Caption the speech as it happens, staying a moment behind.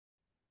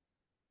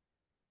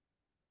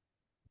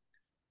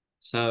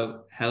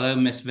So, hello,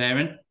 Miss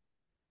Varon.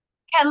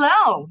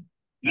 Hello.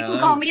 You can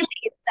call Hello. me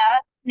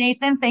Lisa.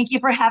 Nathan, thank you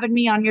for having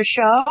me on your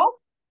show.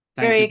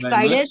 Thank Very you very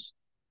much. excited.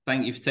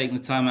 Thank you for taking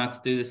the time out to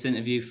do this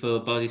interview for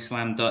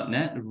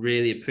BodySlamNet.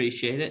 Really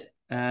appreciate it.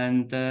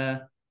 And it's an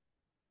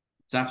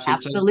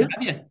absolute pleasure to have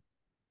Absolutely. you.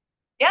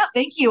 Yeah,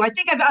 thank you. I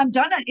think I've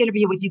done an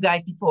interview with you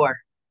guys before.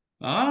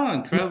 Oh,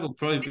 incredible.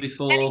 Probably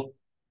Many,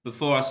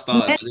 before I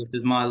started. many, This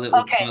is my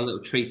little okay.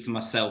 treat to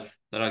myself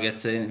that I get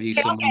to interview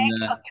Okay, someone,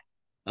 okay.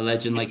 a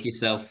legend like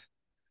yourself.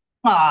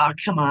 Oh,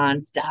 come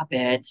on, stop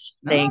it.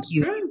 No, Thank it's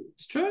you. true.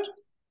 It's true.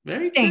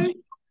 Very Thank true.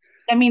 you.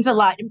 That means a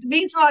lot. It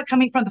means a lot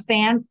coming from the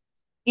fans.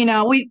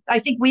 I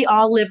think we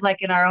all live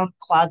like in our own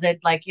closet,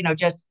 like,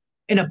 just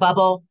in a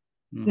bubble,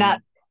 not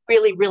Hmm.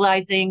 really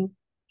realizing,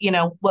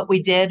 what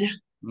we did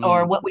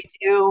or Mm, what we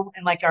do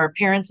and like our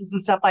appearances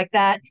and stuff like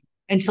that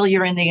until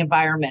you're in the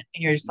environment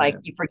and you're just like, yeah.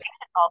 you forget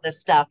all this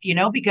stuff,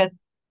 because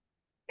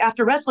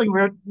after wrestling,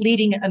 we're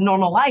leading a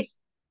normal life,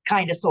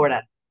 kind of, sort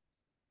of,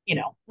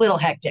 little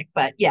hectic,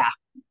 but yeah.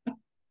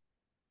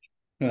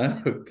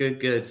 Good,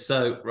 good.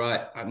 So,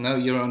 right, I know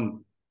you're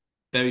on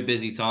very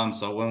busy time,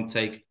 so I won't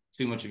take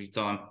too much of your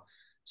time.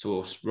 So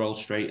we'll roll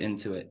straight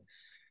into it.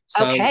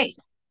 So Okay.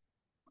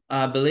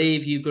 I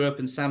believe you grew up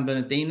in San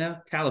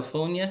Bernardino,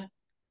 California.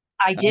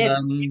 I did.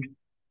 Um,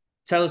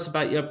 Tell us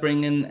about your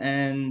upbringing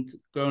and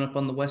growing up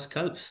on the West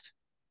Coast.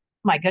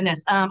 My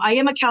goodness. I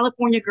am a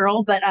California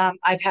girl, but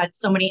I've had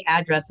so many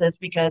addresses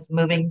because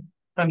moving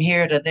from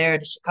here to there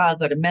to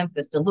Chicago to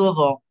Memphis to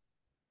Louisville.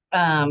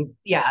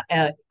 Yeah,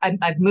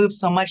 I've moved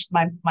so much.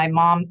 My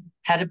mom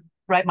had to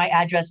write my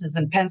addresses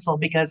in pencil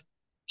because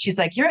she's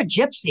like, "You're a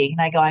gypsy,"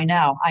 and I go, I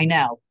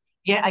know.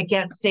 Yeah, I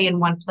can't stay in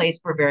one place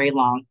for very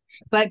long.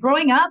 But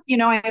growing up,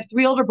 I have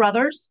three older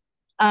brothers.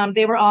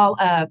 They were all,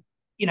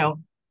 you know,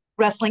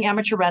 wrestling,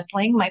 amateur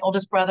wrestling. My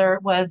oldest brother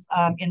was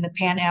in the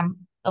Pan Am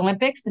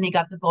Olympics, and he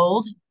got the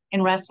gold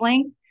in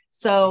wrestling.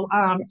 So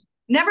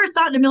never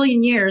thought in a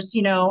million years,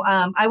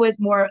 I was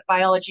more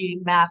biology,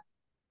 math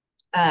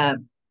uh,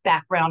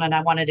 background, and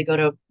I wanted to go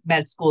to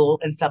med school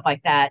and stuff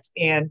like that.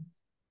 And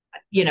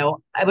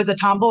I was a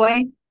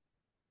tomboy.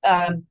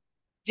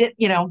 Did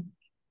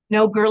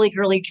no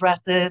girly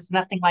dresses,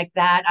 nothing like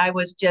that. I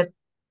was just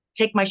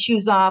take my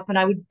shoes off, and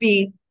I would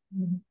be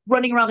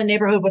running around the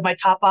neighborhood with my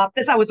top off.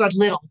 This I was a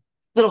little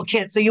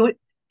kid, so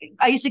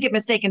I used to get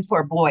mistaken for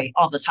a boy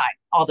all the time.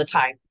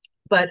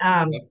 But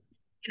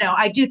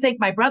I do think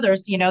my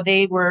brothers, they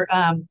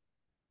didn't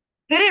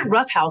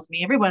roughhouse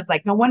me. Everyone's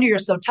like, no wonder you're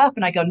so tough.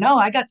 And I go, no,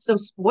 I got so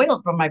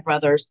spoiled from my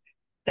brothers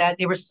that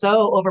they were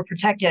so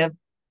overprotective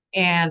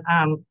and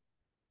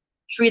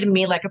treated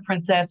me like a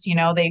princess.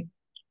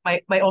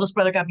 My oldest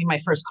brother got me my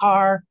first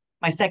car.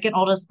 My second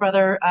oldest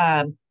brother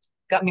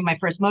got me my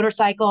first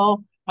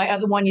motorcycle. My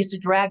other one used to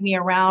drag me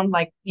around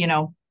like,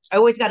 I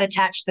always got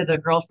attached to the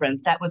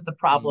girlfriends. That was the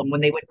problem. Mm.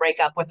 When they would break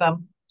up with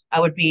them, I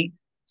would be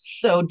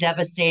so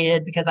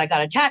devastated because I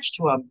got attached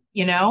to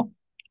them.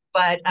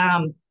 But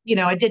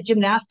I did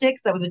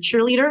gymnastics. I was a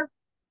cheerleader,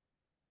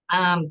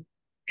 um,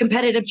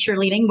 competitive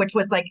cheerleading, which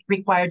was like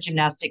required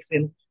gymnastics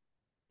in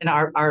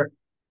our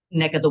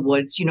neck of the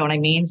woods. You know what I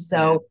mean? Yeah.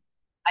 So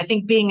I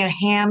think being a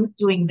ham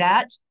doing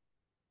that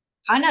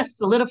kind of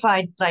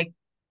solidified, like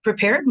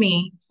prepared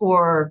me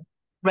for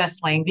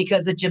wrestling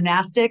because of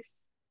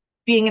gymnastics,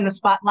 being in the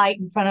spotlight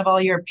in front of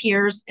all your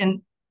peers,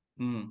 and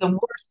Mm. the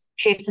worst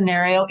case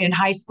scenario in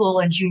high school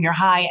and junior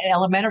high and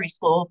elementary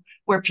school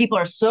where people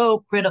are so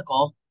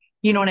critical,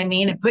 you know what I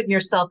mean, and putting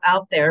yourself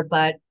out there.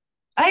 But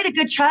I had a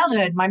good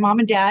childhood. My mom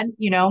and dad,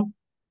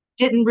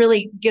 didn't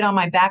really get on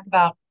my back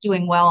about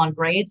doing well on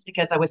grades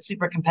because I was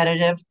super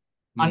competitive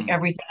on Mm.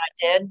 everything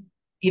I did,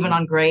 even Mm.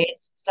 on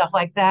grades, stuff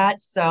like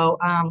that. So,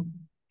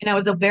 and I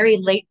was a very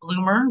late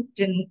bloomer,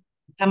 didn't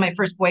have my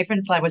first boyfriend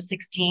until I was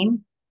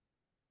 16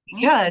 Okay.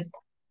 because,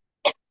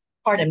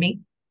 pardon me,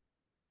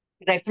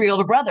 because I have three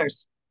older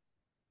brothers.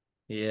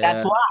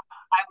 That's Yeah. why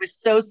I was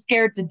so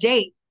scared to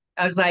date.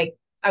 I was like,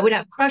 I would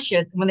have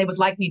crushes, and when they would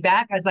like me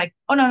back, I was like,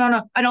 oh no, no,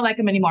 no, I don't like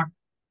him anymore.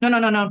 No, no,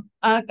 no, no,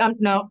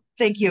 no,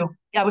 thank you.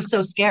 I was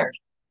so scared,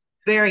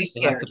 very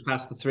They have scared. to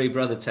pass the three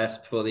brother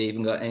test before they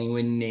even got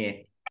anywhere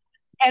near.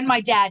 And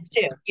my dad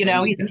too. There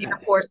you He's an go. Air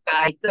Force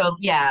guy, so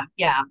yeah,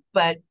 yeah.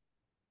 But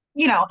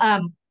you know,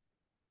 um,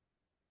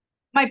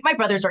 my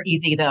brothers are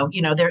easy though.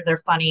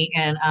 They're funny,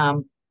 and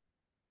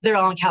they're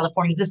all in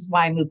California. This is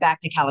why I moved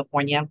back to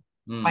California.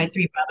 My Mm.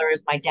 three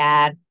brothers, my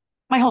dad,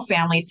 my whole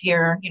family's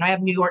here. I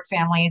have New York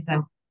families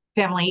and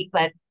family,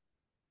 but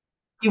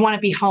you want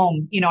to be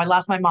home. I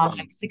lost my mom Mm.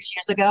 like 6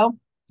 years ago,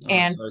 Oh,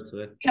 and sorry to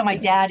it. my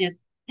dad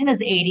is in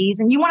his 80s,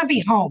 and you want to be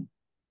home.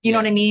 You know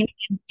what Yeah. I mean?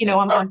 And,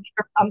 Yeah.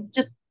 I'm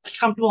just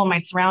comfortable in my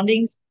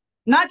surroundings.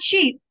 Not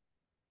cheap.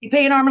 You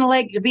pay an arm and a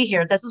leg to be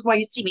here. This is why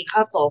you see me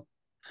hustle,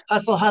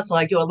 hustle, hustle.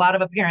 I do a lot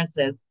of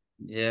appearances.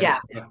 Yeah.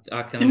 Yeah,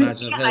 I can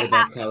because imagine. I've heard I have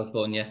about to.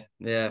 California.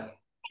 Yeah.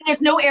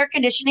 There's no air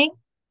conditioning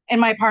in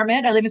my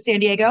apartment. I live in San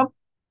Diego.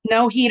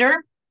 No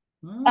heater.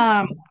 Okay.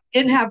 Um,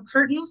 didn't have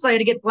curtains, so I had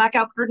to get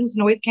blackout curtains,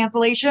 noise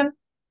cancellation.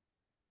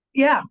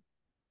 Yeah,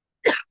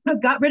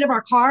 got rid of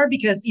our car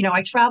because,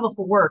 I travel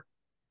for work.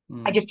 I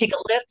Mm. just take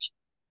a lift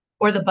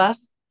or the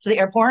bus to the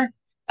airport.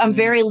 I'm Yeah.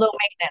 very low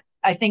maintenance.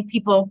 I think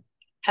people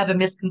have a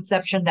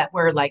misconception that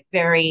we're like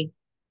very,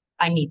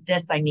 I need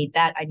this, I need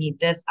that, I need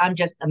this. I'm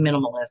just a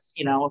minimalist.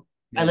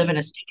 I live Yeah. in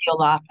a studio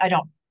loft. I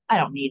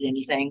don't need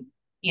anything.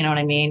 You know what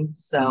I mean?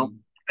 So Mm.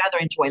 I'd rather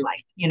enjoy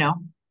life.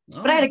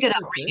 But I had Oh, a good that's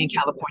great to upbringing in hear.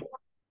 California.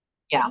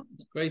 Yeah.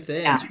 It's great to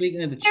hear. Yeah. And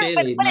speaking of the But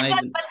cheerleading, it I does,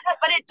 even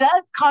but it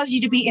does cause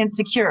you to be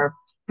insecure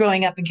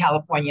growing up in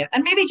California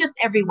and maybe just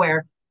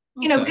everywhere.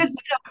 okay. Because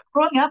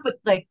growing up with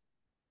like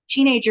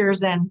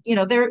teenagers and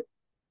they're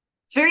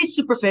it's very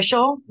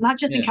superficial, not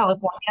just in Yeah.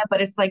 California,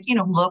 but it's like,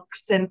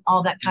 looks and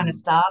all that kind of Mm.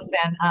 stuff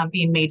and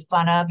being made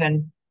fun of.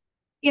 And,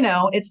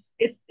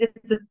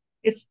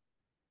 it's,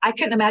 I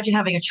couldn't imagine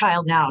having a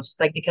child now, just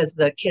like because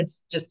the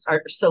kids just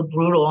are so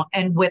brutal.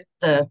 And with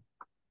the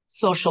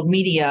social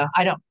media,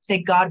 I don't,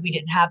 thank God we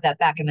didn't have that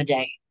back in the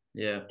day.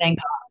 Yeah. Thank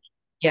God.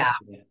 Yeah.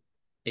 Yeah.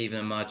 Even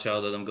in my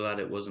childhood, I'm glad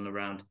it wasn't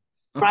around.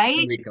 I'm Right.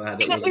 very glad it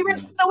Because we wasn't were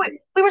around. so,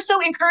 we were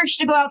so encouraged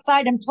to go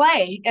outside and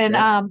play and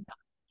Yeah.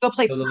 go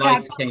play So the tag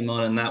lights came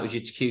on, and that was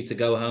your cue to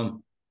go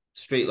home.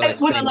 Street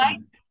lights when the came on.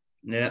 lights.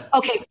 Yeah.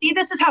 Okay, see,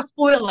 this is how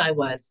spoiled I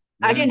was.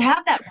 I Yeah. didn't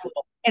have that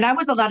rule, and I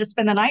was allowed to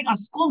spend the night on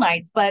school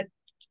nights, but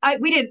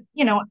we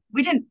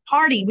didn't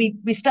party. We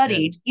Yeah.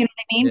 studied. You know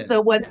what I mean? Yeah. So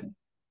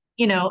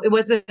it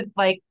wasn't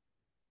like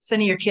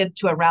sending your kid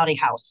to a rowdy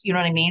house. You know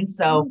what I mean?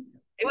 So Oh,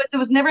 it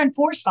was never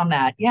enforced on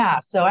that. Yeah.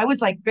 So I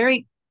was like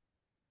very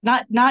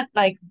not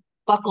like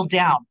buckled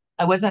down.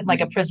 I wasn't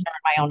like a mm, prisoner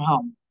in my own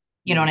home.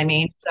 You know what mm. I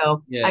mean?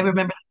 So I Yeah.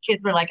 remember the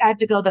kids were like, "I have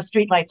to go. The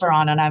street lights are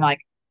on," and I'm like,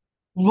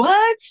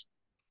 "What?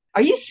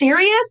 Are you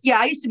serious?" Yeah,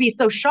 I used to be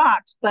so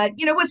shocked, but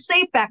it was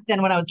safe back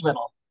then when I was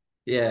little.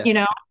 You Yeah.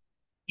 know?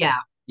 Yeah,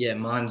 Yeah.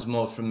 Mine's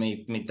more from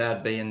me. My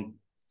dad being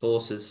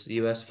forces,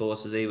 US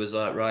forces. He was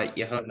like, right,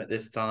 you're home at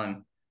this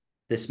time,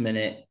 this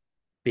minute.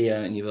 Be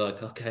out, and you were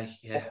like, okay,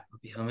 yeah, I'll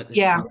be home at this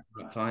yeah, time.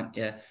 Right, fine.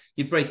 Yeah.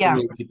 You break the yeah,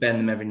 rules, you bend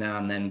them every now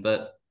and then,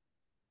 but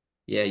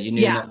yeah, you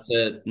knew yeah.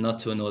 not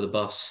to annoy the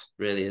boss,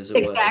 really, as it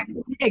were.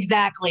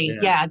 Exactly. Yeah.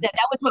 Yeah,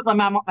 that was what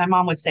my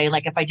mom would say.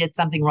 Like if I did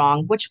something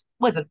wrong, which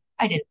wasn't,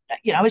 I did.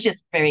 I was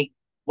just very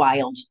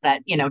wild.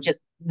 That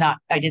just not.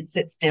 I did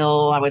sit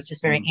still. I was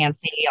just very Mm.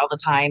 antsy all the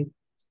time.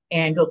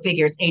 And go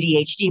figure, it's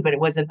ADHD, but it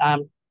wasn't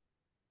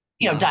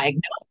No.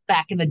 diagnosed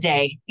back in the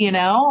day.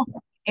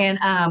 And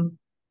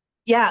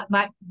yeah,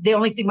 the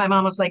only thing my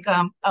mom was like,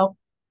 oh,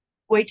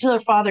 wait till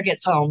her father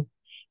gets home.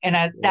 And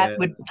that Yeah.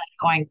 would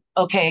going,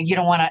 okay, you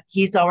don't want to,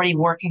 he's already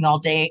working all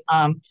day,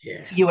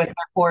 Yeah. US Air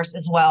Force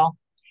as well.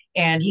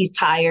 And he's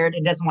tired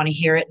and doesn't want to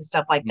hear it and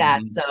stuff like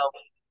that. So Mhm.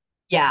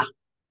 yeah,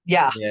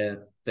 yeah, Yeah.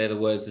 They're the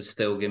words that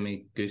still give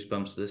me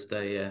goosebumps to this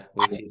day. Yeah.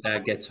 Wait till your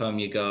dad gets home,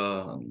 you go,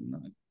 oh,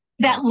 no.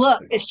 that Oh,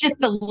 look, it's just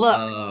the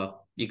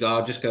look. you go,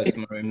 I'll just go to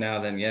my room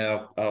now then.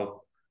 Yeah,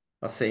 I'll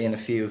see you in a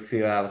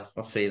few hours.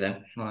 I'll see you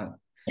then. Like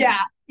Yeah,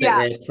 sit yeah,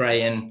 there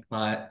praying,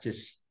 like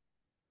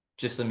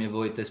just let me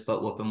avoid this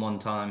butt whooping one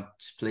time.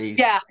 Just please.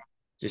 yeah,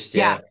 Just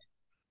yeah, yeah.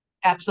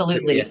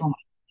 absolutely. Yeah. Oh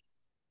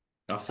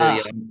I feel my,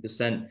 you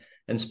 100%.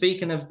 And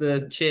speaking of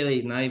the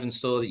cheerleading, I even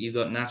saw that you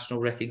got national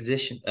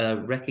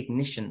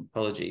recognition,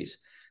 apologies,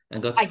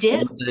 and got to I did.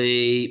 perform at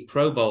the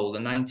Pro Bowl,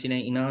 the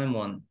 1989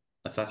 one,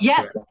 if that's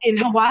Yes, correct. in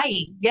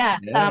Hawaii.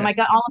 Yes. Yeah. I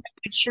got all of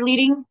my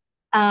cheerleading.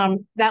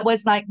 That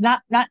was like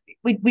not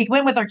we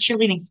went with our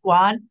cheerleading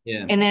squad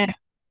Yeah. and then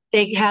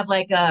they have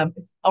like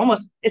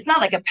it's not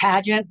like a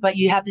pageant, but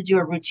you have to do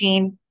a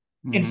routine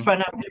in Hmm.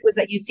 front of it was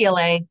at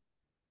UCLA.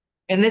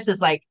 And this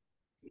is like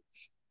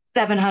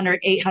 700,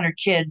 800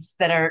 kids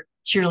that are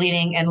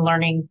cheerleading and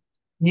learning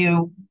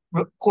new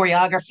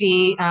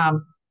choreography,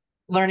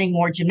 learning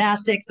more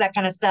gymnastics, that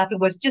kind of stuff. It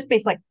was just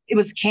based like it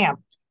was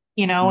camp.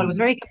 It was Mm.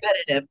 very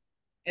competitive.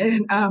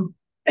 And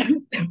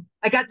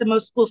I got the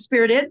most school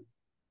spirited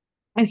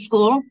in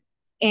school.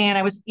 And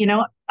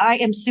I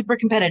am super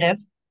competitive.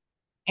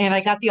 And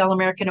I got the All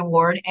American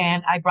Award.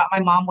 And I brought my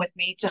mom with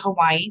me to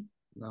Hawaii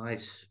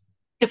Nice.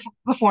 to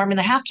perform in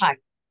the halftime.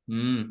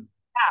 Mm.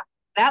 Yeah,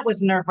 that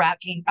was nerve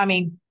wracking. I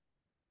mean,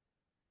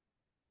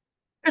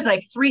 there's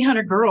like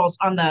 300 girls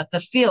on the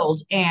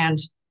field, and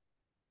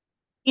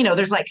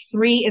there's like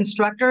three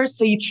instructors,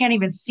 so you can't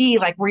even see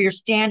like where you're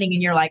standing,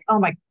 and you're like, oh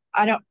my,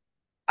 I don't,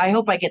 I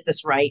hope I get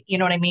this right. You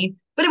know what I mean?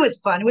 But it was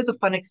fun. It was a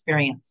fun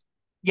experience.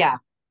 Yeah,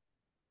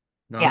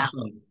 yeah, Nice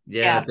one.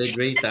 Yeah, I yeah. did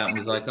read that and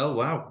was like, oh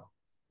wow.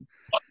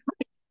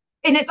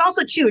 And it's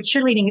also too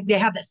cheerleading. They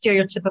have that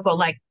stereotypical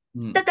like,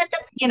 Mm.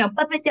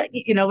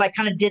 like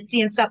kind of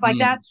ditzy and stuff like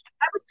that. Mm.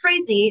 I was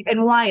crazy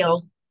and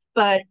wild,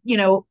 but in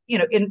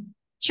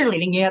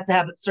cheerleading, you have to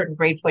have a certain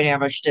grade point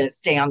average to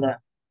stay on the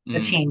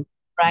Mm. team,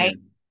 Yeah. right?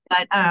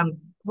 But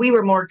we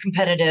were more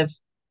competitive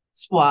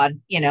squad,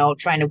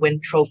 trying to win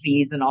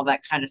trophies and all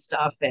that kind of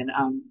stuff. And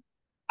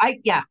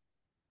yeah,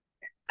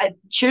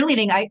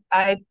 cheerleading,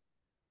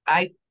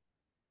 I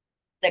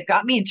that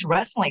got me into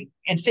wrestling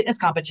and fitness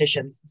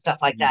competitions and stuff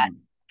like that. Mm.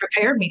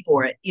 Prepared me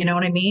for it. You know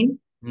what I mean?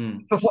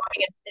 Mm.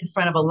 Performing in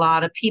front of a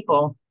lot of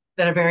people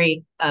that are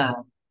very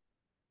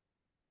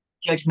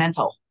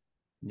judgmental,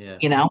 Yeah.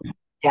 you know?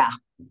 Yeah.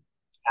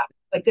 Yeah.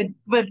 But good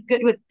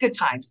with good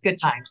times, good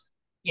times.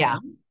 Yeah.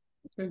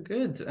 Very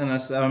good. And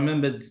I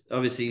remembered,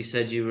 obviously, you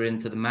said you were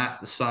into the math,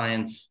 the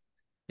science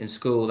in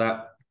school.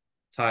 That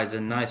ties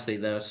in nicely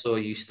there. I saw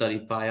you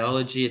studied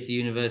biology at the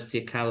University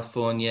of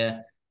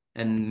California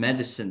and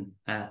medicine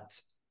at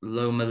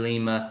Loma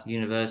Lima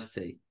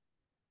University.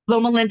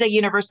 Loma Linda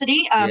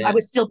University. I Yeah.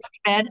 was still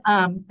pre-med.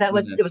 It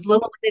was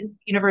Loma Linda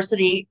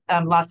University,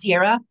 La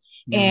Sierra,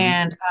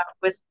 and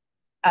was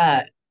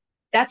uh,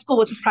 that school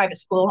was a private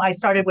school. I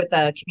started with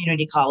a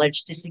community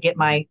college just to get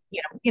my,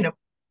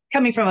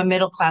 coming from a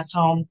middle class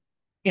home,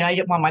 I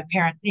didn't want my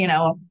parents,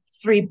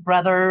 three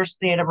brothers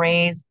they had to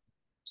raise,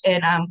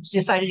 and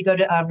decided to go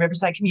to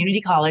Riverside Community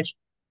College.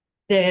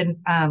 Then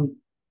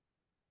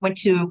went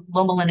to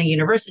Loma Linda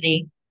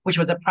University, which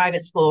was a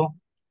private school,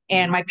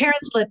 and my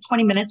parents lived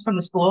 20 minutes from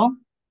the school,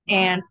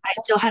 and I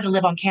still had to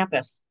live on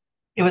campus.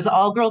 It was an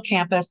all girl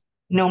campus,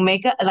 no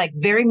makeup, like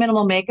very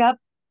minimal makeup.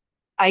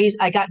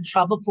 I got in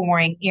trouble for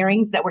wearing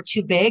earrings that were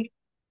too big,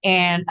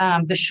 and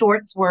the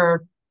shorts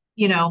were,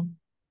 you know,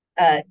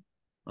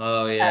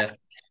 Oh yeah.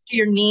 to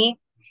your knee.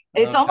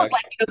 It's Okay. almost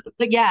like,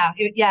 yeah.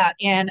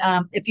 And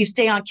if you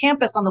stay on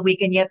campus on the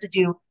weekend, you have to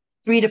do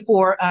 3 to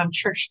 4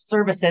 church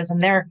services,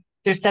 and they're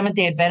Seventh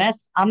Day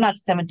Adventists. I'm not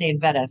Seventh Day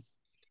Adventist,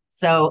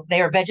 so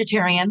they are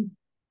vegetarian.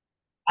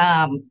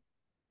 I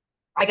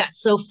got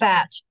so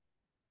fat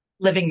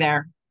living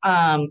there,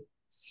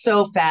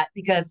 so fat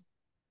because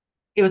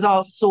it was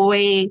all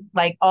soy,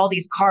 like all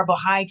these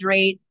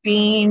carbohydrates,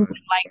 beans,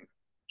 like,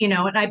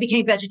 and I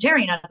became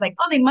vegetarian. I was like,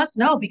 oh, they must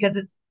know because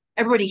it's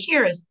everybody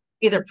here is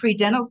either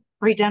pre-med,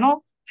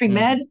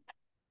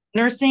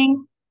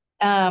 nursing.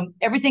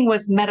 Everything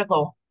was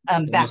medical They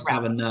must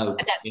have background. a no.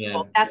 And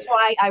Yeah. that's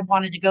why I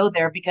wanted to go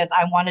there because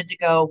I wanted to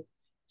go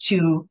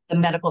to the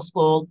medical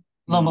school,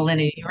 Loma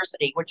Linda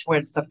University, which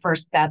was the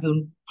first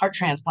baboon heart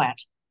transplant.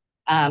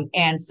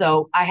 And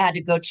so I had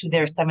to go to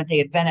their Seventh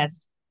Day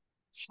Adventist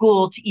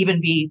school to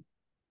even be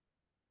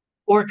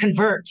or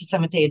convert to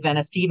Seventh Day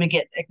Adventist to even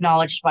get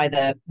acknowledged by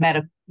the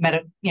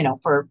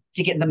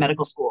to get in the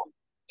medical school.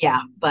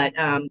 Yeah, but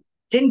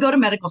didn't go to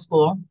medical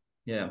school.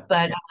 Yeah.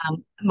 But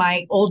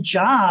my old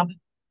job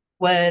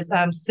was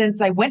since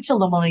I went to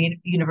Loma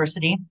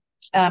University.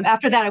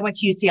 After that, I went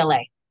to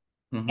UCLA,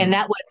 and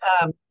that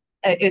was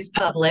it's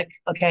public,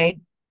 okay,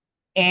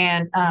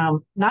 and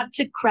not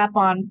to crap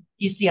on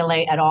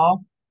UCLA at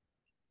all.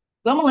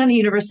 Loma Linda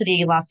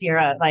University, La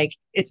Sierra, like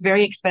it's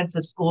very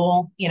expensive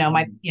school.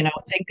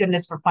 Thank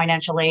goodness for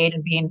financial aid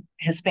and being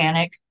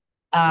Hispanic.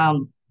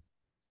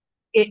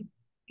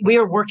 We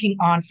were working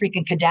on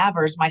freaking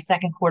cadavers my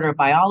second quarter of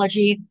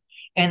biology.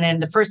 And then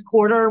the first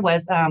quarter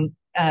was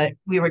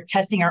we were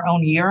testing our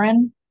own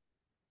urine.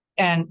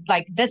 And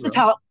like this is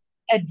how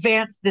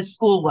advanced this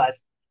school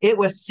was. It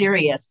was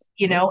serious,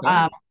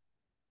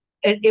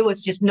 it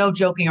was just no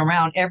joking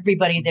around.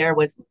 Everybody there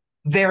was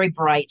very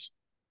bright.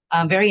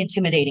 Very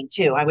intimidating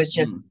too. I was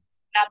just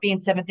not being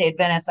Seventh Day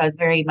Adventist. I was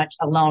very much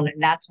alone, and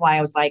that's why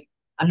I was like,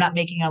 I'm not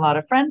making a lot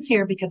of friends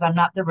here because I'm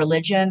not the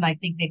religion. I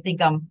think they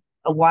think I'm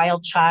a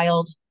wild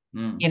child,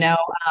 And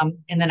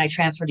then I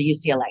transferred to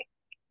UCLA.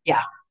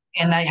 Yeah,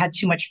 and I had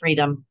too much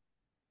freedom.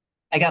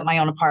 I got my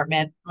own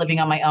apartment, living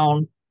on my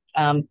own,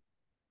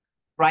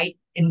 right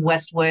in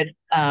Westwood,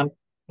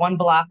 1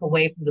 block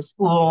away from the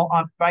school,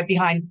 right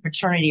behind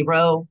Fraternity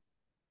Row.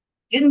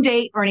 Didn't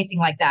date or anything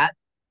like that.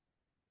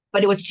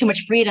 But it was too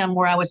much freedom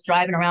where I was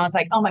driving around. I was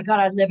like, oh my God,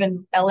 I live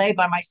in LA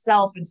by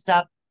myself and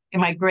stuff.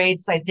 In my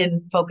grades, I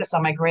didn't focus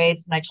on my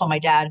grades. And I told my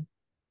dad,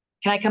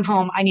 can I come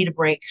home? I need a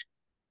break.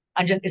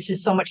 It's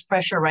just so much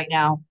pressure right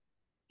now.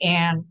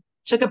 And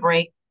took a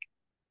break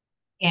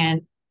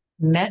and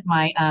met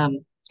my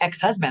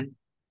ex-husband,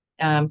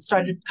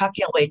 started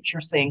cocktail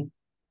waitressing,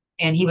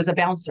 and he was a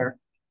bouncer.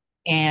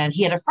 And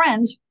he had a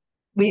friend.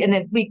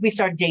 We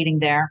started dating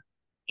there.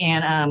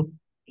 And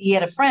he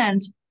had a friend,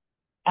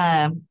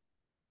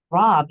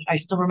 Rob, I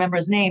still remember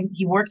his name.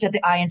 He worked at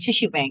the eye and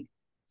tissue bank.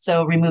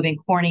 So removing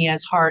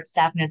corneas, heart,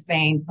 saphenous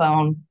vein,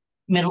 bone,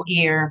 middle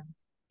ear,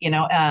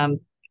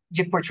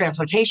 for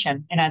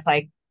transplantation. And I was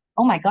like,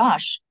 oh my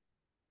gosh,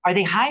 are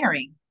they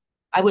hiring?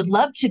 I would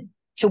love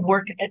to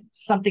work at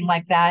something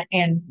like that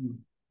and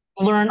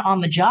learn on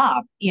the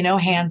job,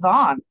 hands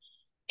on.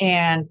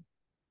 And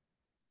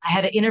I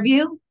had an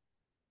interview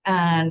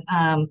and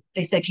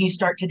they said, can you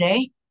start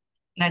today?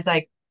 And I was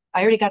like,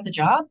 I already got the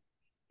job.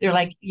 They're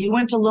like, you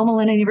went to Loma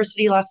Linda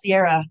University, La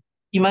Sierra.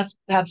 You must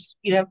have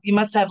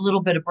a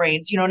little bit of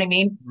brains. You know what I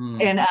mean?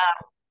 And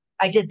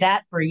I did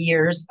that for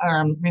years,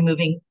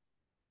 removing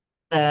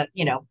the,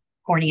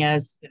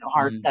 corneas,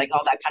 heart, like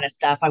all that kind of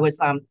stuff. I was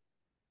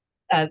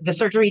the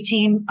surgery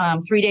team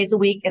 3 days a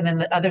week, and then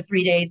the other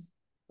 3 days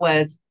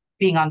was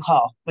being on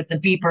call with the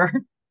beeper,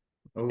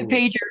 the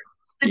pager,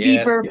 the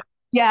beeper.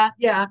 Yeah.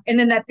 And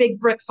then that big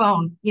brick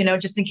phone,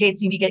 just in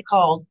case you need to get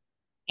called.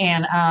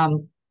 And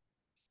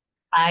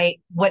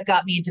what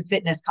got me into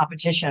fitness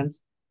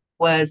competitions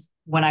was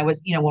when I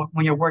was,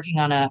 when you're working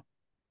on a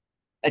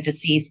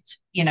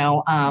deceased,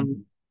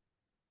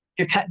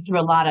 you're cutting through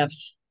a lot of,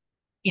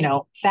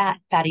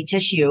 fatty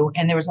tissue.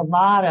 And there was a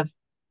lot of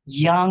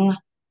young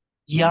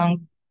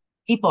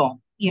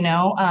people, and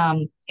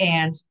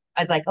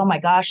I was like, oh my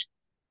gosh,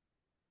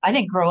 I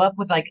didn't grow up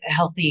with like a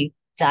healthy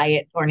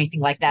diet or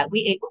anything like that. We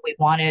ate what we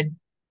wanted,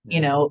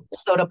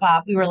 soda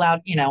pop. We were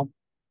allowed,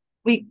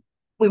 we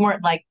we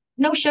weren't like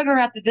no sugar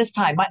at this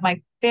time.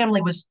 My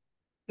family was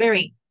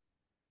very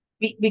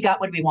we got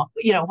what we want,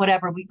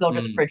 whatever we go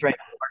to the refrigerator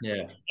for.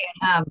 Yeah.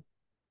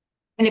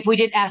 And if we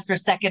didn't ask for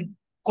second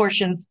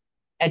portions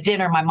at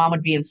dinner, my mom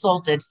would be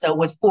insulted. So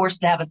was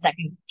forced to have a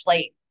second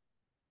plate.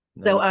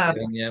 So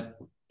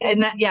yep.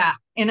 And that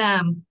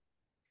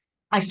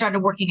I started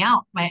working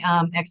out. My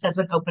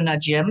ex-husband opened a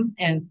gym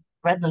in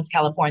Redlands,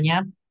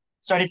 California,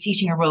 started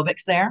teaching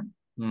aerobics there.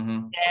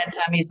 Mm-hmm.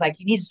 And he's like,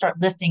 you need to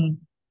start lifting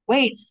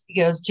weights. He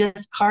goes,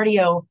 just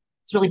cardio,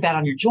 it's really bad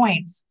on your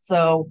joints.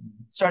 So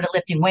started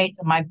lifting weights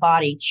and my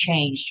body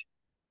changed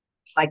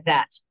like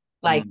that,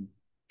 like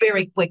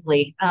very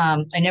quickly.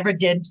 I never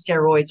did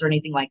steroids or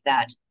anything like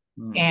that.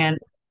 And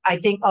I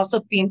think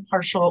also being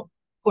partial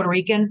Puerto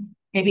Rican,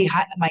 maybe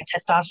my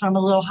testosterone a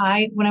little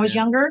high when I was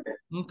younger,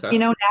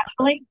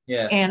 naturally.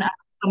 Yeah. And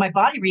so my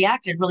body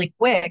reacted really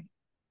quick.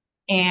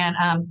 And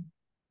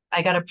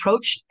I got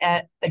approached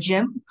at a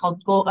gym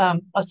called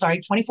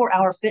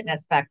 24-Hour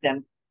Fitness back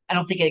then. I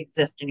don't think it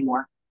exists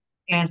anymore.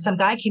 And some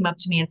guy came up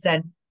to me and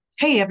said,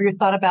 hey, have you ever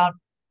thought about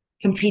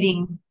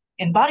competing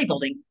in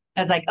bodybuilding?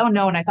 I was like, oh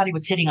no. And I thought he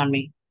was hitting on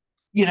me,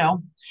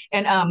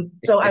 And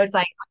so I was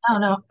like, oh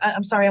no,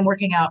 I'm sorry, I'm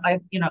working out. I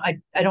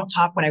don't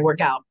talk when I work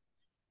out.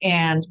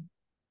 And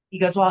he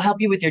goes, well, I'll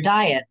help you with your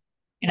diet.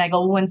 And I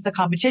go, well, when's the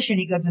competition?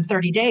 He goes, in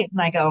 30 days.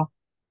 And I go,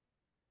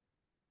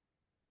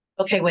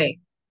 okay, wait,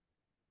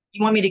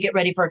 you want me to get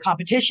ready for a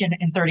competition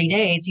in 30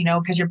 days,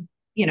 because you're,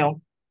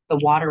 the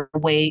water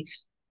weight,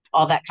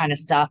 all that kind of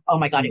stuff. Oh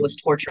my God, it was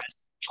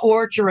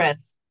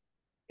torturous.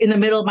 In the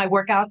middle of my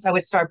workouts, I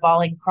would start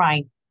bawling,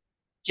 crying,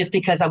 just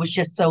because I was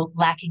just so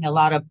lacking a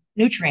lot of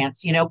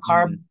nutrients,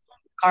 carb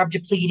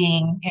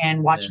depleting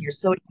and watching your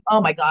sodium.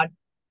 Oh my God.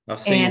 I've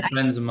seen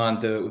friends of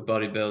mine do it with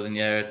bodybuilding.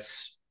 Yeah,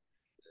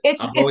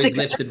 I've always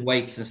lifted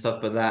weights and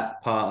stuff, but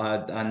that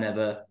part I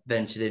never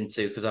ventured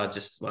into because I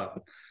just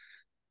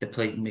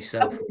depleting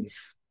myself.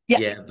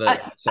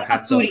 But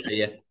hats off to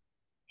you.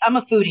 I'm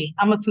a foodie.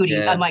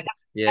 Yeah. I'm like,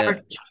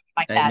 never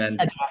like Amen.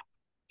 that.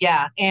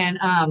 Yeah. And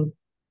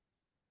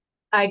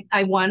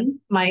I won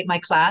my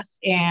class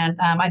and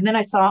then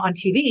I saw on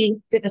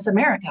TV Fitness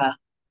America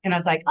and I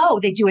was like, oh,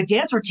 they do a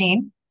dance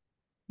routine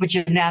with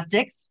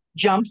gymnastics,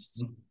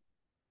 jumps,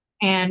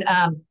 and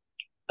a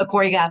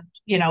choreographed,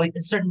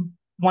 certain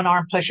one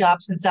arm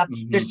push-ups and stuff.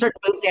 There's certain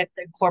moves they have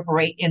to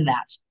incorporate in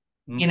that,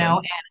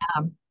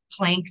 and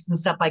planks and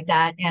stuff like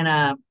that. And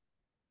I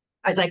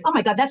was like, oh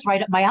my God, that's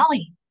right up my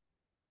alley.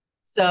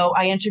 So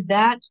I entered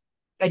that.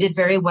 I did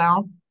very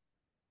well.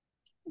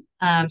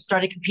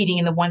 Started competing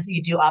in the ones that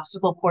you do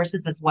obstacle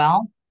courses as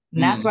well.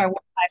 And that's where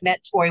I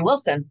met Tori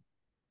Wilson.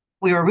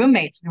 We were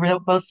roommates. We were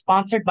both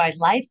sponsored by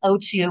Life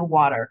O2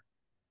 water,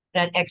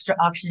 that extra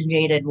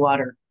oxygenated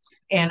water.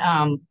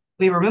 And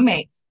we were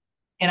roommates.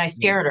 And I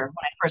scared her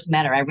when I first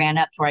met her. I ran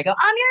up to her. I go,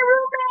 I'm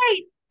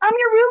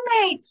your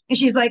roommate. And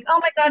she's like, oh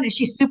my God. And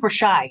she's super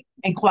shy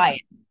and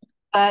quiet.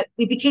 But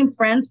we became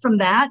friends from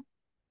that.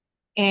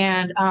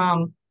 And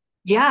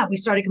we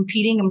started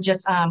competing.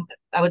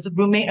 I was a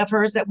roommate of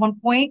hers at one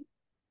point.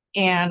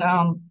 And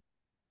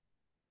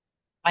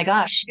my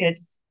gosh,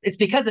 it's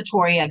because of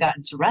Tori I got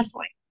into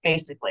wrestling,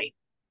 basically.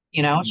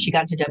 She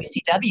got into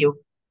WCW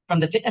from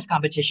the fitness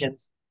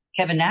competitions.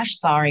 Kevin Nash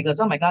saw her. He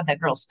goes, oh my God, that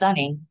girl's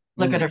stunning.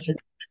 Look at her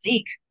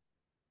physique.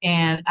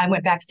 And I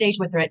went backstage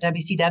with her at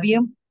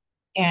WCW.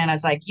 And I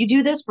was like, you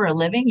do this for a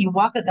living? You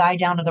walk a guy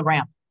down the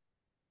ramp,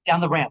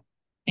 and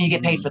you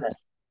get paid for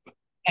this.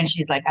 And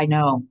she's like, I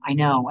know.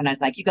 And I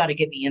was like, you got to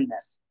get me in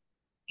this.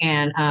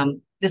 And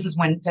this is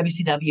when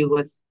WCW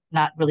was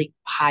not really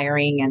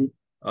hiring and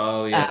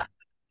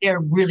they're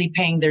really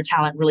paying their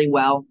talent really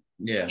well.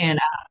 Yeah.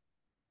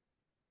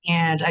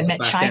 And I met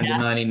back China. End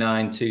of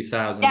 99,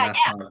 2000.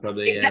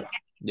 Probably. Exactly.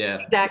 Yeah.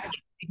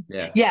 Exactly.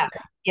 Yeah.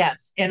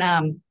 Yes. And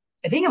I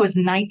think it was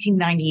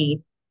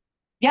 1990.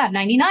 Yeah,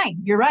 99.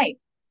 You're right.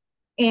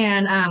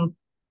 And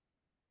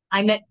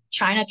I met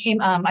China.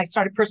 I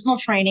started personal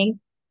training.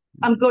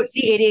 Go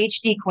see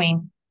ADHD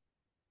Queen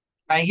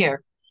right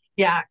here.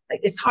 Yeah,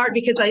 it's hard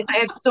because I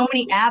have so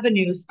many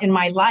avenues in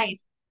my life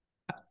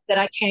that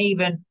I can't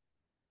even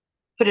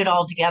put it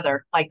all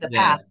together. Like the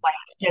path, like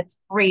it's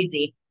just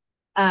crazy.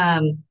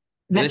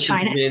 This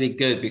China. Is really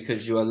good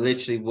because you are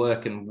literally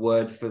working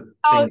word for.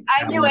 Oh,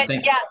 I knew it.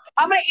 Yeah,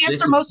 I'm going to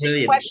answer most of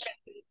your questions.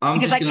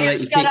 I'm just going to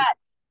let you keep.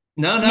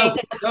 No,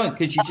 don't,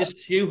 because you just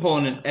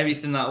shoehorn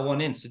everything that I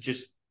want in. So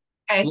just,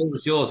 the floor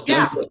is yours.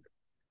 Go for it.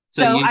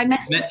 So you I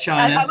met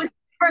China. I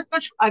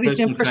was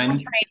doing personal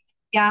training.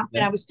 Yeah,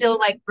 and I was still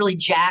like really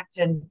jacked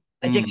and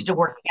addicted to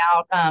working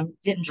out.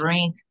 Didn't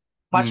drink,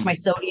 watched my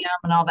sodium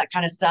and all that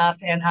kind of stuff.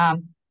 And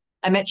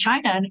I met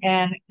China,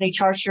 and they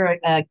charged her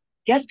a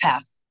guest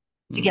pass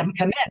to come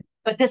in.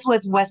 But this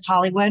was West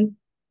Hollywood,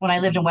 when I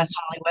lived in West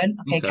Hollywood,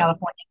 okay, Okay.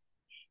 California.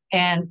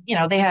 And,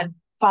 they had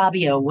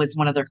Fabio was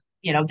one of their,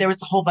 there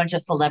was a whole bunch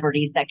of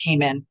celebrities that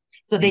came in.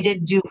 So they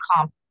didn't do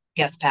comp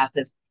guest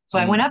passes. So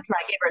I went up to her,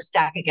 I gave her a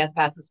stack of guest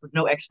passes with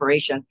no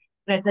expiration.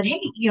 And I said,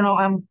 hey,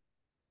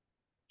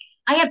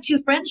 I have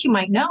two friends you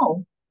might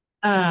know,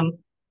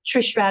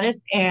 Trish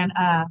Stratus and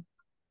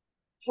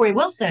Tori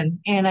Wilson.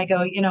 And I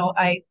go,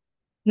 I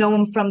know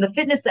them from the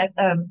fitness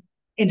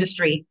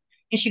industry.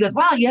 And she goes,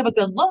 wow, you have a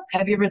good look.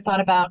 Have you ever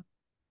thought about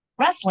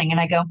wrestling? And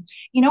I go,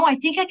 I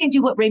think I can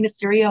do what Rey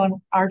Mysterio and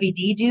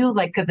RVD do,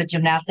 like because of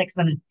gymnastics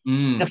and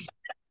the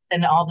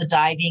and all the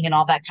diving and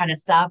all that kind of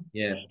stuff.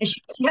 Yeah. And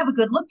you have a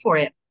good look for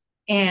it.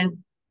 And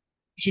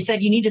she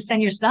said, you need to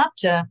send your stuff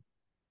to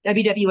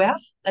WWF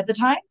at the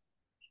time.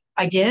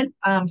 I did.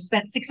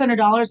 Spent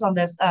 $600 on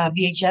this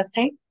VHS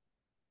tape.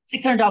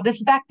 $600. This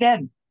is back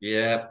then.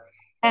 Yeah.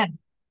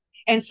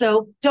 And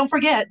so don't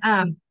forget,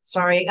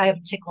 sorry, I have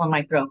a tickle in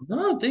my throat.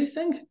 No, do you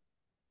think?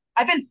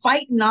 I've been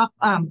fighting off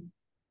a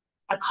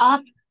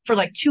cough for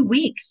like 2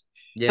 weeks.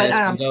 Yeah,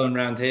 it's been going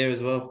around here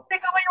as well. They're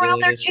going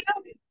around there too.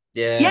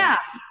 Yeah. Yeah.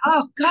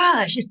 Oh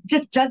gosh, it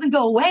just doesn't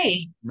go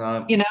away.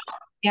 No.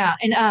 Yeah.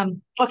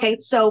 And okay,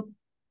 so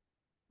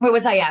where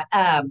was I at?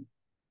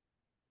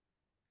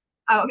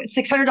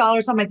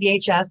 $600 on my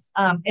VHS.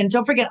 And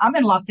don't forget, I'm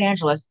in Los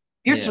Angeles.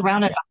 You're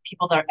surrounded by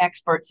people that are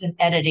experts in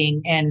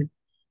editing and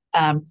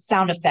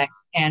sound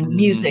effects and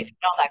music and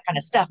all that kind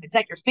of stuff. It's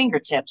at your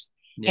fingertips.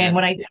 Yeah. And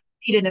when I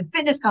competed in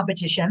fitness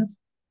competitions,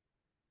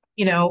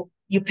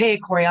 you pay a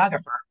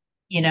choreographer,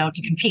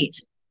 to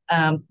compete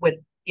with,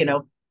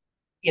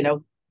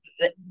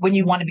 when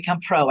you want to become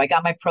pro. I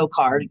got my pro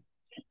card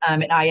at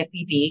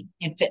IFBB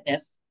in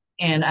fitness.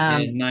 And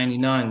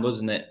 99,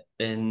 wasn't it?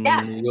 In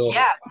New York.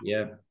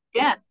 Yeah.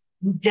 Yes.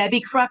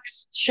 Debbie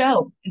Krug's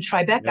show in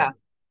Tribeca.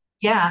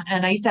 Yeah.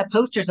 And I used to have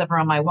posters of her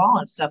on my wall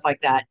and stuff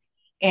like that.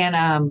 And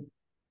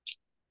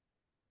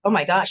oh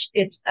my gosh,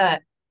 it's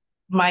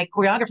my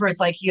choreographer is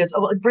like, he goes,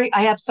 oh,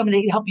 I have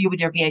somebody to help you with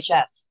your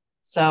VHS.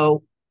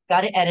 So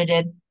got it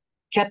edited,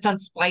 kept on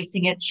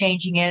splicing it,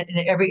 changing it, and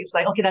it's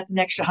like, okay, that's an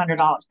extra $100.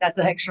 That's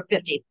an extra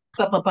 50.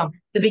 Bum, bum, bum.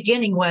 The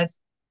beginning was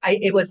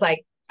it was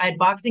like I had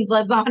boxing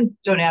gloves on.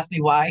 Don't ask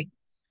me why.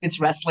 It's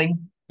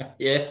wrestling.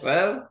 Yeah,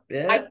 well,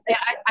 yeah.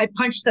 I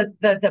punched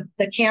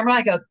the camera.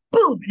 I go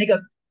boom, and it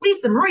goes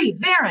Lisa Marie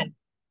Varon,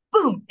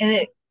 boom, and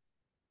it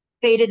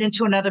faded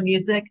into another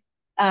music.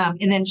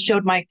 And then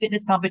showed my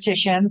fitness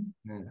competitions.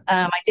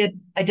 I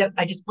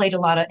just played a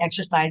lot of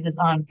exercises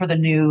for the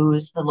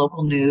news, the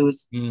local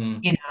news,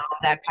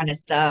 that kind of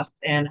stuff.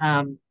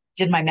 And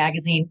did my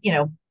magazine,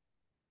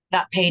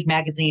 not paid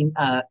magazine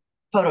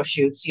photo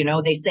shoots.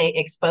 They say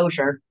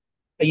exposure,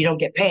 but you don't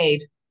get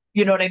paid.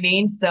 You know what I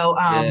mean? So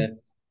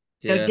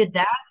so did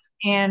that,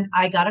 and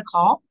I got a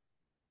call.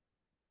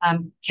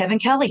 Kevin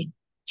Kelly,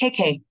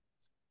 KK,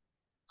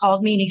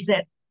 called me and he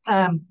said,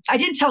 I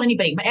didn't tell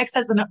anybody. My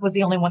ex-husband was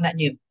the only one that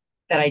knew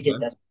that I did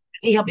this.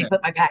 He helped me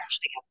put my package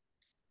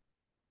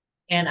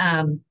together.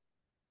 And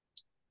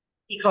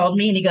he called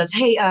me and he goes,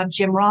 hey,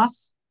 Jim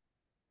Ross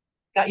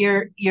got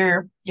your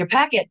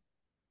packet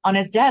on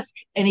his desk.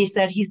 And he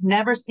said he's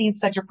never seen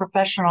such a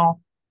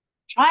professional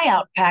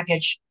tryout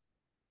package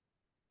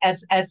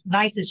as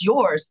nice as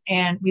yours.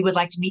 And we would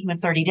like to meet you in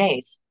 30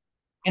 days.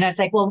 And I was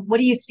like, well, what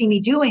do you see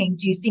me doing?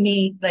 Do you see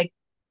me like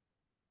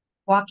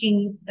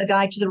walking a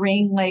guy to the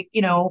ring, like,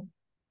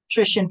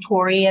 Trish and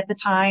Tori at the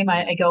time?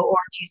 I go, or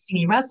do you see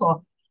me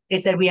wrestle? They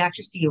said, we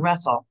actually see you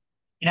wrestle.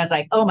 And I was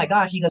like, oh my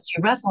gosh. He goes, do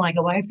you wrestle? And I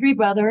go, well, I have 3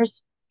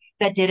 brothers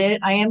that did it.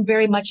 I am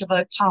very much of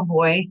a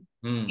tomboy,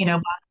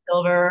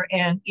 bodybuilder.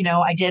 And,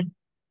 I did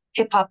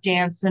hip hop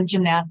dance and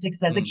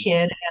gymnastics as a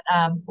kid.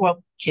 And,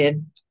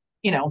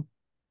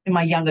 in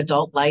my young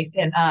adult life.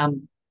 And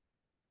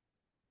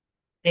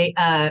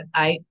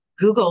I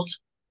Googled,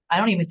 I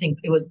don't even think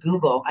it was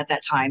Google at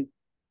that time,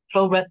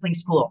 pro wrestling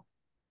school,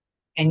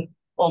 and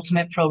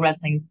Ultimate Pro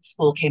Wrestling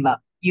School came up,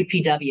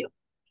 UPW.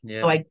 Yeah.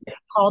 So I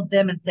called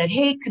them and said,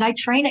 hey, can I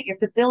train at your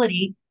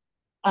facility?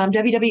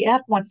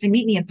 WWF wants to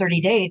meet me in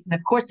 30 days. And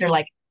of course they're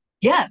like,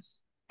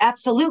 yes,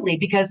 absolutely.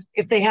 Because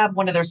if they have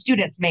one of their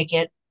students make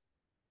it,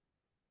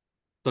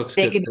 looks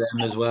good for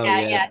them as well.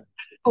 Yeah.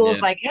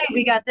 School's like, hey,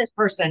 we got this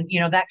person,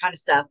 that kind of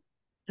stuff.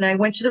 And I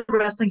went to the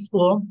wrestling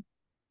school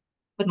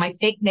with my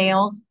fake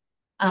nails.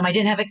 I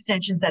didn't have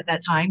extensions at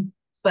that time,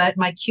 but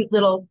my cute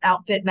little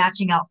outfit,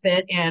 matching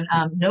outfit, and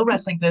no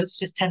wrestling boots,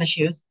 just tennis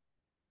shoes,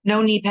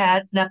 no knee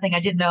pads, nothing. I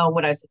didn't know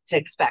what I was to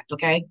expect.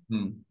 Okay.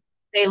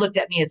 They looked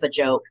at me as a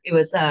joke. It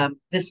was,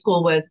 this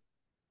school was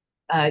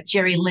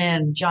Jerry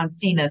Lynn, John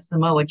Cena,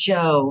 Samoa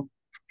Joe,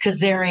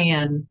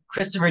 Kazarian,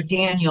 Christopher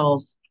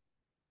Daniels,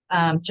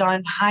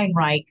 John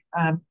Heinrich.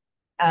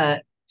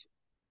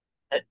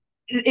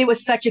 It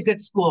was such a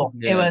good school.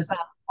 Yeah. It was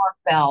Mark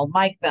Bell,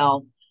 Mike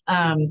Bell.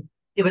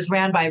 It was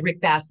ran by Rick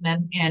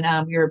Bassman,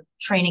 and we were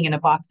training in a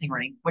boxing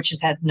ring, which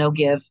just has no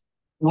give,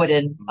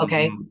 wooden.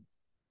 Okay.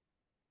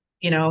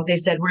 They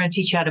said, we're going to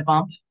teach you how to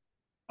bump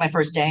my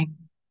first day.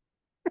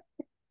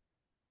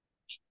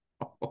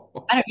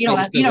 I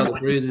don't, the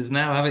bruises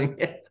now, haven't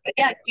you?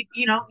 Yeah,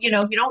 you don't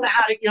know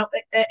how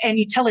to, and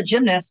you tell a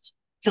gymnast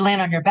to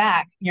land on your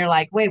back, and you're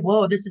like, wait,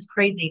 whoa, this is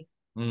crazy.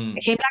 I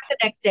Mm. came back the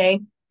next day,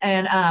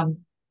 and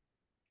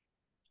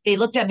they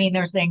looked at me and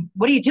they're saying,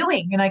 "What are you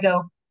doing?" And I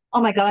go,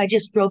 "Oh my God, I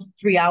just drove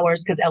 3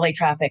 hours because LA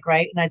traffic,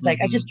 right?" And I was like,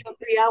 "I just Hmm. drove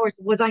 3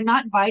 hours. Was I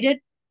not invited?"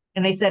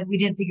 And they said, "We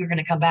didn't think you were going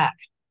to come back."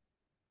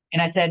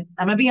 And I said,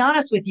 "I'm going to be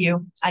honest with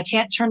you. I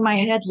can't turn my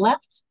head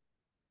left,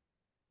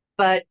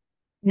 but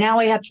now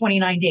I have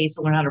 29 days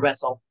to learn how to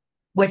wrestle,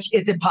 which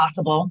is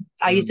impossible."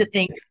 I used to Mm.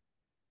 think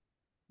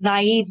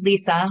naive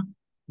Lisa.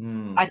 I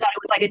Mm. thought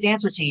it was like a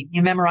dance routine.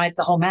 You memorize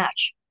the whole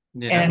match.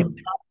 Yeah. And,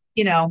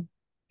 you know,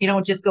 you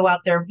don't just go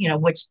out there,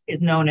 which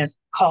is known as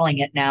calling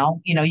it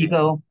now. You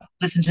go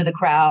listen to the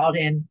crowd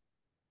and,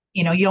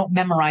 you don't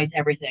memorize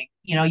everything.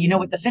 You know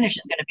what the finish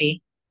is going to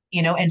be,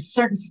 and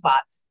certain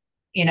spots,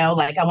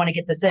 like I want to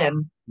get this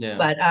in. Yeah.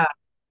 But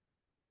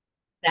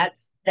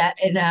that's that.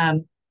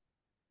 And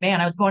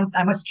man,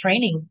 I was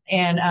training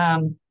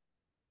and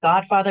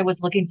Godfather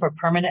was looking for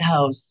permanent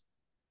hose.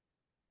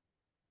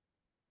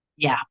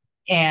 Yeah.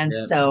 And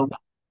Yeah. so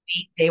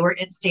they were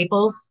at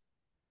Staples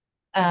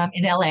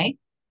in LA,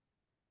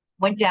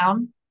 went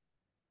down,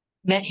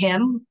 met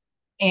him,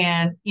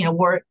 and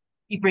we're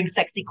he brings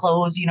sexy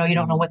clothes, you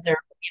don't know Mm. what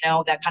they're,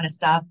 that kind of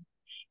stuff.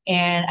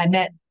 And I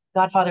met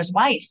Godfather's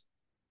wife.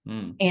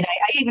 Mm. And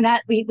I even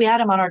had we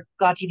had him on our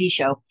God TV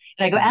show.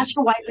 And I go, Yeah. ask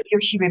your wife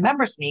if she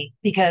remembers me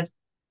because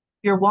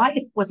your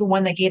wife was the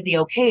one that gave the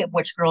okay of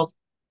which girls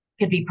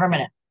could be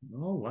permanent.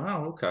 Oh,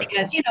 wow. Okay.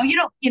 Because you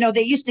don't,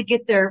 they used to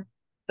get the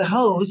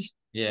hose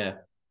Yeah.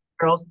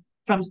 girls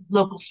from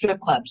local strip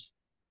clubs.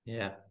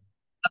 Yeah.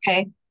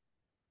 Okay.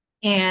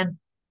 And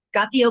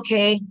got the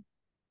okay.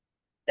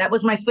 That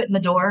was my foot in the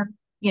door.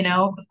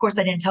 Of course,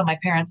 I didn't tell my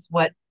parents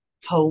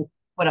hoe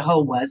what a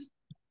hoe was.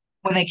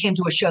 When they came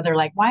to a show, they're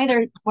like, "Why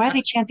are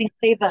they chanting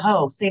save the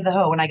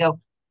hoe?" And I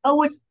go,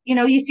 "Oh, it's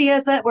you see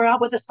us we're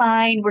out with a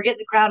sign, we're getting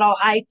the crowd all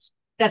hyped.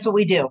 That's what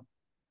we do."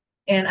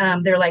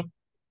 And they're like,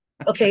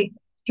 "Okay,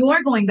 you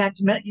are going back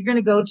to you're going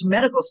to go to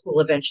medical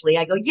school eventually."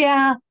 I go,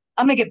 "Yeah,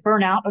 I'm gonna get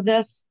burnt out of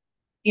this.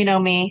 You know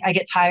me, I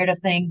get tired of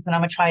things, and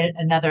I'm gonna try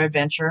another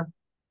adventure."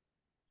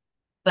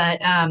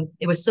 But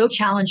it was so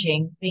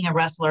challenging being a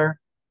wrestler.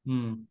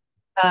 Mm.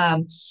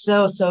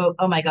 So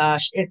oh my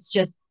gosh, it's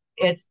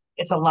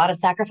a lot of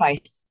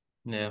sacrifice.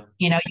 Yeah.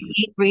 You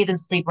eat, breathe, and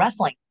sleep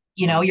wrestling.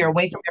 You're Mm.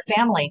 away from your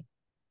family.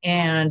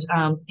 And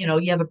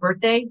you have a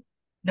birthday.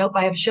 Nope,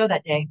 I have a show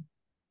that day.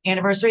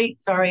 Anniversary,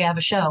 sorry, I have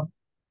a show.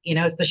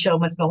 It's the show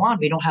must go on.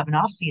 We don't have an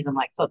off season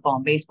like football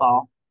and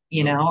baseball,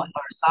 No. or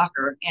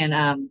soccer. And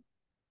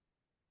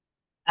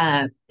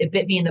it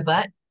bit me in the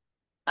butt.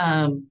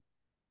 Um,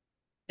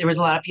 there was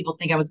a lot of people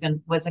think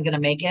wasn't gonna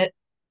make it.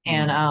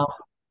 And Mm.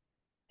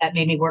 that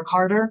made me work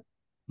harder.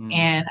 Mm.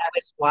 And I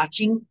was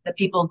watching the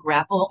people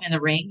grapple in the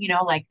ring,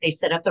 like they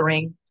set up the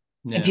ring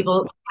and Yeah.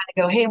 people kind of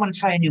go, "Hey, I want to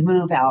try a new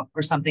move out,"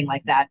 or something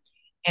like that.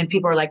 And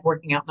people are like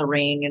working out in the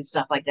ring and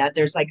stuff like that.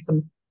 There's like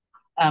some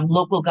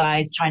local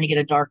guys trying to get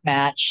a dark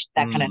match,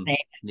 that kind of Mm. thing,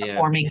 Yeah.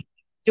 performing,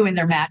 doing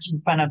their match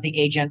in front of the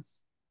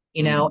agents,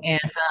 Mm.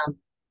 and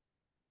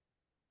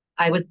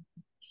I was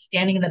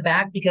standing in the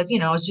back because,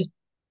 I was just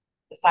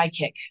a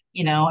sidekick,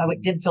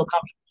 didn't feel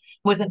comfortable,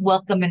 wasn't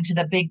welcome into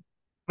the big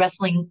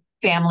wrestling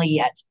family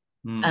yet.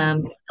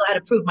 Mm. Still had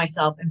to prove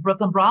myself. And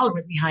Brooklyn Brawler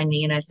was behind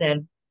me, and I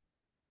said,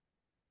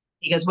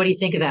 he goes, "What do you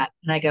think of that?"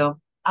 And I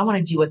go, "I want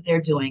to do what they're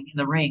doing in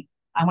the ring.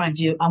 I want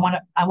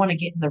to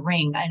get in the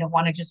ring. I don't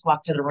want to just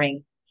walk to the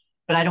ring,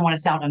 but I don't want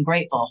to sound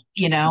ungrateful."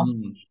 Mm.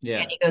 And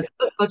Yeah. he goes,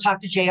 go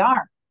talk to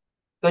JR.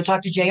 Go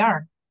talk to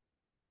JR.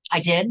 I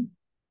did.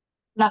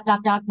 Knock,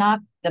 knock, knock, knock.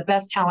 The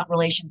best talent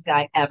relations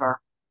guy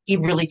ever. He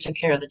really took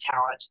care of the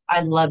talent.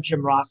 I love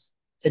Jim Ross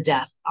to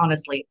death,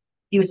 honestly.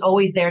 He was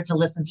always there to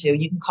listen to.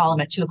 You can call him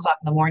at 2 o'clock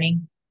in the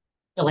morning.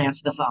 He'll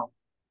answer the phone.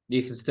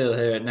 You can still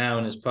hear it now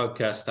in his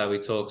podcast how he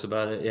talks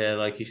about it. Yeah,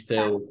 like he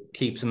still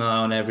keeps an eye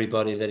on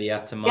everybody that he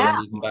had to Yeah,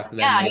 mind even back then.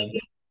 yeah. Yeah.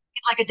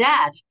 He's like a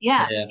dad.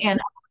 Yes. Yeah.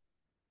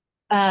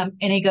 And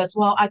he goes,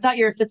 "Well, I thought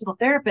you were a physical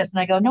therapist."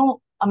 And I go,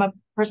 "No, I'm a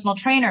personal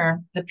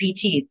trainer, the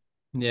PTs."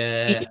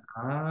 Yeah.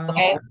 Ah,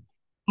 Okay. okay.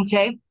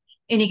 Okay.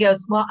 And he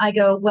goes, "Well," I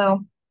go,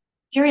 "Well,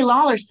 Jerry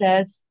Lawler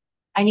says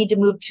I need to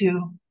move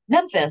to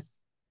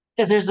Memphis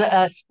because there's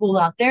a school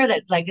out there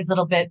that like is a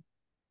little bit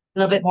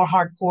more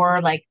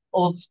hardcore, like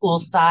old school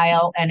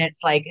style. And it's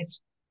like,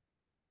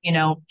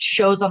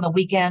 shows on the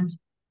weekend,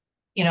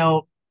 you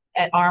know,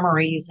 at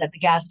armories, at the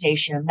gas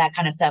station, that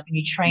kind of stuff. And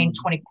you train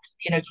Mm.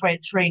 20,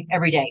 train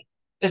every day.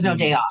 There's no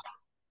day Mm. off."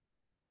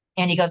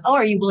 And he goes, "Oh,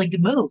 are you willing to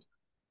move?"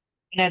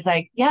 And I was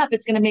like, "Yeah, if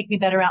it's going to make me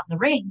better out in the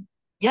ring,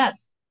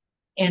 yes."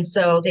 And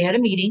so they had a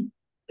meeting.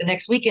 The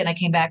next weekend, I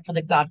came back for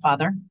the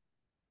Godfather.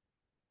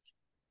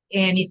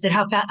 And he said,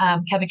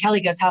 Kevin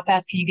Kelly goes, "How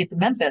fast can you get to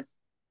Memphis?"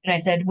 And I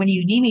said, "When do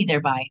you need me there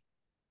by?"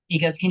 He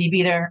goes, "Can you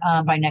be there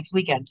by next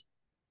weekend?"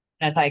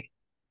 And I was like,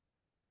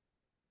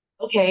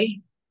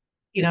 "Okay."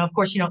 Of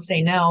course you don't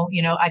say no.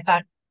 I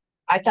thought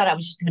I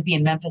was just going to be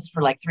in Memphis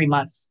for like 3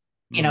 months,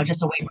 Mm.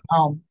 just away from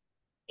home.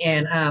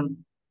 And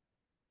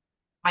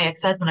my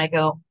ex-husband, I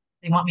go,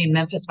 they want me in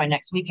Memphis by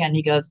next weekend.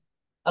 He goes,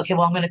 okay,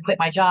 well, I'm going to quit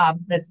my job.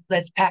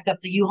 Let's pack up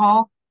the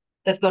U-Haul.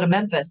 Let's go to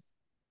Memphis.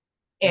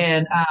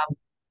 And I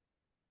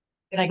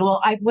go,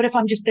 well, what if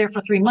I'm just there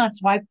for 3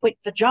 months? Why quit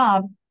the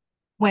job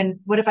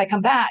what if I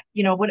come back?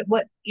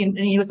 And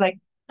he was like,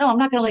 no, I'm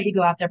not going to let you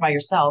go out there by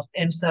yourself.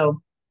 And so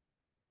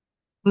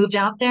moved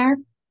out there,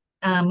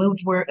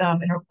 moved where in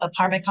an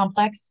apartment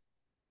complex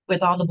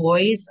with all the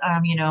boys,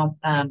 ECMO,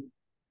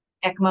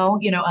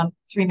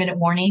 3-minute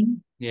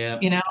warning, Yeah.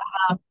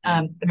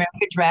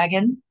 American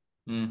Dragon.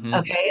 Mm-hmm.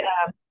 Okay.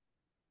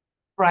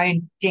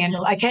 Brian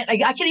Daniel. I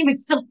can't even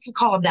still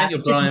call him that.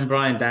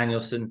 Brian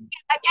Danielson.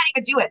 I can't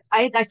even do it.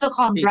 I still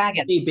call him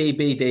Dragon.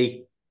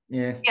 BBBD.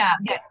 Yeah. Yeah.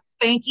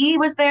 Spanky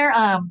was there.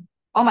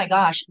 Oh my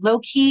gosh. Low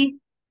key.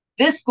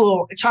 This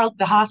school,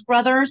 the Haas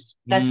brothers,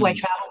 that's who I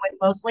travel with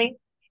mostly.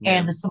 Yeah.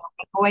 And the Samoan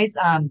boys.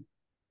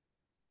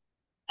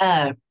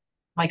 My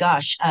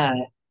gosh.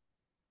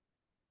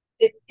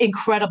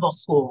 Incredible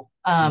school.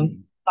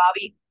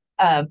 Bobby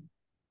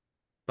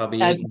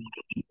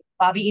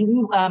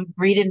Eaton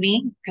greeted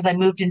me because I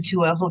moved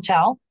into a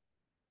hotel,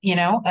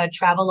 a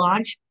travel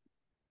lodge.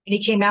 And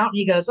he came out and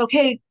he goes,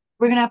 okay,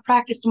 we're going to have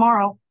practice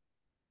tomorrow.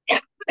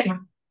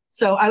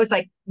 So I was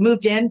like,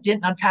 moved in,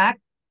 didn't unpack,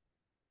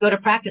 go to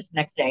practice the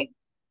next day.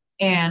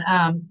 And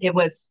I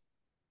was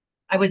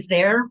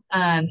there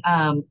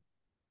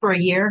for a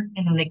year,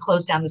 and then they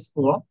closed down the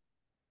school.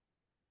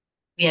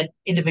 We had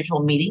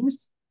individual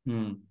meetings,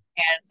 and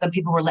some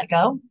people were let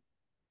go.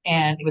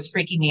 And it was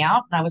freaking me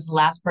out. And I was the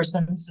last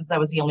person, since I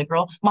was the only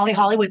girl. Molly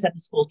Holly was at the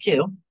school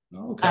too.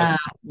 Okay.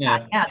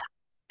 Yeah.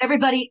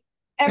 Everybody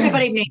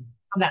made it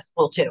from that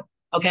school too.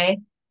 Okay.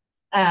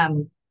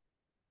 And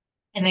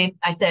then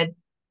I said,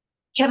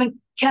 Kevin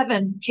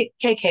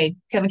Kelly,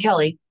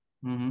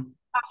 I'm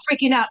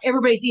freaking out.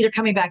 Everybody's either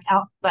coming back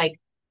out like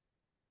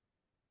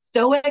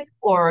stoic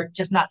or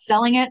just not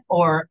selling it,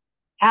 or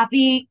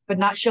happy but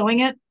not showing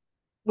it.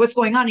 What's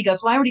going on? He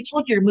goes, well, I already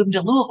told you you're moving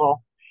to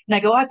Louisville. And I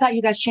go, I thought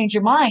you guys changed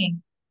your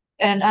mind.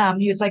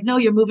 And he was like, no,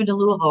 you're moving to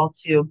Louisville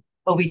to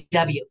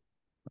OVW.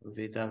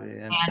 OVW,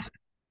 yeah. And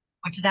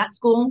went to that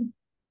school.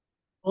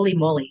 Holy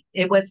moly.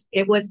 It was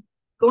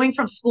going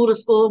from school to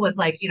school was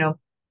like,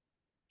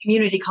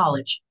 community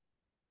college,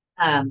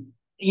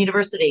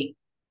 university,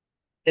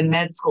 then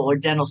med school or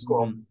dental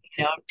school,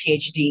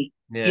 PhD,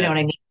 you know what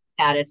I mean?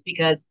 Status,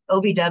 because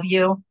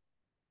OVW,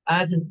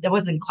 I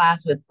was in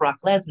class with Brock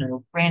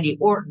Lesnar, Randy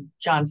Orton,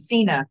 John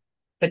Cena,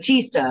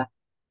 Batista,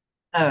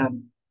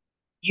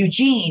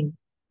 Eugene,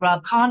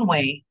 Rob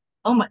Conway,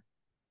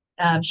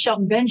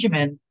 Shelton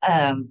Benjamin.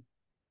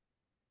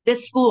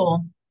 This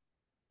school,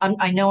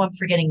 I know I'm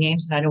forgetting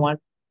names and I don't want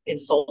to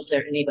insult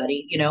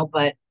anybody,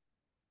 but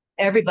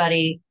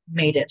everybody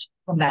made it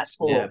from that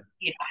school.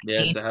 Yeah,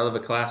 it's a hell of a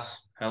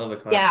class.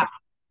 Yeah.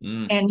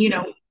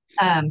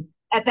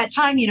 At that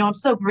time, I'm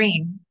so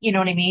green, you know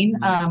what I mean?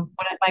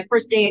 My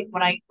first day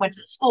when I went to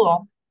the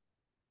school,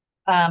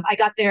 I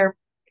got there.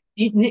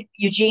 Nick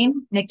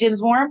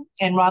Dinsmore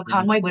and Rob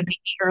Conway would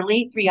meet me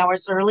early, 3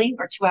 hours early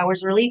or 2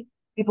 hours early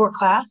before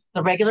class,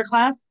 the regular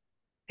class,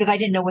 because I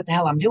didn't know what the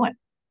hell I'm doing.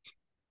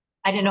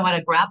 I didn't know how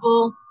to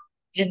grapple,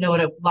 didn't know how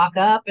to lock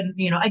up. And,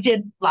 I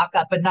did lock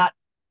up, but not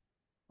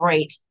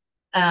great.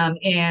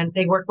 And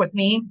they worked with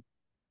me.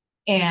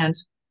 And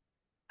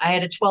I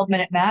had a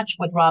 12-minute match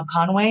with Rob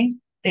Conway.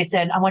 They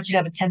said, I want you to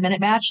have a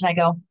 10-minute match. And I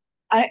go,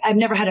 I've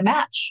never had a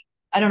match.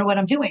 I don't know what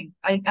I'm doing.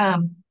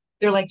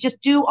 They're like,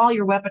 just do all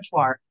your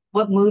repertoire,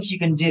 what moves you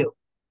can do.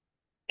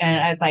 And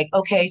I was like,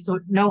 okay, so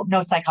no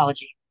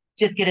psychology.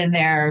 Just get in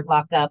there,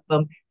 lock up.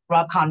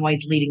 Rob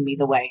Conway's leading me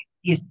the way.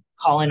 He's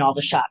calling all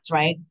the shots,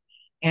 right?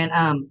 And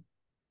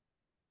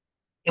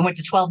it went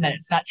to 12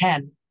 minutes, not 10.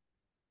 And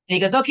he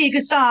goes, okay, you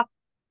can stop.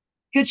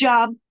 Good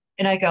job.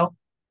 And I go,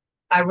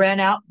 I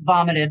ran out,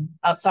 vomited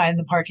outside in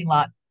the parking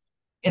lot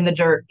in the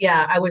dirt.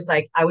 Yeah, I was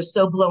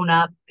so blown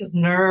up because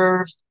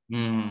nerves.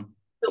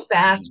 So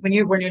fast. When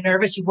you're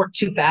nervous, you work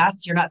too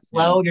fast. You're not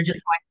slow. You're just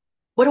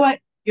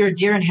like, you're a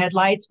deer in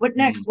headlights. What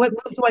next? What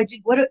do I do?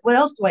 What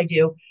else do I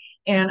do?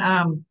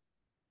 And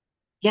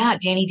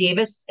Danny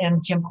Davis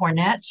and Jim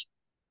Cornette.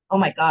 Oh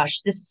my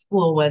gosh, this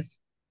school was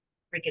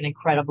freaking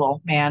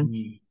incredible, man.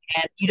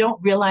 And you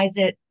don't realize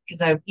it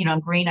because I'm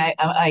green.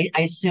 I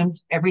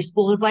assumed every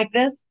school is like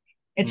this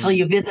until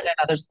you visit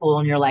another school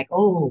and you're like,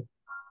 oh,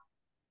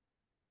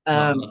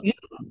 not in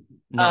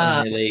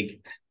my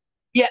league.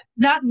 Yeah,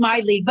 not in my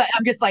league, but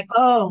I'm just like,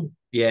 oh.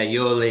 Yeah,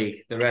 your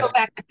league. The rest.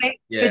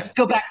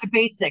 Go back to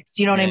basics.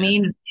 You know what I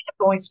mean? Instead of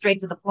going straight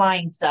to the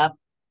flying stuff.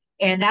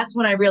 And that's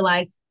when I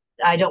realized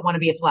I don't want to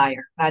be a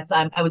flyer.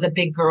 I was a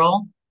big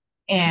girl,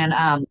 and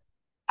I'm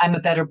a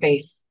better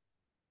base.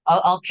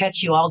 I'll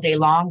catch you all day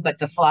long, but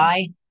to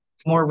fly,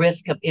 more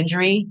risk of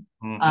injury.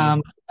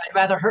 I'd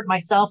rather hurt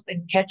myself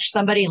and catch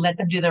somebody and let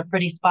them do their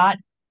pretty spot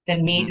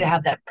than me to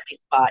have that pretty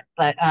spot.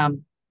 But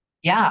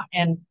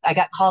and I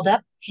got called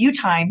up a few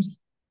times.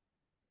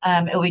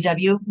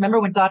 OVW. Remember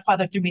when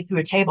Godfather threw me through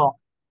a table?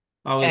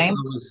 I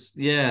was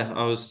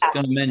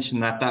going to mention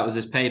that was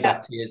his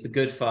payback to you as the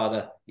good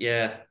father.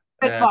 Yeah.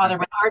 Good father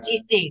with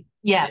RTC.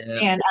 Yes.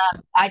 Yeah. And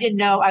I didn't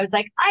know. I was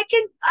like, I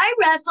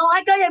wrestle.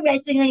 I go to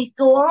wrestling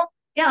school.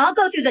 Yeah, I'll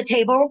go through the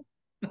table.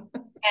 And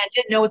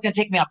didn't know it was going to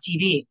take me off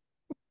TV.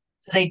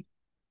 So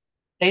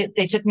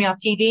they took me off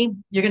TV.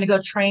 You're going to go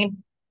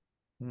train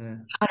 100%.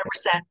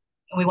 And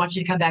we want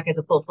you to come back as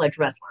a full-fledged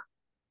wrestler.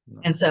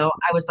 Nice. And so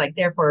I was like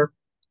there for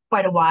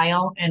quite a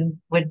while and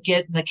would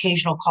get an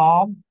occasional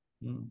call.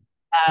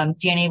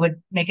 TNA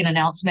would make an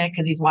announcement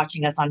because he's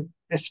watching us on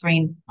the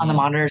screen on the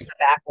monitors in the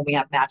back when we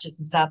have matches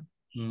and stuff.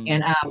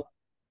 And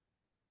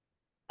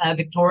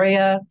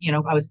Victoria,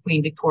 I was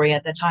Queen Victoria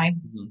at the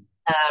time.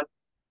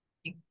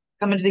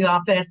 Come into the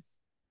office,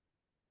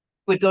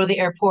 would go to the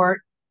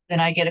airport,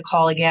 then I get a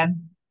call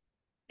again.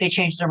 They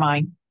changed their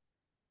mind.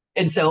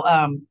 And so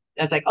I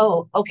was like,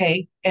 oh,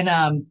 okay.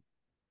 And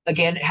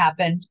again, it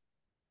happened.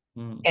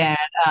 And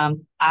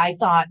I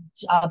thought,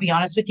 I'll be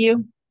honest with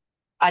you,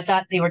 I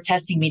thought they were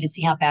testing me to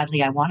see how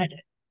badly I wanted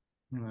it.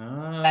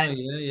 Oh,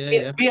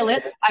 yeah.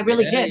 Realist, I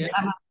really did.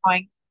 I'm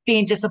going,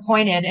 being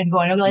disappointed and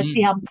going, okay, let's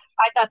see how.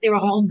 I thought they were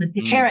holding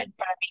the carrot in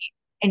front of me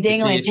and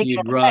dangling and taking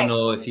it run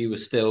away. Or if you were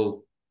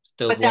still.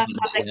 But that's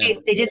not the case.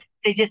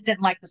 They just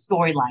didn't like the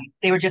storyline.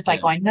 They were just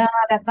like going, no,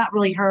 that's not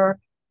really her.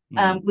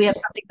 We have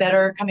something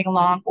better coming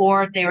along,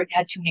 or they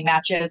had too many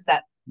matches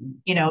that,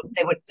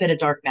 they would fit a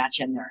dark match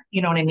in there.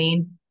 You know what I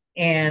mean?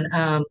 And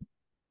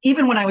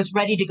even when I was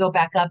ready to go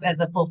back up as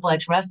a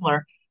full-fledged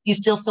wrestler, you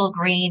still feel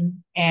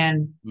green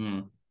and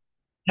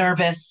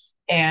nervous.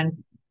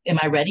 And am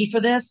I ready for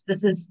this?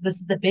 This is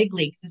the big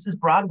leagues. This is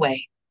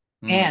Broadway.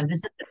 And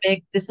this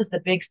is the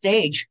big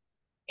stage.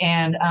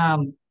 And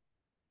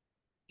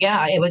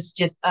it was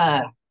just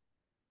an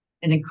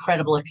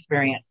incredible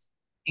experience.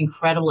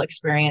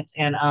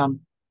 And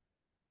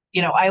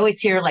I always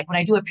hear, like, when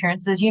I do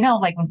appearances,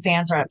 like when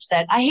fans are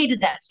upset, I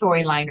hated that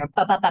storyline, or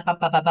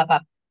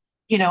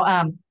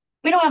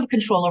we don't have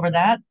control over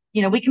that.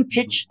 We can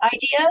pitch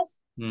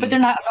ideas, but they're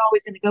not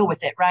always going to go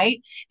with it,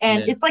 right?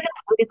 And it's like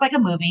a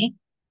movie.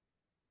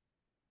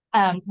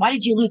 Why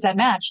did you lose that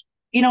match?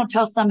 You don't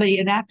tell somebody,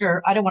 an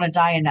actor, I don't want to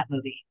die in that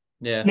movie.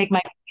 Yeah. Make my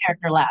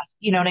character last.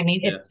 You know what I mean?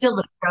 Yeah. It's still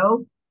a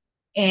show.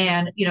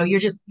 And you're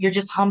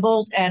just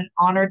humbled and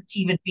honored to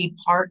even be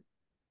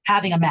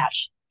having a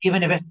match,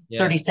 even if it's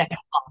 30 seconds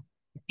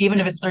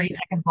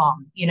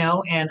long.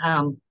 And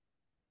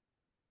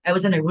I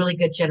was in a really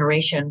good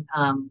generation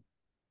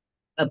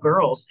of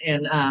girls.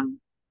 And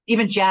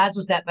even Jazz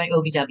was at my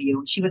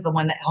OVW. She was the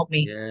one that helped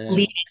me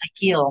lead as a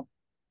heel.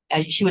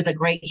 She was a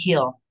great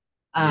heel.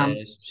 I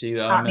remember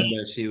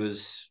she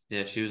was a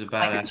badass.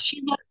 Like,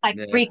 she looks like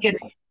freaking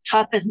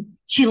tough as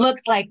she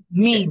looks like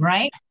mean,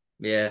 right?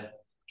 Yeah.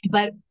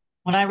 But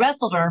when I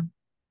wrestled her,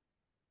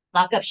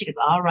 lock up, she goes,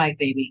 all right,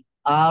 baby.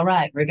 All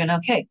right, I'm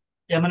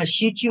going to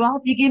shoot you off.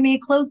 You give me a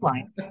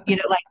clothesline,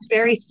 like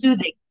very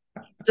soothing.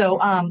 So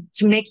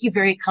to make you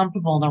very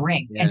comfortable in the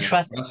ring and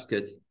trust that's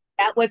good.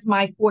 That was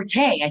my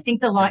forte. I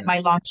think my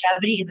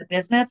longevity in the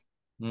business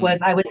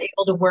was I was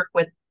able to work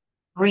with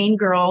green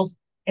girls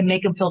and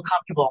make them feel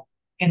comfortable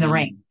in the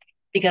ring,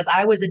 because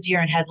I was a deer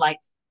in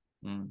headlights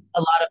a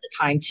lot of the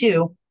time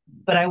too.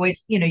 But I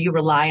always, you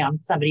rely on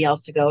somebody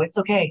else to go, it's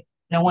okay.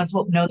 No one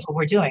knows what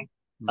we're doing.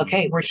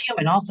 Okay, we're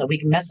human also. We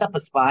can mess up a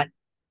spot,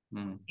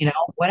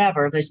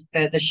 whatever.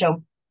 The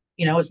show,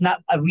 it's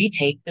not a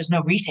retake. There's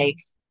no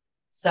retakes.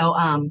 So,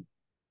 I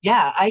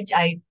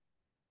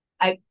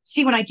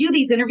see when I do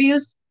these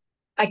interviews,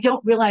 I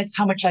don't realize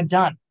how much I've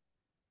done.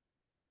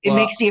 It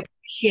makes me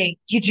appreciate.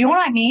 Do you know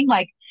what I mean?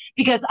 Like,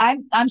 because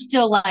I'm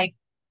still like,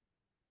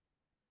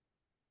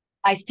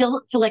 I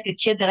still feel like a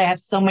kid that I have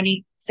so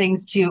many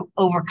things to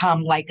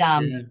overcome. Like,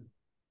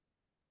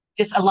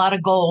 just a lot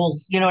of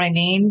goals, you know what I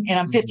mean? And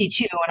I'm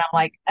 52 and I'm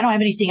like, I don't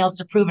have anything else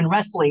to prove in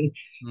wrestling.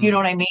 You know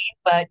what I mean?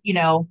 But,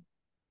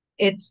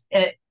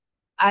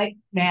 I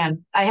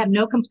have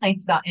no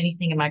complaints about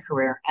anything in my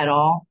career at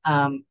all.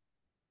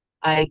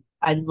 I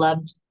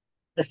loved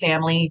the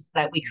families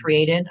that we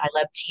created. I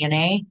loved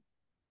TNA,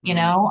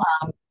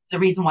 the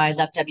reason why I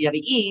left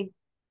WWE,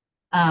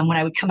 when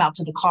I would come out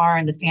to the car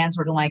and the fans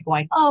were like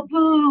going, oh,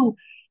 boo,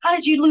 how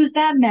did you lose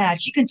that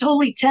match? You can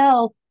totally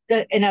tell.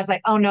 And I was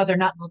like, oh no, they're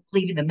not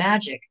believing the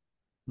magic.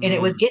 And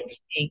it was getting to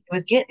me.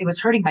 It was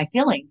hurting my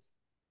feelings.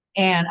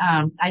 And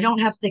I don't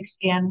have thick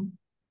skin.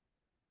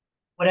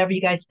 Whatever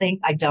you guys think,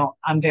 I don't.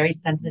 I'm very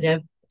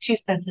sensitive, too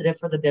sensitive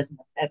for the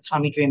business, as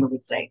Tommy Dreamer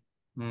would say.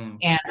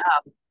 And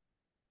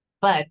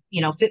but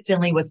Fit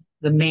Finley was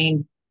the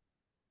main.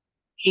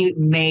 He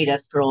made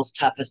us girls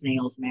tough as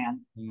nails,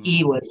 man.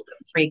 He was the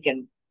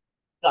freaking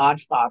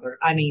godfather.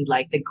 I mean,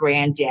 like the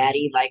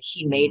granddaddy. Like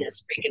he made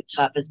us freaking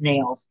tough as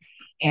nails.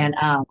 And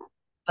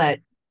but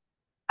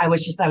I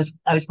was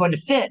going to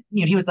Fit.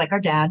 He was like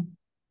our dad.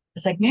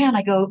 It's like, man,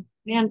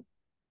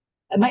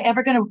 am I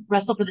ever going to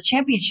wrestle for the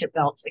championship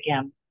belts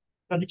again?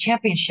 For the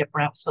championship,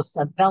 we're not supposed to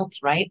have belts,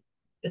 right?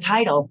 The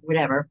title,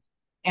 whatever.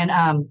 And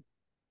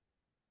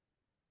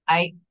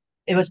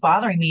it was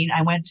bothering me.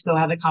 I went to go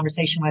have a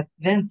conversation with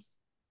Vince.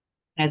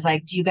 And I was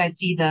like, do you guys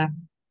see the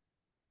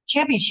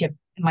championship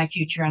in my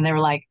future? And they were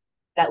like,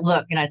 that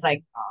look. And I was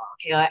like, oh,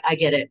 okay, I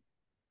get it.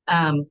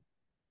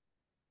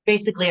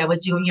 Basically, I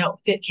was doing,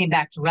 Fit came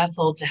back to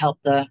wrestle to help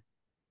the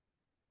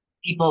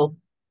people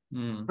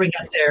bring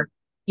up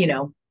you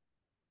know,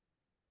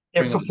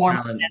 their Bring up the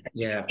performance. talent.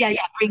 Yeah. Yeah,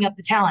 bring up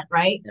the talent,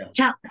 right? Yeah.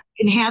 Talent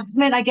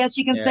enhancement, I guess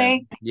you can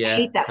say. I Yeah.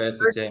 hate that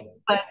Perfect. word,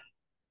 but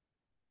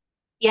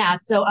yeah.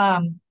 So,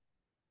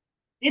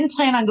 didn't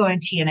plan on going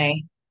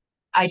TNA.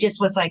 I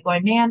just was like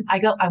going, man, I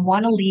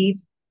want to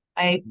leave.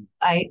 I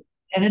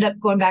ended up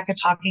going back and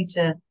talking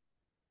to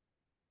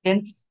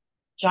Vince,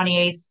 Johnny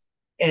Ace,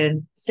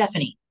 and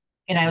Stephanie.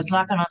 And I was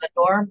knocking on the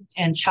door,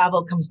 and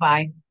Chavo comes by,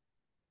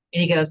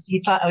 and he goes,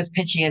 "You thought I was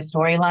pitching a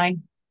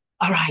storyline?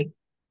 All right,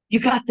 you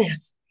got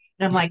this."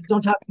 And I'm like,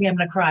 "Don't talk to me. I'm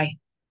gonna cry.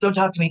 Don't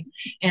talk to me."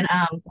 And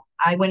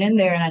I went in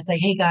there and I said,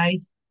 "Hey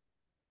guys,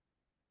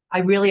 I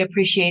really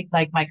appreciate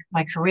like my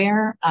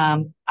career.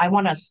 I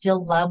want to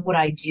still love what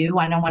I do.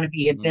 I don't want to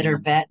be a bitter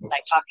vet and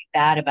like talking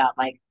bad about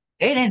like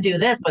they didn't do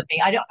this with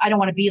me. I don't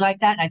want to be like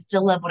that. And I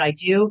still love what I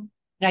do.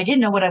 And I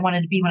didn't know what I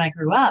wanted to be when I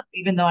grew up,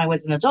 even though I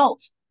was an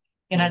adult.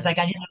 And I was like,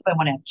 I didn't know if I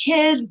want to have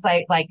kids.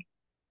 I like,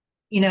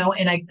 and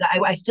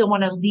I still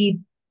want to leave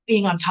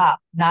being on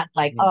top, not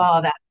like,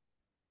 oh, that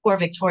poor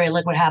Victoria,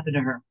 look what happened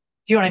to her.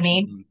 Do you know what I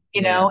mean?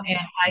 And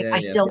I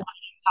still wanted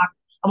to talk.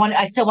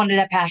 I still wanted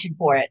that passion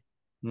for it.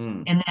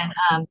 And then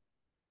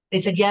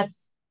they said,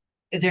 yes.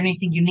 Is there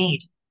anything you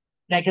need?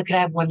 And I go, could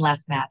I have one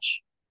last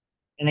match?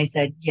 And they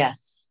said,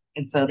 yes.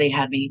 And so they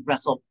had me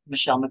wrestle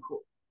Michelle McCool.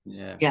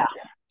 Yeah.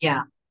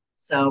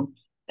 So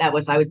I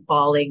was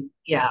bawling,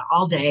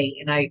 all day.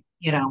 And I,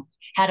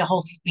 had a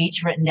whole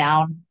speech written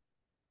down.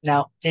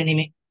 No, didn't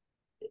even,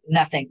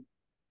 nothing.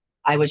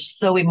 I was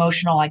so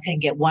emotional. I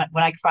couldn't get one.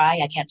 When I cry,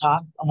 I can't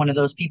talk. I'm one of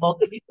those people.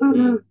 You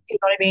know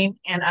what I mean?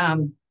 And,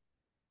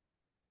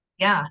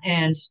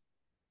 and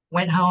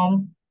went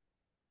home,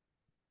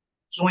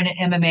 joined an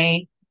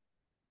MMA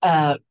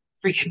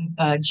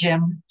freaking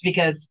gym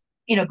because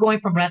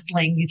going from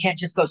wrestling, you can't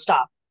just go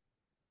stop.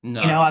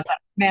 No. I was like,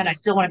 man, I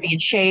still want to be in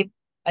shape.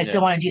 I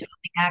still want to do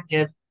something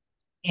active,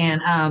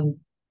 and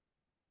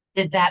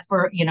did that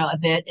for a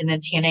bit, and then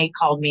TNA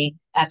called me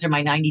after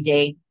my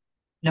 90-day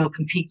no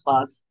compete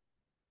clause,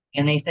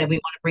 and they said we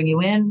want to bring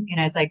you in, and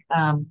I was like,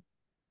 well,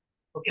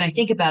 can I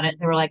think about it?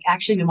 They were like,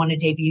 actually, we want to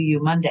debut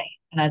you Monday,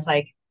 and I was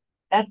like,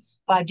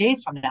 that's 5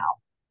 days from now,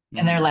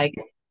 and they're like,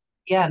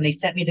 yeah, and they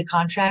sent me the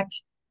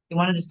contract. They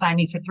wanted to sign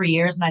me for 3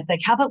 years. And I was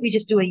like, how about we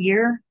just do a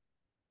year?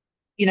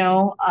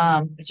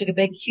 I took a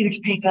big,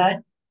 huge pay cut.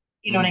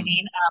 You know what I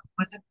mean?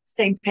 Wasn't the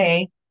same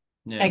pay.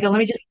 I go, let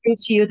me just prove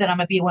to you that I'm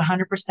going to be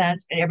 100% at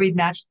every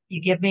match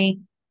you give me.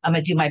 I'm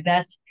going to do my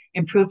best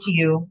and prove to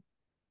you,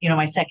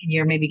 my second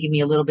year, maybe give me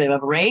a little bit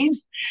of a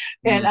raise.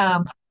 And,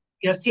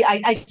 see,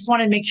 I just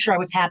wanted to make sure I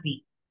was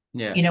happy.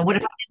 What if I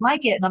didn't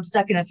like it and I'm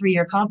stuck in a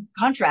 3-year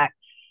contract?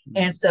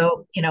 And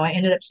so, I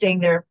ended up staying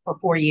there for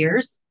 4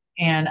 years.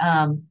 And,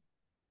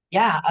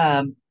 wow.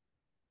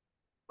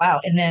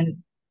 And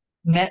then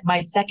met my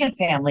second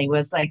family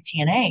was like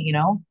TNA,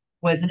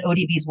 was an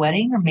ODB's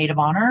wedding or maid of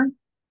honor,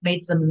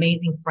 made some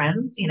amazing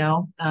friends,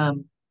 Val,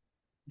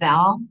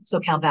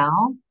 SoCal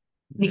Val,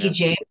 Nikki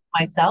James,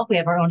 myself. We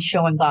have our own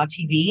show on Law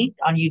TV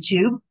on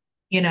YouTube,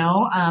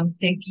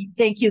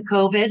 thank you,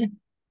 COVID,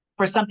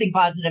 for something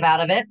positive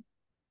out of it.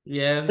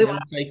 Yeah, we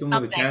want to take them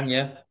where we can,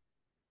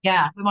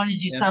 Yeah, we wanted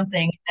to do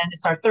something, and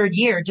it's our 3rd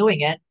year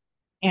doing it,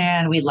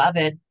 and we love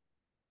it.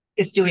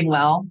 It's doing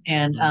well,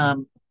 and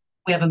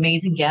we have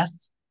amazing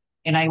guests.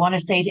 And I want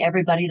to say to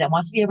everybody that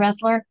wants to be a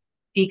wrestler,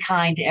 be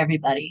kind to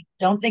everybody.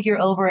 Don't think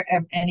you're over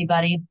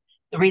anybody.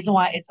 The reason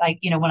why it's like,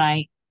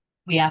 when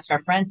we asked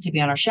our friends to be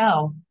on our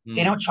show,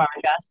 they don't charge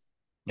us.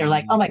 They're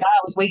like, oh my God,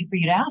 I was waiting for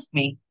you to ask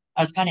me.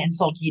 I was kind of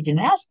insulted you didn't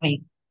ask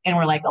me. And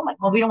we're like, oh my,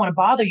 well, we don't want to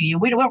bother you.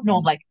 We don't know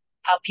like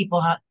how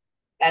people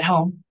at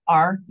home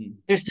are.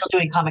 They're still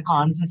doing Comic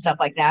Cons and stuff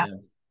like that.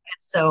 And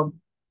so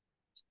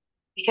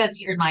because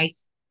you're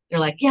nice, they're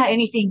like, yeah,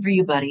 anything for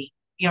you, buddy.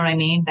 You know what I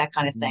mean? That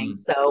kind of thing.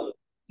 So,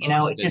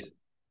 it just,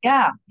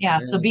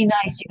 So be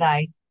nice, you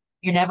guys.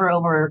 You're never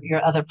over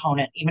your other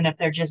opponent, even if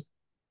they're just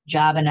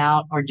jobbing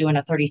out or doing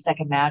a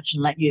 30-second match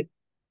and let you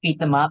beat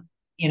them up.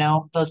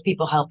 Those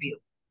people help you,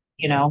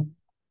 the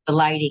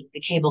lighting, the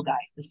cable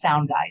guys, the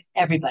sound guys,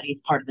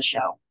 everybody's part of the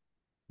show,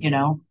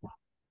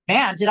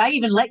 Man, did I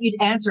even let you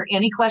answer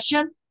any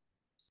question?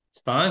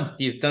 It's fine.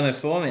 You've done it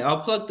for me.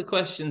 I'll plug the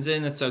questions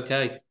in. It's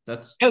okay.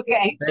 That's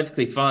okay.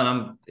 Perfectly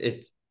fine.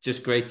 It's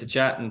just great to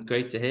chat and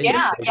great to hear.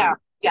 Yeah.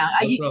 No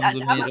I'm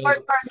the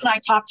first person I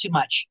talk too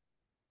much.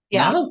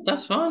 Yeah. No,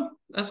 that's fine.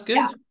 That's good.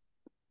 Yeah.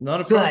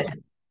 Not a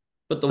problem.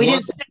 But we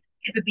didn't skip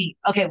a beat.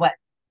 Okay, what?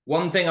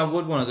 One thing I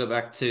would want to go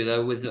back to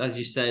though, with as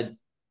you said,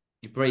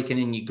 you're breaking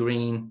in your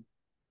green.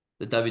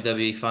 The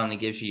WWE finally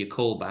gives you your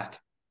call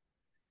back,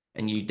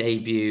 and you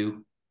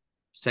debut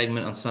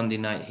segment on Sunday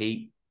Night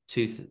Heat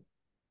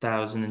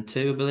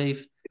 2002, I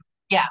believe.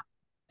 Yeah.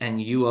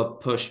 And you are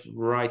pushed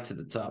right to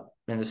the top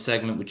in the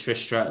segment with Trish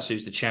Stratus,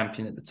 who's the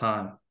champion at the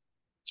time.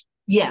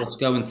 Yes. What's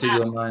going through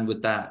your mind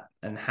with that,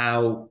 and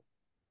how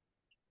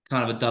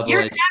kind of a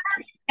double-edged? You're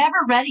never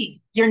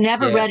ready. You're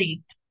never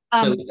ready. So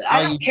I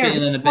are you don't care who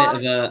feeling a you bit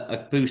are. of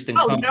a boost in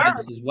Oh, confidence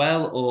as nerves.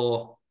 well,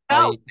 or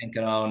are No. you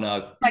thinking, oh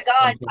no, My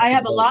God, I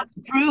have a uncomfortable? lot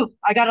to prove.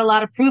 I got a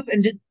lot of proof,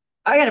 and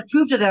I got to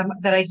prove to them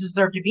that I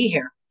deserve to be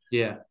here.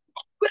 Yeah,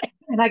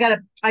 And I got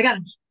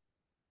to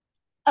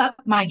up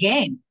my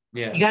game.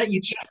 yeah.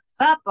 You can't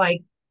mess up,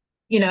 like,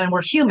 and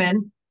we're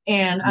human.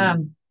 And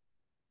Mm-hmm.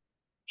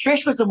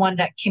 Trish was the one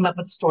that came up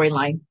with the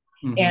storyline.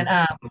 And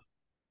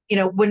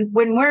Mm-hmm.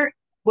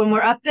 when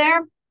we're up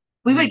there,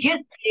 we would Mm. get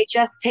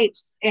VHS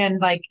tapes and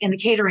like in the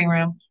catering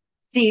room,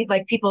 see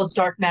like people's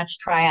dark match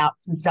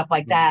tryouts and stuff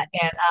like Mm. that.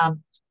 And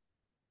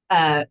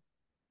uh,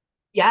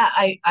 yeah,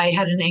 I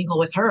had an angle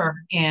with her,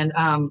 and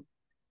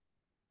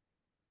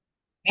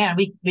man,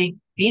 we beat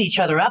each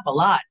other up a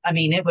lot. I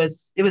mean, it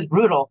was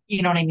brutal.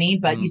 You know what I mean?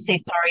 But you Mm. say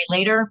sorry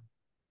later,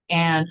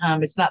 and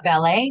it's not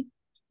ballet.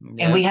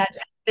 And we Yeah. had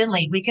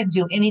Finley. We couldn't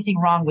do anything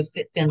wrong with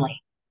Fit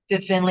Finley.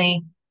 Fit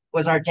Finley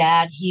was our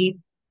dad.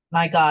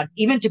 My God,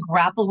 even to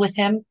grapple with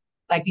him,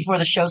 like before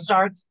the show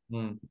starts,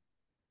 Mm.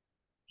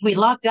 we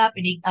locked up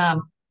and he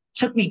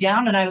took me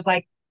down, and I was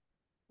like,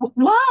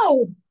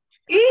 "Whoa,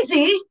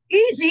 easy,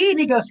 easy." And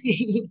he goes,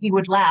 he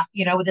would laugh,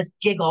 with this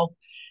giggle,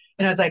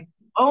 and I was like,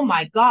 "Oh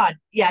my God,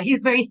 yeah."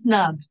 He's very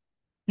snug,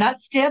 not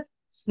stiff, Mm.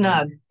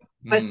 snug,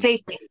 but Mm.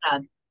 safely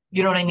snug.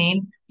 You know what I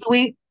mean? So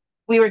we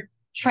were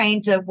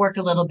trained to work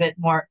a little bit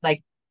more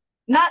like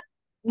not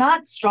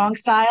not strong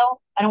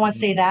style. I don't want to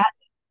say Mm. that,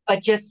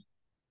 but just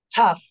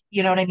tough.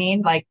 You know what I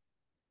mean? Like,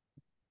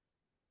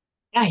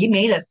 yeah, he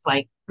made us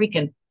like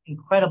freaking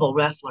incredible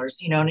wrestlers.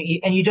 And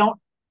you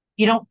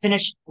don't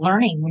finish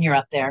learning when you're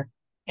up there.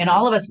 And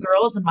all of us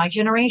girls in my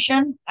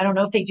generation, I don't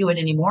know if they do it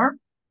anymore.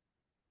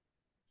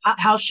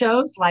 House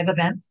shows, live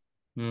events,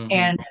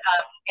 Mm-hmm.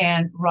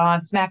 and Raw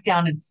and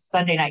SmackDown and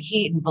Sunday Night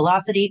Heat and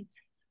Velocity.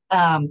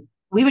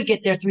 We would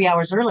get there 3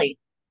 hours early.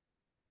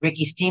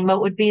 Ricky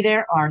Steamboat would be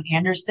there, Arn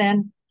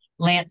Anderson,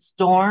 Lance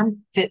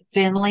Storm, Fit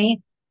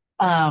Finley,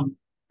 um,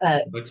 uh,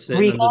 Like sitting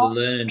under the Regal,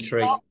 learning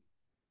tree.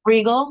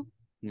 Regal.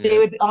 They Yeah.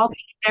 would all be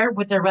there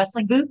with their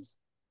wrestling boots.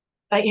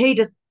 Like, hey,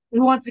 just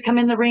who wants to come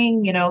in the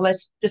ring?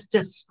 Let's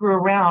just screw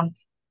around.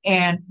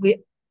 And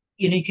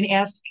you can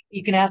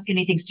ask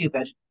anything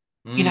stupid.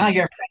 You know how Mm.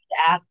 you're afraid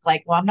to ask,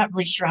 like, well, I'm not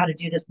really sure how to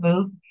do this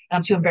move.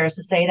 I'm too embarrassed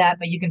to say that,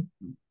 but you can,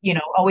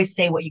 always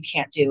say what you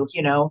can't do,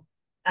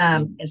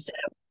 Mm. instead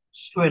of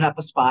screwing up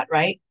a spot,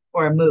 right?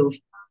 Or a move.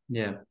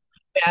 Yeah.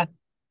 Ask,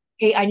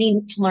 hey, I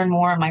need to learn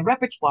more in my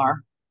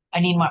repertoire. I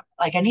need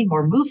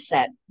more move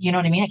set. You know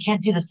what I mean? I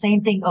can't do the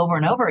same thing over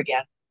and over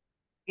again.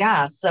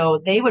 Yeah. So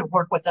they would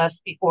work with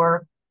us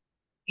before,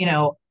 you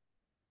know,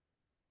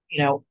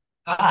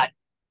 God,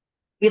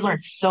 we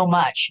learned so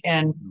much.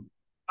 And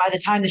by the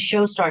time the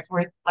show starts,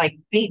 we're like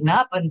beaten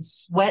up and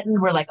sweating.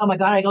 We're like, oh my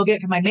God, I go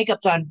get my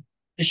makeup done.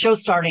 The show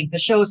is starting,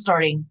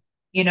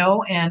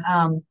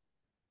 and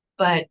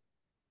but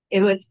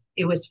it was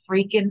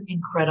freaking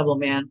incredible,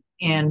 man.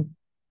 And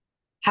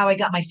how I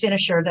got my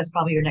finisher, that's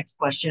probably your next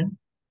question.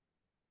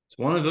 It's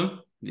one of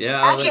them.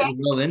 Yeah, I'll let Okay. you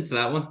roll into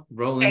that one.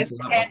 Roll Okay. into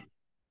that one.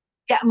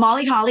 Yeah,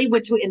 Molly Holly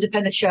went to an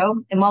independent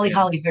show, and Molly Yeah.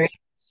 Holly's very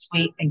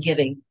sweet and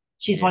giving.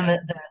 She's one Yeah.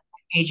 of the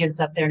agents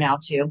up there now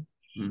too.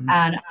 Mm-hmm.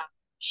 And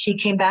she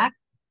came back.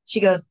 She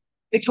goes,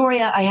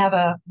 Victoria, I have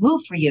a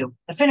move for you,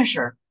 a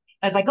finisher.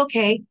 I was like,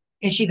 okay.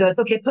 And she goes,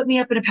 okay, put me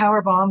up in a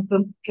power bomb.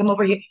 Boom, come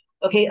over here.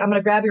 Okay, I'm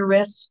gonna grab your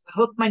wrist,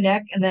 hook my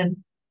neck, and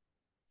then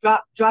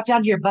drop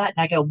down to your butt.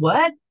 And I go,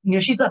 what?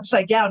 She's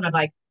upside down. And I'm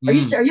like, Mm.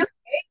 are you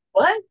okay?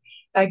 What?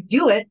 I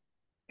do it.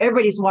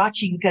 Everybody's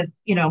watching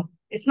because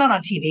it's not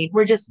on TV.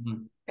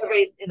 Mm.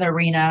 Everybody's in the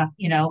arena,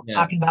 Yeah.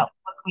 talking about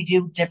what can we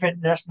do different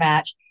in this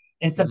match.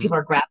 And some Mm-hmm. people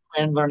are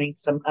grappling, learning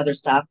some other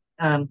stuff.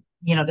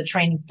 The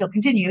training still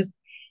continues.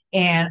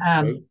 And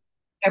True.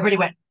 everybody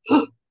went,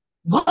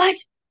 what?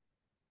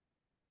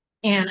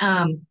 And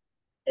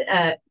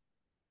uh,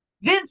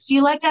 Vince, do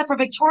you like that for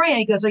Victoria?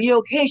 He goes, are you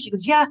okay? She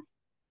goes, yeah,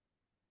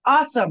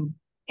 awesome.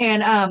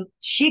 And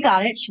she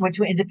got it. She went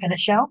to an independent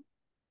show,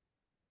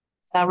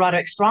 saw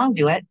Roderick Strong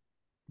do it,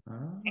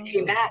 and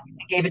came Oh, back and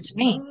gave it to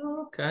me.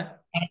 okay.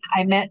 And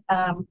I met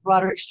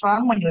Roderick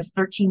Strong when he was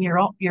 13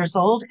 years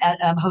old at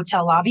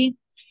hotel lobby.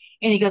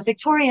 And he goes,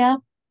 Victoria,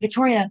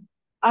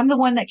 I'm the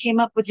one that came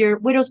up with your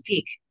widow's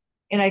peak.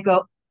 And I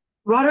go,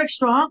 Roderick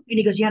Strong? And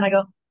he goes, yeah. And I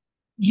go,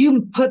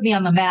 you put me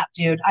on the map,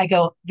 dude. I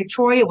go,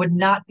 Victoria would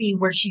not be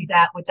where she's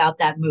at without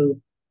that move.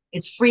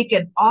 It's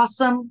freaking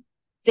awesome.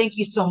 Thank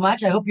you so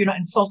much. I hope you're not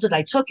insulted.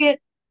 I took it.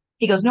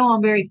 He goes, no,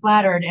 I'm very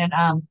flattered. And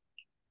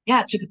yeah,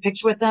 I took a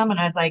picture with them. And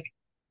I was like,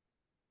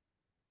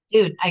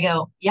 dude, I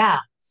go, yeah.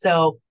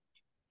 So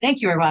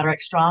thank you,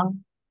 Roderick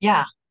Strong.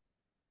 Yeah,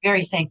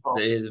 very It thankful.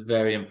 is a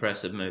very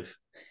impressive move.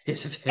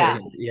 It's a Yeah,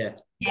 very, yeah. When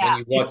yeah.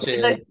 you watch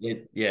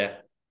yeah,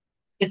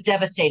 It's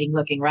devastating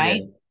looking, yeah,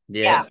 right?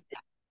 Yeah, yeah.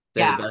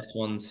 They're the yeah. best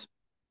ones.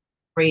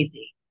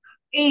 Crazy.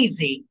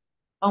 Easy.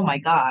 Oh my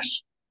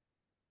gosh.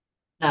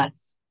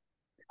 Nuts.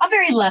 I'm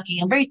very lucky.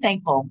 I'm very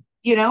thankful.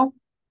 Yeah,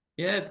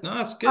 no,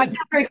 that's I good. sound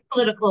very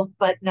political,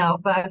 but no,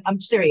 but I'm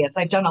serious.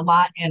 I've done a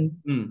lot and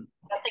Mm.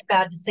 nothing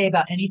bad to say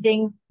about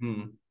anything.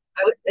 Mm.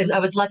 I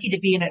was lucky to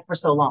be in it for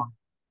so long.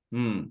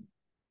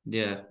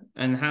 Yeah.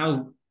 And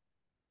how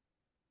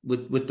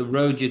with the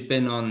road you'd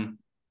been on,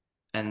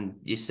 and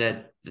you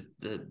said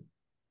the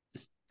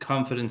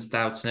confidence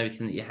doubts and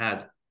everything that you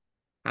had,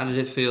 how did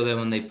it feel then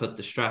when they put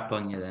the strap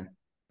on you then?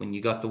 When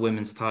you got the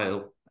women's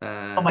title,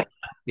 Oh my,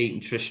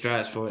 beating Trish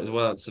Stratus for it as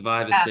well,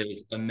 Survivor yeah,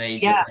 Series, a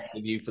major yeah,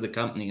 pay-per-view for the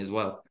company as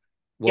well.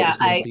 What yeah. was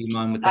going through your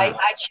mind with that?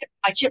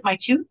 I chipped my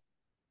tooth,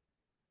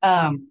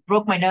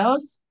 broke my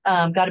nose,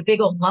 got a big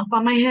old lump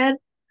on my head.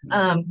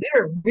 We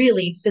were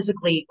really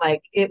physically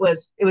like it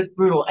was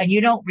brutal, and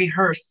you don't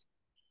rehearse.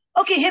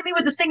 Okay, hit me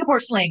with the Singapore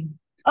sling.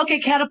 Okay,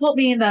 catapult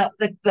me in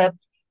the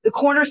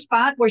corner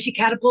spot where she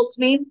catapults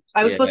me.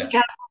 I was supposed to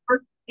Yeah. catapult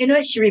her into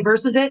it. She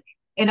reverses it,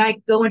 and I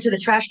go into the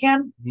trash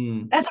can.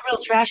 That's a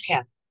real trash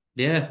can.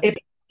 Yeah.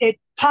 It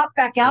popped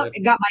back out Yeah.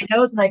 and got my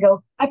nose, and I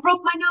go, I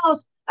broke my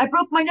nose. I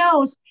broke my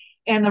nose.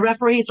 And the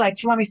referee's like,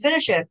 do you want me to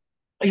finish it?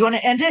 You want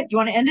to end it? You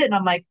want to end it? And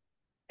I'm like,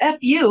 F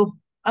you.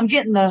 I'm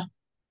getting the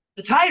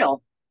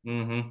title,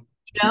 Mm-hmm.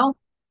 you know?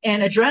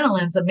 And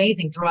adrenaline's an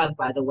amazing drug,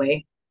 by the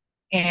way.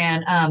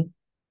 And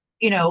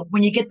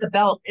when you get the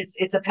belt,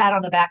 it's a pat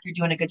on the back, you're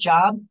doing a good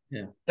job.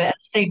 Yeah. But at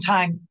the same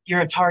time,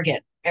 you're a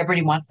target.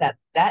 Everybody wants that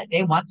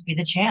they want to be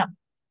the champ.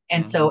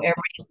 And so Mm-hmm.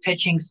 everybody's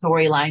pitching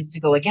storylines to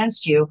go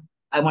against you.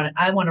 I want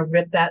to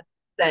rip that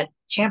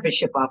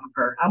championship off of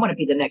her. I want to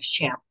be the next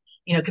champ,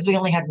 because we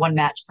only had one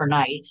match per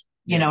night.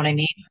 You know Yeah. what I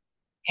mean?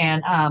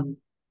 And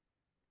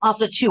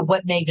also too,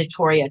 what made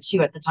Victoria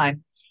too at the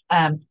time,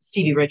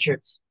 Stevie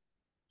Richards.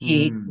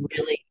 He Mm.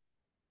 really,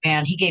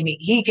 man, he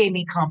gave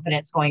me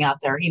confidence going out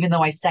there, even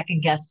though I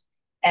second guessed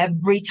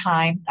every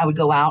time I would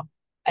go out.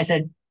 I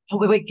said, oh,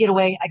 wait, get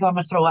away. I go, I'm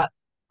gonna throw up.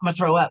 I'm gonna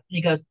throw up. And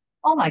he goes,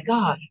 oh my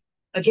God,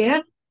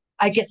 again?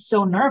 I get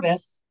so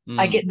nervous.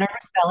 I Mm. get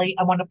nervous belly.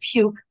 I want to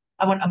puke.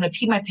 I'm gonna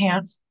pee my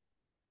pants,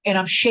 and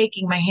I'm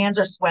shaking. My hands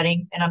are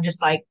sweating, and I'm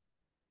just like,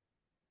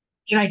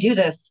 can I do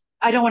this?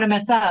 I don't want to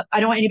mess up. I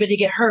don't want anybody to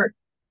get hurt.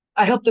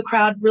 I hope the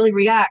crowd really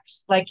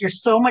reacts. Like you're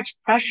so much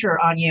pressure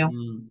on you.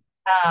 Mm.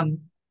 Um,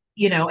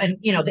 and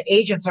the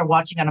agents are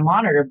watching on a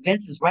monitor.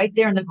 Vince is right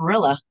there in the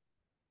gorilla.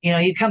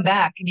 You come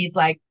back and he's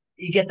like,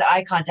 you get the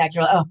eye contact.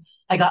 You're like, oh,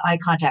 I got eye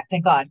contact.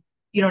 Thank God.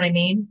 You know what I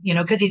mean?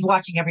 Because he's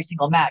watching every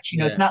single match.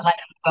 It's Yeah. not like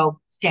go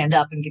stand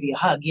up and give you a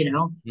hug.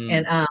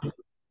 And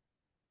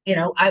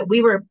Mm.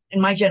 we were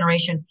in my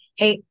generation.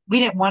 Hey, we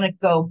didn't want to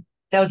go.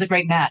 That was a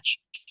great match.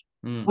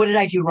 Mm. What did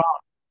I do wrong?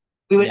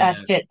 We would Yeah.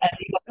 ask Pitt.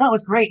 He goes, no, it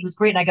was great. It was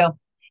great. And I go,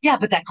 yeah,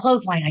 but that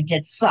clothesline I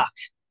did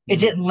sucked. It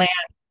Mm. didn't land.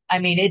 I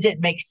mean, it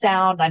didn't make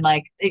sound. I'm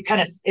like,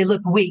 it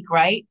looked weak,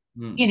 right?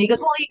 Mm. He goes,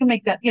 well, you can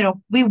make that.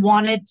 We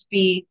wanted to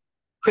be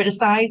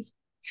criticized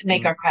to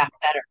make Mm. our craft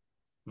better.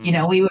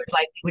 Mm. We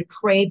would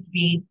crave to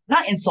be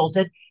not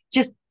insulted,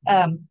 just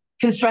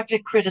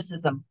constructive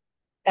criticism.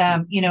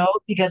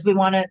 Because we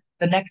want to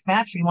the next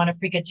match, we want to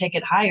freaking take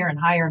it higher and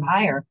higher and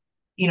higher.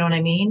 You know what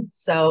I mean?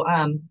 So,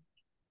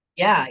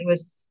 yeah, it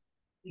was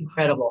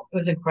incredible. It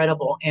was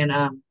incredible. And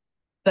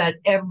but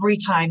every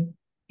time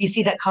you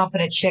see that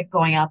confident chick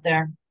going out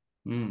there,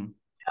 Mm.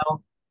 you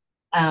know,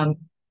 um,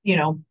 you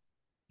know,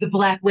 the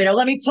Black Widow.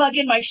 Let me plug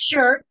in my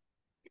shirt,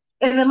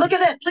 and then look at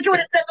this. Look at what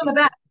it says on the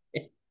back.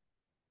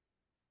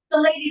 The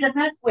lady to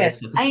mess with.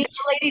 Yes. I ain't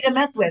the lady to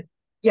mess with.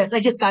 Yes, I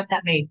just got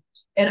that made.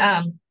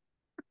 And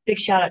big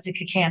shout out to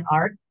Kakan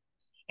Art.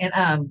 And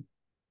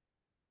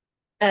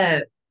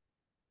uh,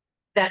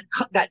 that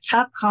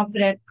tough,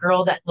 confident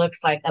girl that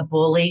looks like a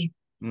bully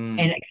and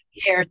Mm. it can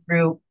tear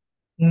through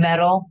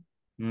metal.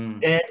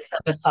 Mm. It's a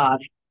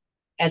facade.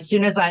 As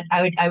soon as I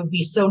would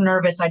be so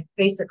nervous, I'd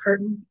face the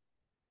curtain.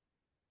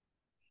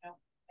 I'd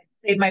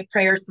say my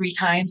prayer 3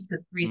 times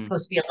because three is Mm.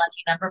 supposed to be a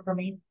lucky number for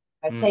me.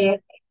 I say Mm.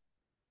 it,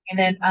 and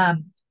then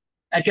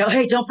I'd go,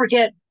 hey, don't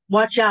forget,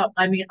 watch out.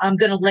 I mean, I'm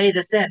gonna lay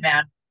this in,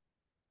 man.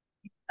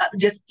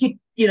 Just keep,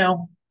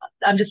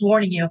 I'm just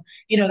warning you,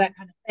 that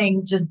kind of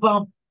thing. Just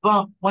bump,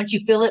 bump. Once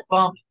you feel it,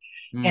 bump,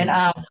 and Mm.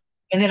 um,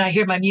 and then I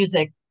hear my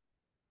music,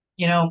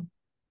 you know,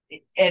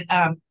 and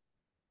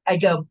I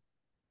go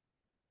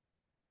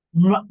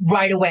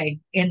right away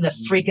in the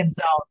Mm. freaking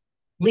zone.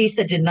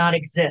 Lisa did not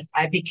exist.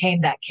 I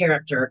became that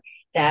character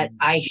that Mm.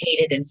 I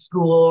hated in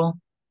school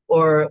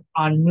or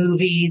on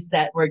movies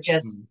that were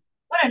just Mm.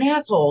 what an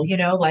asshole,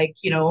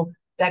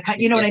 that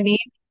kind. You know what Yeah. I mean?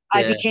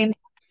 I Yeah. became,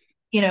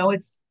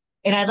 it's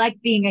and I like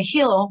being a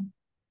heel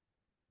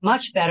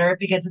much better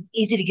because it's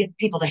easy to get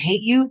people to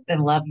hate you than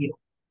love you.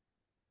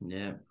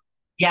 Yeah.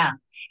 Yeah,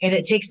 and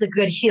it takes a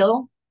good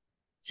heel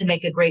to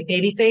make a great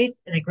baby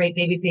face and a great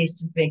baby face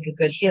to make a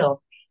good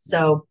heel.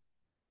 So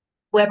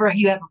whoever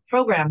you have a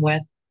program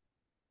with,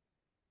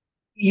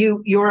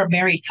 you're a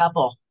married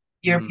couple.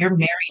 You're Mm.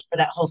 married for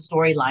that whole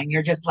storyline.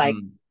 You're just like,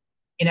 Mm.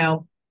 you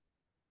know,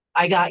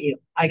 I got you.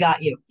 I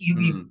got you. You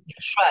Mm.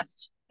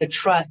 the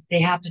trust.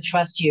 They have to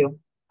trust you.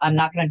 I'm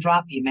not going to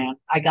drop you, man.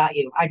 I got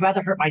you. I'd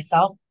rather hurt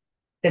myself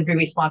than be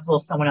responsible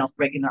for someone else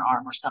breaking their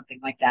arm or something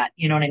like that.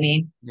 You know what I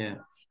mean? Yeah.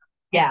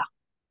 Yeah.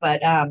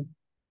 But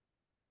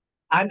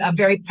I'm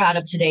very proud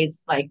of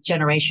today's like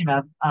generation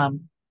of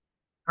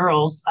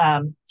girls,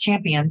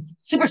 champions,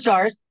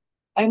 superstars.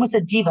 I almost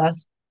said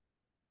divas.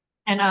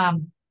 And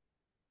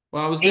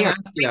Well, I was they going to are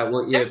ask you that,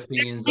 what they're, your they're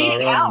opinions are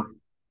bleeding out. on.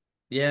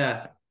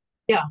 Yeah,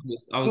 Yeah.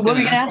 I was What going were to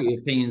we gonna ask ask? what your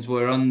opinions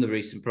were on the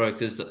recent pro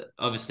because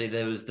obviously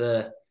there was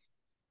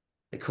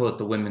they call it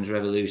the women's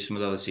revolution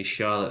with obviously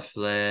Charlotte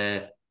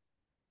Flair,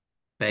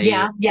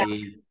 Yeah, yeah,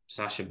 Bayley,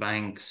 Sasha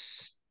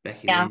Banks,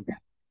 Becky yeah. Lynch.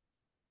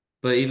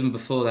 But even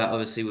before that,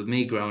 obviously with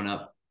me growing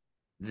up,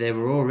 there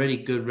were already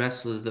good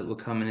wrestlers that were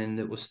coming in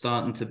that were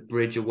starting to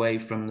bridge away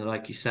from the,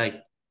 like you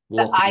say,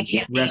 The eye walking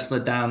candy. wrestler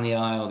down the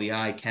aisle, the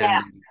eye Yeah,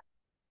 candy, which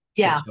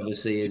yeah.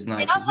 obviously is And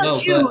nice as also well.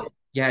 too, But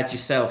you had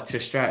yourself,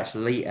 Trish Stratus,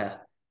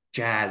 Lita,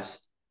 Jazz,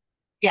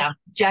 yeah,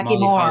 Jackie Molly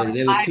Moore, Holly.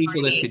 There were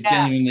people that Ivory. could Yeah,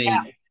 yeah,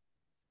 genuinely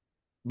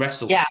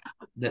wrestle yeah.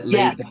 that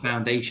laid Yes, the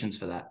foundations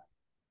for that.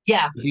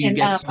 yeah. Do you And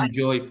get some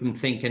joy from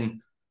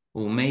thinking,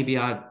 well, maybe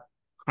I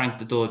cranked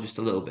the door just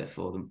a little bit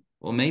for them,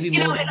 or maybe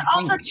more and than you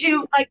also think?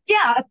 too, like,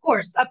 yeah, of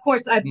course, I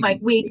like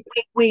Mm,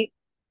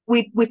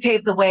 we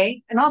paved the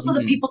way, and also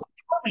the mm, people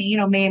before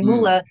me, May and mm.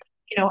 Moolah,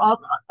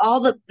 all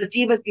the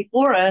divas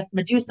before us, Yeah.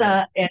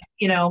 Medusa,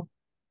 and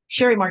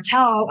Sherry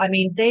Martel. I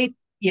mean,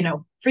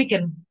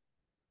 freaking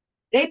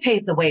they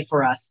paved the way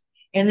for us,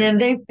 and Yeah. then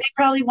they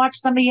probably watched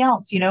somebody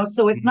else,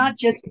 So it's Mm, not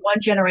just one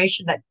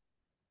generation that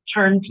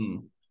turned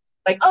mm,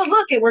 like, oh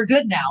look, we're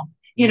good now.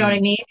 You know what I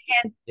mm. mean?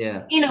 And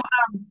Yeah. you know,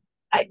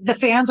 the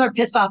fans are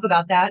pissed off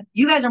about that.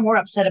 You guys are more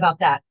upset about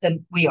that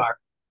than we are.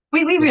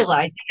 We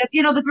realize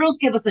because the girls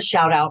give us a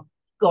shout out,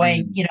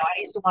 going, Mm, I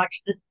used to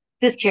watch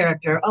this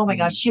character. Oh my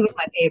gosh, mm, she was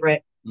my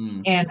favorite,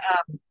 mm. and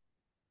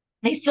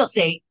they still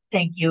say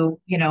thank you.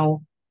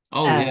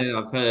 Oh yeah,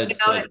 I've heard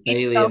What I mean?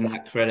 Bailey So and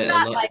that it's credit a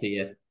not lot like to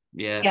you.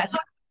 Yeah. yeah. So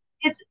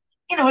it's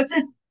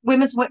it's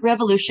women's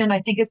revolution.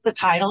 I think it's the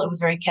title. It was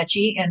very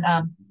catchy, and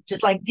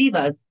just like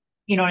divas.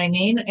 You know what I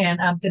mean? And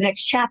the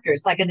next chapter,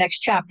 it's like a next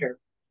chapter.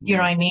 You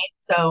know Yeah. what I mean?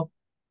 So,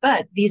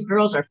 but these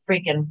girls are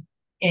freaking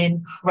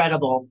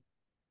incredible,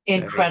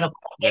 Very, incredible.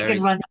 They can very.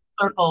 run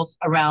circles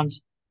around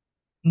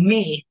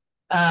me.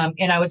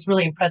 And I was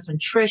really impressed when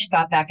Trish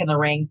got back in the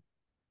ring.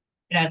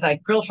 And I was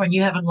like, girlfriend,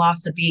 you haven't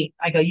lost a beat.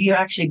 I go, you're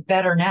actually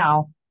better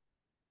now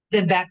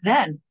than back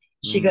then.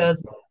 She Mm,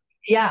 goes,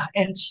 yeah.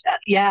 And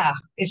yeah,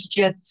 it's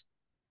just,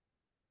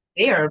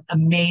 they are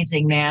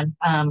amazing, man.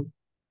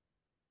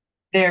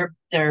 Their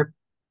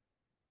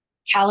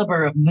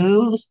caliber of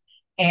moves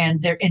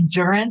and their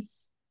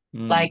endurance,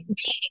 mm, like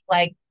me,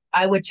 like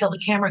I would tell the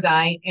camera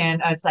guy,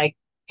 and I was like,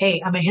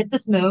 hey, I'm going to hit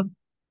this move,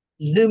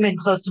 zoom in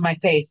close to my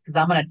face because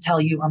I'm going to tell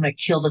you I'm going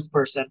to kill this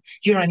person.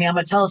 Do you know what I mean? I'm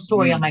going to tell a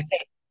story on my mm.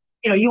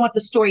 face. You want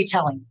the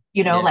storytelling,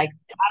 Yeah. like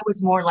I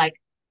was more like,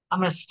 I'm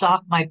going to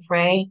stalk my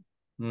prey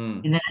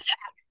Mm, and then attack.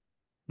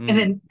 And mm.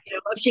 then,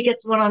 if she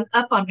gets one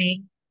up on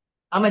me,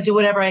 I'm going to do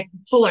whatever I can,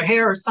 pull her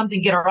hair or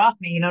something, get her off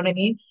me. You know what I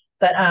mean?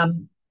 But,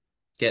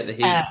 Get the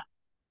uh, heat.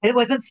 it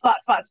wasn't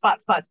spot, spot,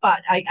 spot, spot,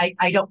 spot.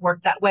 I don't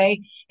work that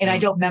way, and I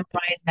Mm, don't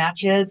memorize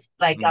matches.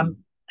 Like mm,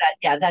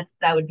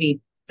 that would be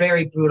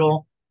very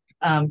brutal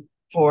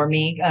for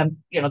me.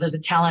 There's a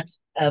talent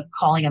of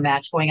calling a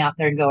match, going out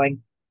there and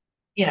going,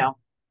 you know,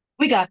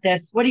 we got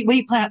this. What do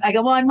you plan? I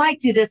go, well, I might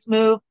do this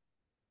move.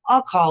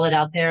 I'll call it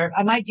out there.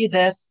 I might do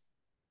this.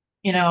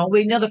 We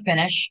know the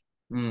finish.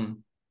 mm,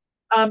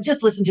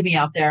 Just listen to me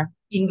out there.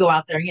 You can go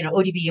out there.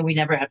 ODB, and we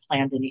never had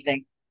planned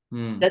anything.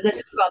 mm. Let's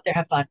just go out there,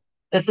 have fun.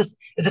 Let's just,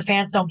 if the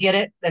fans don't get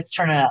it, let's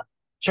turn it up.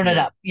 Turn it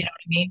Yeah. up. You know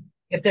what I mean?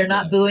 If they're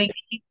not Yeah. booing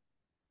me,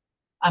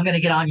 I'm gonna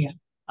get on you.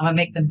 I'm gonna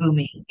make them boo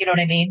me. You know what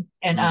I mean?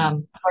 And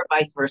Mm. or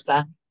vice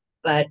versa.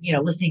 But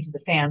listening to the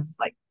fans,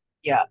 like,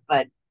 yeah,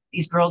 but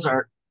these girls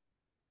are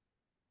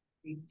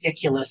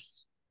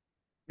ridiculous,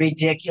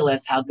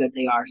 ridiculous how good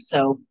they are.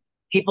 So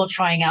people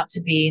trying out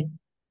to be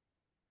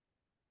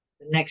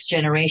the next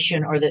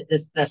generation or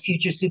the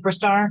future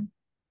superstar,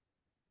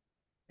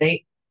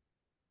 they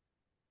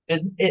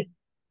there's it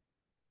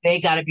they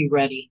got to be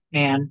ready,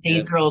 man. Yeah.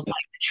 These girls like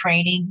the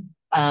training.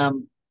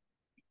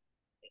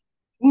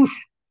 Oof,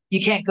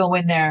 you can't go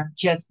in there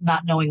just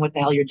not knowing what the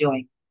hell you're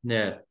doing.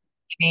 Yeah.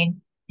 I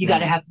mean, you got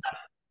to Mm. have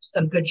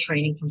some good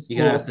training from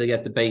You're gonna have to schools.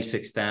 get the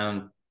basics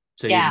down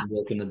to Yeah, even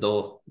walk in the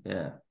door.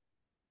 Yeah.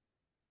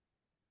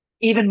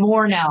 even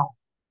more now.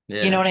 You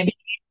know Yeah. what I mean?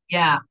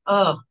 Yeah.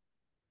 Oh,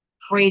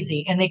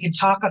 crazy. And they can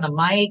talk on the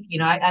mic.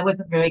 I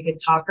wasn't a very good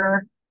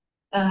talker.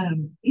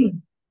 Um,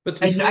 But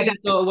to be and fair, I got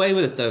you got away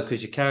with it though,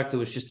 because your character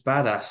was just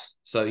badass.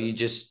 So you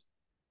just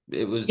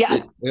it was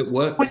yeah it when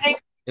worked. they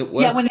It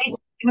yeah worked.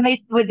 when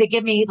they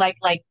give me like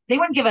they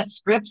wouldn't give us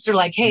scripts or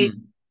like, hey,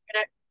 Mm.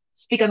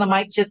 speak on the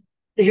mic. Just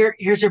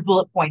here's your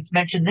bullet points.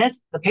 Mention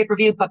this, the pay per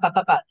view,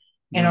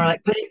 and or Mm.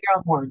 like put it in your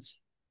own words.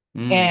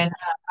 Mm. And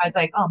I was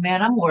like, oh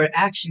man, I'm more an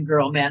action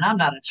girl, man. I'm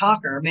not a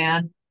talker,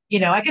 man.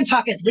 I can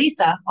talk as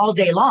Lisa all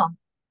day long,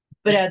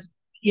 but as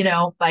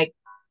like,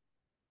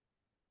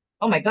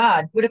 oh my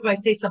God, what if I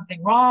say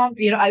something wrong?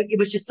 It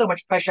was just so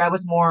much pressure. I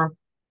was more,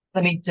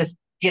 let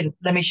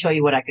me show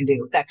you what I can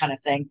do, that kind of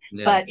thing.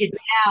 Yeah. But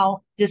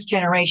now, this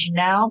generation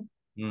now,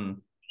 Mm.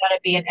 you got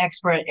to be an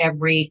expert at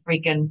every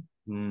freaking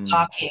Mm.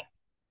 talking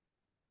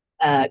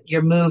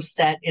your move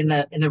set in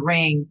the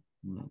ring,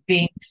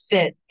 being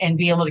fit and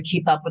being able to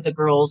keep up with the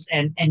girls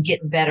and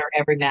getting better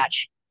every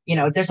match.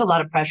 There's a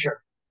lot of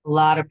pressure,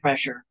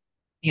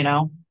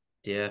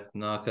 Yeah,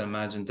 no, I can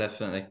imagine,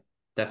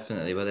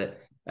 definitely with it.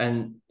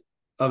 And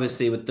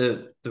obviously with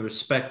the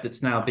respect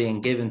that's now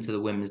being given to the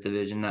women's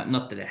division, that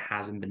not that it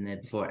hasn't been there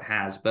before, it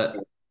has, but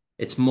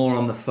it's more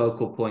on the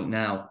focal point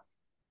now.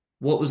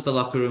 What was the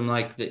locker room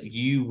like that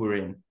you were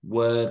in?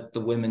 Were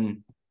the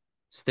women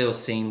still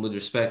seen with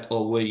respect,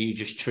 or were you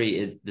just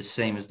treated the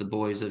same as the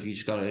boys of you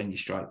just got to earn your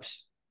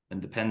stripes?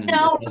 Independent,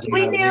 No, it doesn't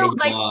matter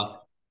where you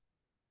are.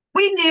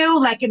 we knew,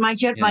 like in my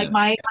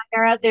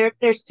era, they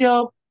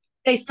still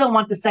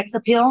want the sex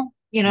appeal,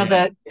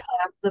 the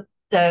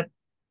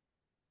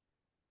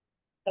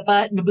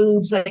butt and the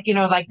boobs, like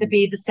like to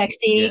be the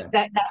sexy,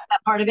 that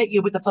part of it,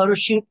 you with the photo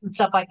shoots and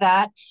stuff like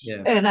that.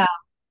 Yeah. And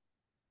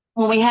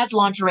when we had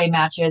lingerie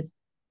matches,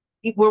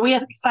 were we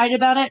excited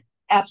about it?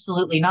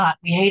 Absolutely not.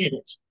 We hated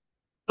it.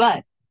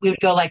 But we would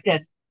go like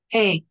this: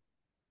 hey,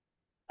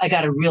 I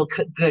got a real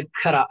good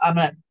cutoff.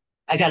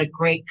 I got a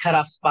great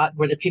cutoff spot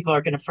where the people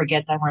are gonna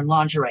forget that we're in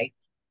lingerie.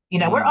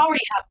 We're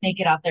already half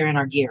naked out there in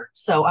our gear.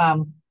 So I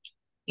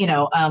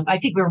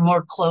think we were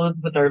more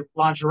clothed with our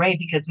lingerie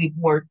because we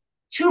wore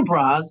 2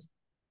 bras,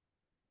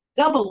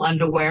 double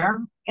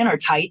underwear, and our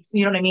tights,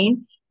 you know what I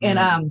mean?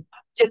 And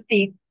just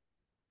the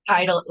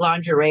tight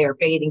lingerie or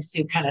bathing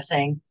suit kind of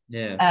thing.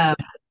 Yeah.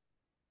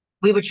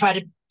 We would try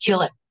to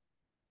kill it.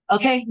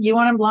 Okay, you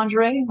want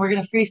lingerie?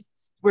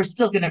 We're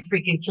still gonna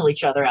freaking kill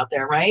each other out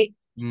there, right?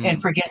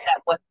 And forget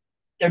that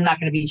they're not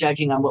gonna be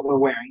judging on what we're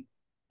wearing.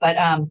 But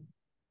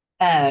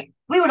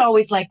we would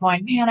always like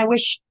going, man,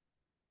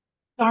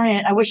 darn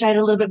it, I wish I had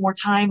a little bit more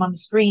time on the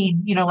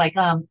screen, like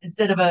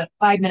instead of a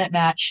 5-minute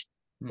match,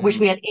 I wish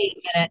we had 8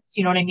 minutes,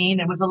 you know what I mean?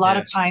 It was a lot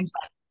of times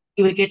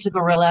we would get to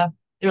Gorilla,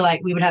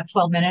 we would have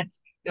 12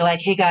 minutes. They're like,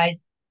 hey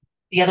guys,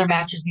 the other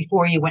matches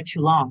before you went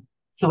too long.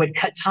 So it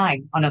cut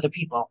time on other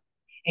people.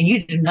 And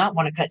you do not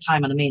want to cut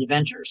time on the main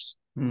eventers.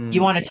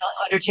 You want to tell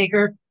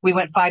Undertaker, we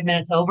went 5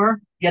 minutes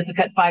over, you have to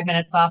cut 5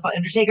 minutes off of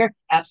Undertaker?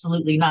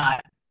 Absolutely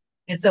not.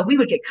 And so we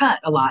would get cut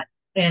a lot.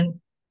 And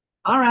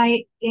all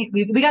right,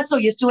 we got so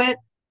used to it.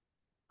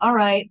 All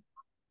right,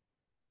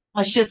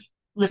 the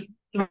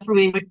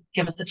referee would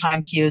give us the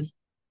time cues.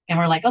 And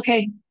we're like,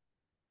 okay,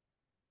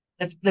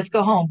 let's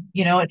go home.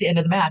 At the end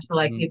of the match, we're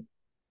like,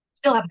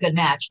 still have a good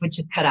match, which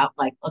is cut out.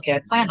 Like, okay,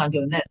 I planned on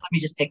doing this. Let me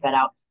just take that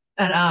out.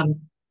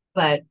 And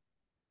but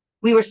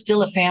we were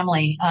still a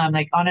family.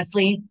 Like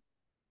honestly,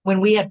 when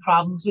we had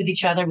problems with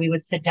each other, we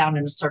would sit down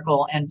in a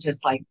circle and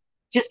just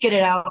get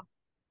it out.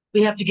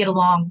 We have to get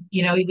along.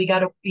 We got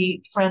to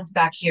be friends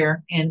back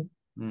here. And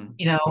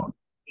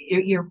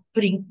you're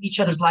putting each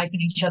other's life in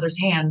each other's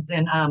hands.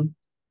 And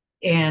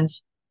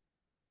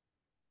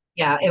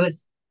yeah, it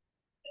was.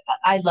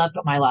 I loved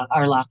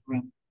our locker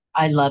room.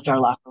 I loved our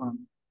locker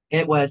room.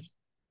 It was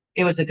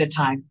a good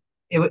time.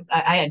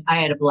 I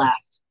had a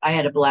blast.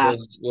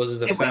 Was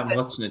the fan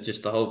watching it?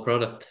 Just the whole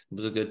product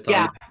was a good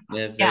time.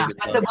 Yeah, very good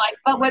time.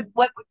 But what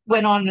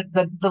went on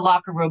the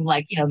locker room,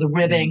 like the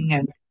ribbing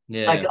and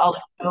like all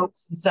the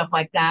jokes and stuff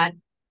like that.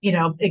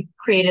 It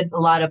created a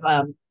lot of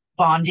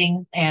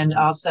bonding, and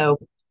also,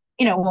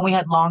 when we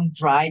had long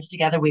drives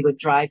together, we would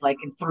drive like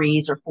in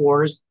 3s or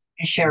 4s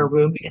and share a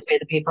room because we had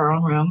to pay for our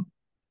own room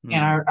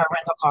and our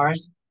rental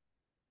cars.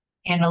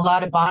 And a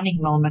lot of bonding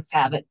moments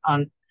happened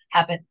on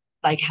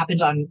like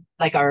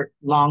our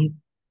long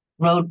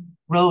road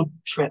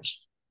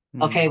trips.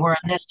 Okay, we're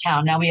in this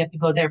town. Now we have to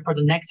go there for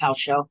the next house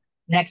show.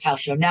 Now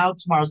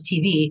tomorrow's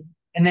TV,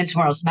 and then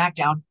tomorrow's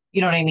SmackDown.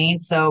 You know what I mean?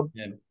 So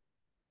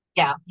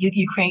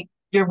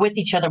you're with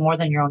each other more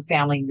than your own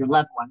family and your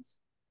loved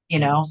ones.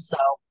 So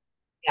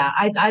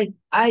I'm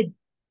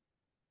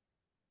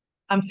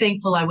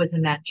thankful I was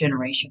in that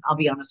generation. I'll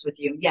be honest with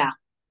you. Yeah.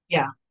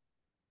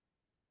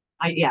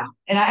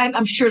 And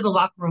I'm sure the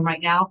locker room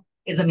right now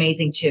is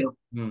amazing too.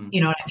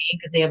 You know what I mean?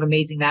 Because they have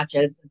amazing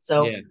matches. And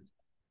so,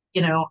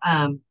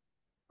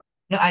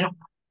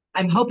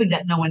 I'm hoping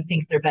that no one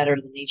thinks they're better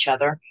than each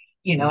other,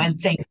 and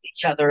thanks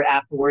each other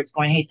afterwards,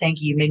 going, hey,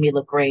 thank you. You made me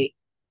look great.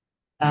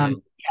 I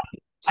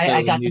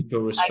got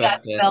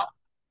the belt.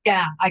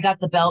 Yeah, I got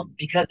the belt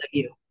because of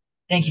you.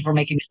 Thank you for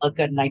making me look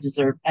good, and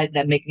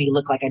that make me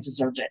look like I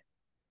deserved it.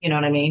 You know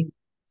what I mean?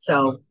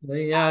 So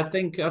I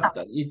think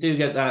you do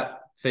get that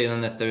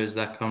feeling that there is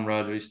that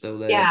camaraderie still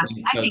there. Yeah,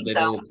 I think they've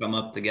all come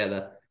up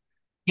together.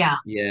 Yeah.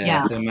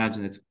 I can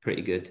imagine it's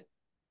pretty good.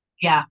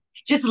 Yeah,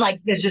 just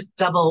like there's just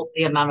double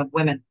the amount of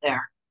women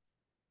there.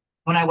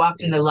 When I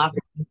walked in the locker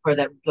room for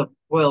the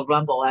Royal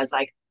Rumble, I was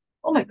like,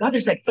 oh my God,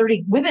 there's like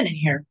 30 women in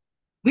here.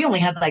 We only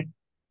had like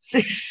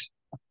 6,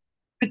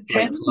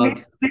 10,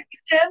 maybe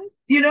 10,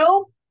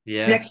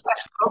 Yeah. Next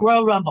question,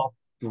 Royal Rumble.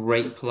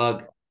 Great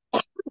plug.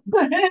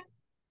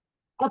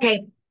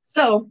 Okay,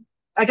 so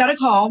I got a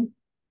call,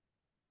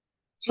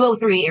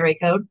 203 area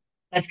code.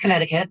 That's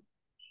Connecticut.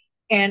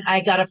 And I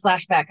got a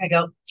flashback. I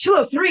go,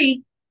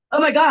 203? Oh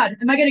my God,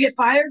 am I going to get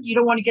fired? You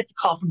don't want to get the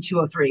call from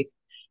 203.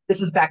 This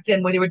was back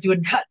then when they were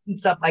doing cuts and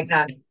stuff like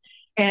that.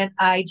 And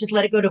I just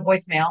let it go to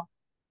voicemail.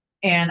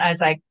 And I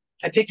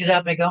picked it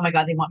up and I go, oh my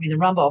God, they want me in the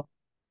Rumble.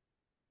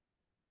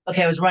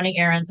 Okay, I was running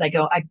errands. I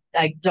go,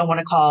 I don't want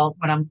to call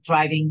when I'm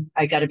driving.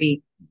 I got to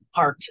be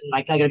parked and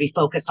like I got to be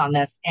focused on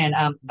this. And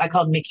I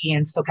called Mickey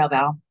and SoCal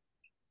Val.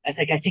 I was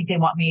like, I think they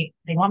want me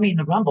in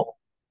the Rumble.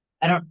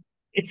 I don't.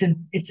 It's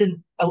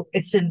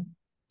in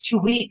 2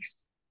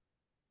 weeks.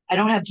 I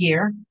don't have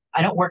gear.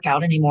 I don't work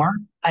out anymore.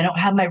 I don't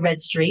have my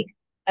red streak.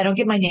 I don't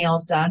get my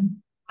nails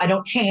done. I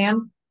don't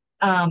tan.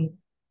 Um,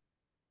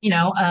 you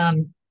know,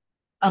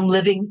 I'm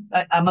living.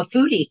 I'm a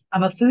foodie.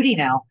 I'm a foodie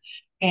now,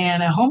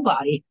 and a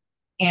homebody.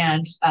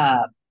 And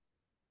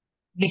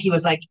Mickey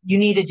was like, "You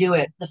need to do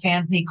it. The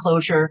fans need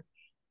closure.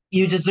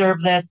 You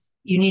deserve this.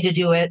 You need to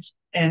do it."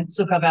 And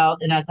so come out,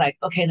 and I was like,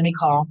 "Okay, let me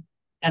call." And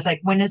I was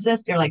like, "When is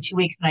this?" They're like 2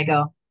 weeks, and I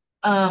go,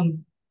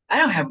 I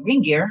don't have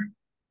ring gear.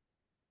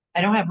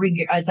 I don't have ring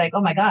gear. I was like,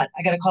 "Oh my God,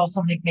 I got to call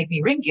somebody to make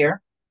me ring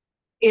gear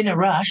in a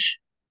rush."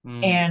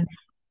 Mm. And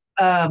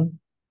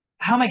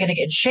how am I going to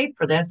get in shape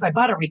for this? I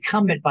bought a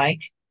recumbent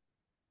bike.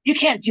 You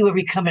can't do a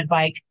recumbent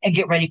bike and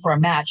get ready for a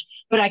match,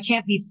 but I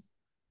can't be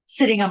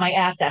sitting on my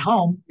ass at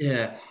home.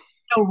 Yeah.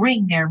 No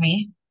ring near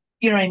me.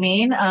 You know what I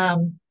mean?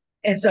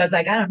 And so I was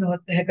like, I don't know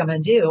what the heck I'm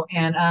going to do.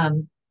 And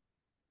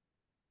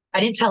I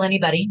didn't tell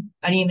anybody.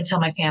 I didn't even tell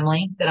my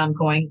family that I'm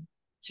going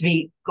to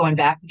be going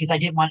back because I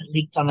didn't want it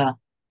leaked on the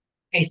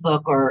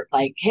Facebook or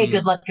like, hey,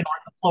 good Mm. luck in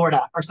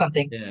Florida or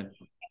something. Yeah.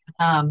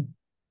 Um,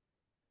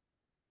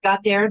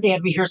 got there, they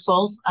had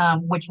rehearsals,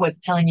 which was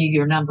telling you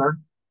your number.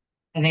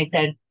 And they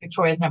said,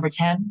 Victoria's number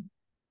 10.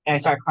 And I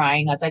started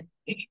crying. I was like,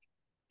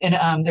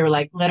 and they were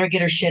like, let her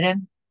get her shit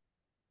in.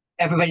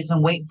 Everybody's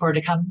been waiting for her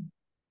to come.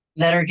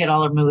 Let her get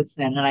all her moves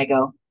in. And I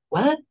go,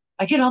 what?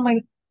 I get all my,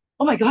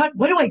 oh my God,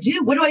 what do I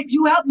do? What do I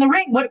do out in the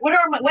ring?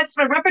 What's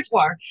my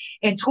repertoire?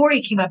 And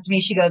Tori came up to me.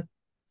 She goes,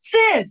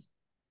 Sis,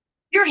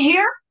 you're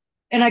here?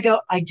 And I go,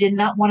 I did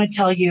not want to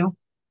tell you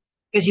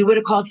because you would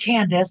have called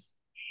Candace.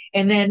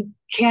 And then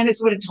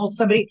Candace would have told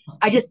somebody.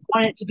 I just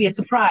wanted it to be a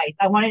surprise.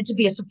 I wanted it to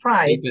be a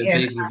surprise. Keep it a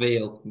And big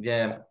reveal.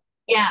 Yeah.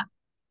 yeah.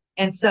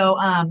 And so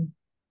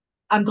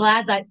I'm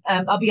glad that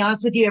I'll be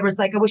honest with you, it was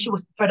like I wish it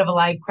was in front of a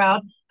live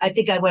crowd. I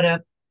think I would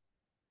have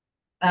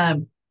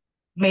um,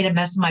 made a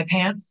mess of my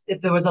pants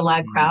if there was a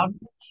live crowd. Mm.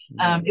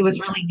 Yeah. It was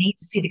really neat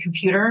to see the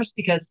computers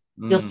because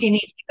you'll Mm. see me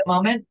take a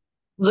moment,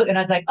 look, and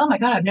I was like, oh my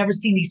God, I've never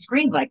seen these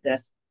screens like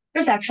this.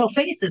 There's actual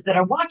faces that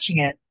are watching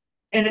it,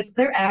 and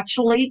they're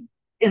actually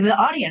in the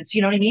audience.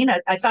 You know what I mean?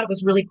 I thought it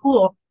was really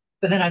cool,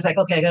 but then I was like,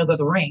 okay, I got to go to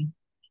the ring,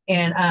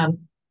 and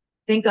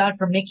thank God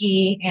for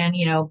Mickey and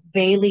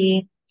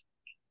Bailey.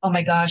 Oh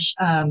my gosh,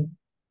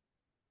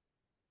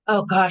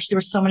 oh gosh, there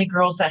were so many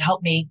girls that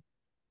helped me.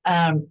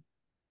 Um,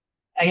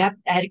 I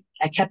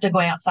kept on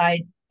going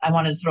outside. I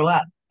wanted to throw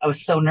up. I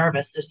was so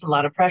nervous, just a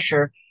lot of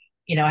pressure.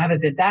 I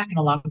haven't been back in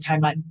a long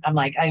time. I'm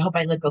like, I hope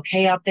I look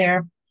okay out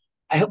there.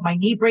 I hope my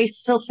knee brace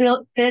still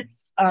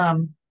fits.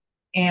 And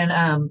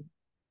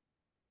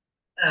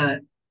uh,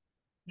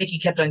 Nikki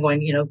kept on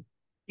going,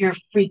 you're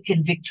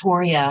freaking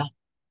Victoria.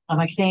 I'm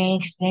like,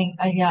 thanks, thanks.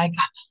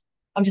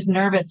 I'm just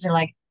nervous. They're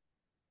like,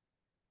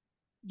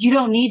 you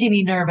don't need to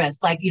be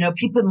nervous. Like,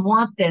 people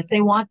want this.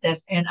 They want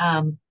this. And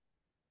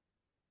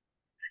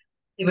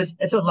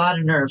it's a lot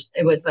of nerves.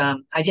 It was I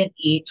didn't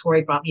eat.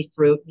 Tori brought me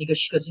fruit. And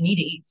she goes, you need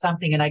to eat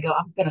something. And I go,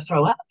 I'm gonna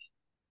throw up.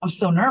 I'm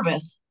so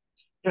nervous.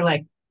 They're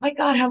like, my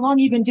God, how long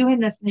have you been doing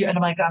this? And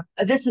I'm like,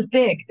 this is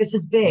big. This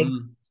is big.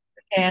 Mm.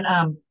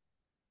 And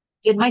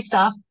did my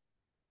stuff.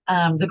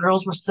 The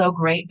girls were so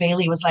great.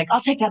 Bailey was like,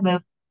 I'll take that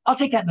move. I'll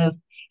take that move.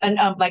 And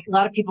like a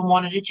lot of people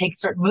wanted to take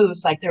certain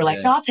moves. Like they're like,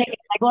 Yeah. no, I'll take it.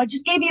 I go, I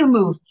just gave you a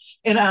move.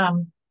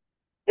 And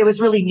it was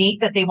really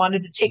neat that they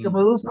wanted to take a Mm.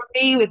 move from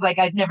me. It was like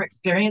I've never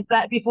experienced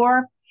that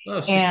before. Well,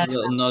 it's just a And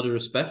little nod of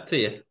respect to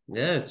you.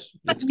 Yeah, it was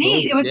it's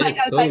neat. cool. It was Yeah, like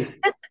it's I was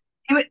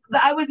like, cool.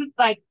 I wasn't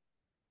like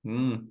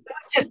Mm. it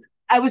was just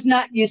I was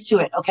not used to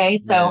it. Okay,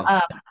 so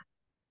Yeah.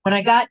 when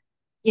I got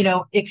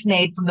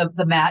ixnayed from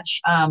the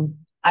match,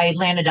 I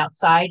landed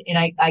outside and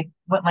I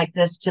went like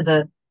this to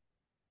the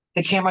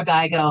camera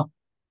guy. I go,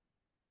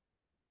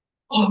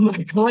 oh my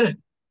God,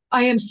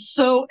 I am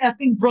so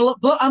effing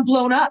I'm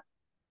blown up.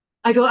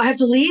 I go, I have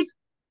to leave.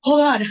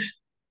 Hold on.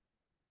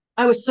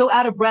 I was so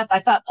out of breath. I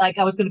thought like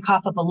I was going to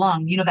cough up a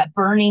lung. That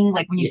burning,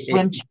 like when you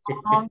swim too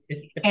long.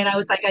 And I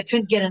was like, I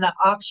couldn't get enough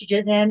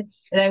oxygen in.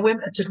 And I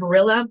went to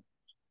Gorilla.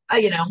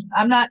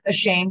 I'm not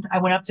ashamed. I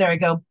went up there. I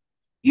go,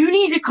 you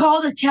need to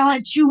call the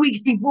talent 2 weeks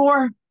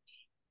before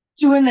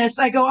doing this.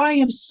 I go, I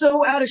am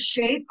so out of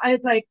shape. I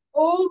was like,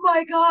 oh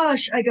my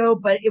gosh. I go,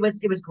 but it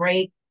was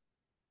great.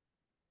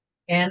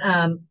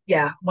 And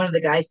yeah, one of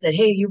the guys said,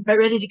 hey, you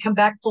ready to come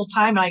back full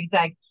time? And I was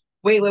like,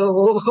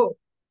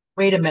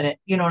 wait a minute.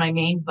 You know what I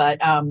mean? But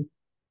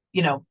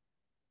you know,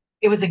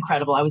 it was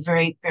incredible. I was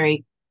very,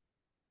 very,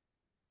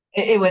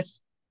 it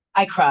was,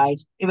 I cried.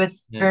 It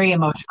was Yeah. very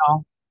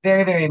emotional,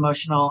 very, very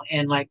emotional.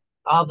 And like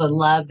all the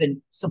love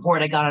and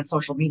support I got on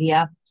social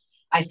media.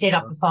 I stayed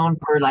off the phone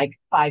for like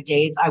 5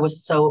 days. I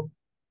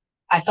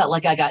felt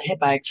like I got hit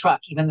by a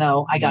truck, even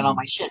though I got all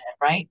my Mm. shit in,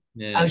 right?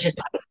 I was Yeah.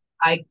 just,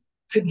 I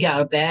couldn't get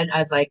out of bed. I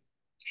was like,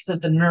 because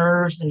of the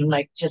nerves and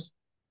like just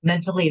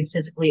mentally and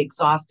physically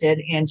exhausted,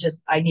 and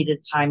just I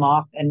needed time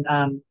off,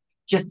 and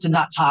just to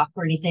not talk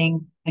or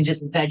anything and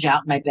just veg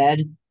out in my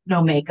bed,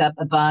 no makeup,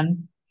 a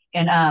bun.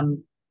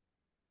 And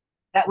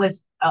that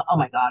was oh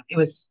my God, it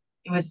was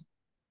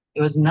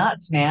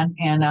nuts, man.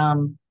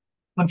 And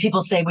when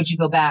people say, would you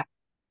go back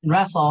and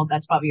wrestle?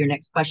 That's probably your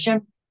next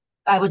question.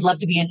 I would love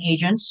to be an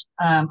agent,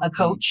 a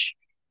coach.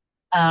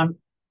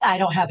 I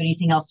don't have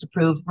anything else to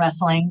prove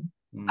wrestling.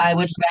 I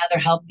would rather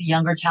help the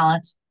younger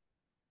talent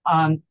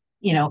on,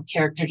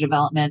 character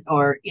development,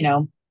 or,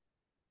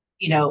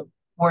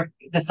 work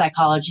the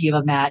psychology of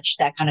a match,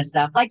 that kind of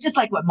stuff. Like just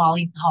like what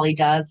Holly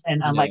does,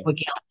 and like what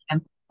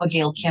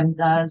Gail Kim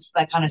does,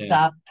 that kind of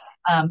stuff.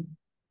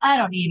 I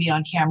don't need to be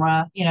on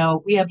camera.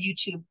 We have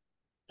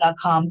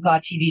youtube.com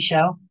God TV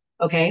show.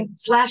 Okay.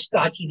 /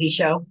 God TV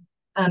show.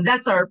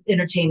 That's our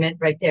entertainment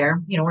right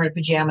there. We're in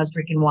pajamas,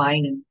 drinking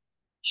wine and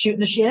shooting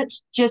the shit.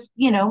 Just,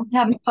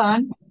 having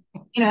fun,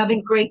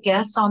 having great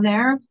guests on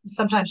there.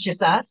 Sometimes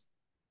just us.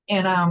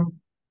 And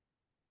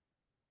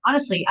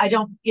honestly, I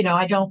don't,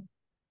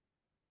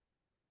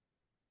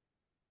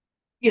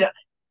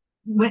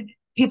 when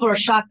people are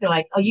shocked, they're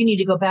like, oh, you need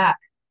to go back.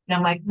 And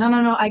I'm like,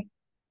 no,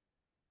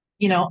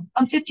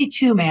 I'm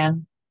 52,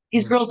 man.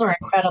 These girls are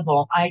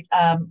incredible. I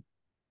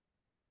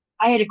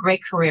had a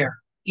great career.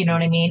 You know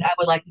what I mean? I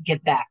would like to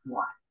get back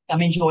more.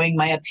 I'm enjoying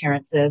my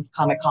appearances,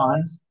 Comic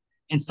Cons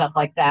and stuff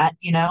like that,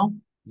 Yeah.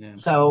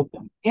 So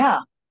yeah.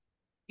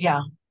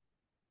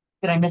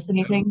 Did I miss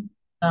anything?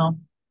 No.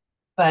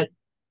 But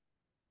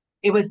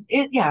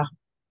yeah.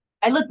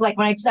 I look like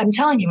I'm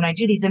telling you, when I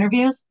do these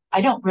interviews, I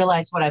don't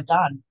realize what I've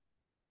done.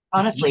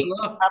 Honestly. A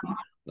lot.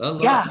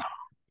 Yeah.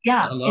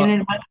 Yeah. A lot.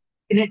 And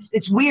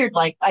it's weird.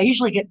 Like I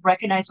usually get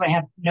recognized when I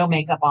have no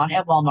makeup on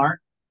at Walmart.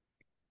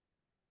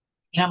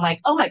 And I'm like,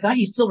 oh my God,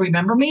 you still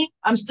remember me?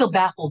 I'm still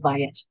baffled by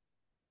it.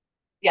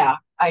 Yeah.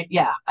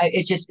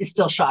 It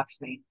still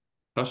shocks me.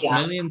 Cost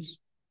millions.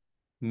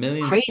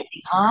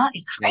 Crazy, huh?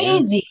 It's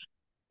crazy.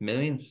 Yeah.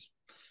 Millions.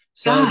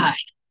 So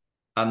gosh.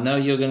 I know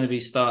you're going to be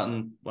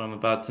starting what I'm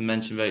about to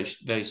mention very,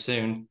 very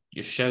soon,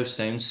 your show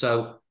soon.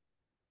 So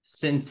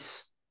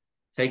since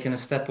taking a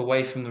step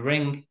away from the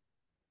ring,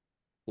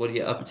 what are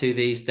you up to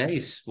these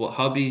days? What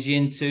hobbies you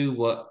into?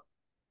 What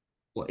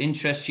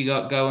interests you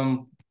got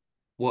going?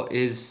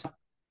 What's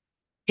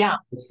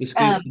the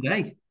scoop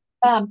today?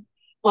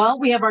 Well,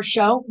 we have our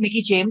show,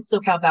 Mickey James,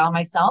 SoCal Val, and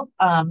myself,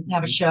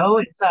 have a show.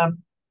 It's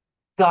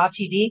GAW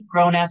TV,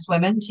 Grown Ass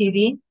Women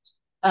TV.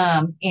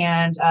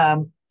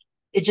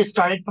 It just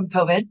started from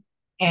COVID,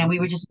 and we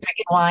were just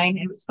drinking wine.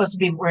 It was supposed to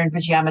be we're in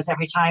pajamas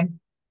every time,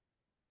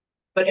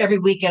 but every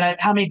weekend,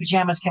 how many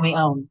pajamas can we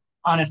own,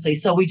 honestly?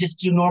 So we just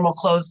do normal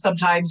clothes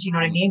sometimes, you know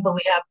what I mean? But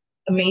we have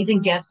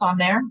amazing guests on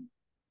there.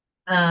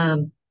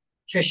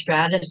 Trish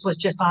Stratus was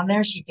just on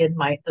there. She did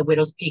the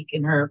Widow's Peak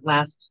in her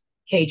last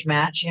cage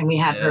match, and we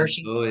had her.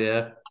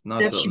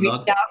 Nice. She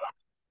reached out.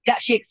 Yeah,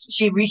 she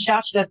reached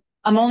out. She goes,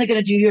 "I'm only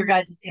going to do your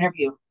guys'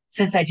 interview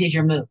since I did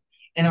your move."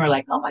 And then we're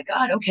like, "Oh my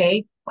God,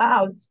 okay,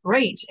 wow, it's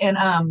great." And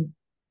I'm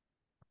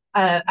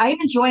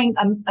enjoying.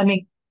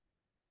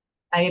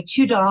 I have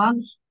 2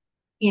 dogs.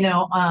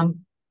 I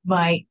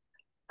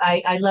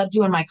love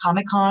doing my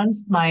Comic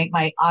Cons,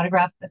 my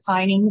autograph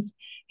signings,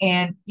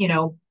 and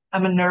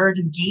I'm a nerd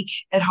and geek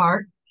at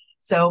heart.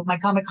 So my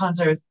Comic Cons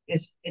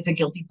it's a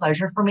guilty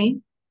pleasure for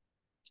me.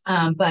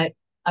 But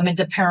I'm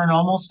into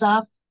paranormal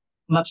stuff.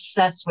 I'm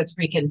obsessed with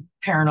freaking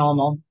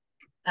paranormal.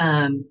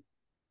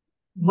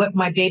 What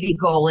my baby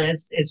goal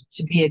is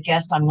to be a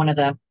guest on one of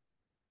the,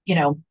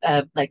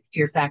 like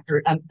Fear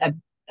Factor,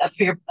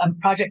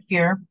 Project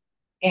Fear,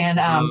 and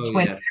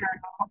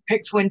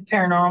Twin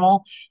Paranormal,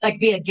 like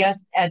be a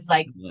guest as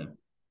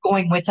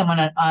going with them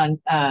on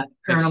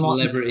paranormal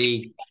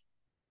celebrity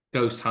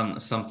ghost hunt or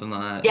something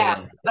like that.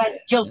 Yeah. But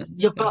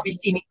you'll probably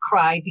see me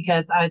cry,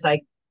 because I was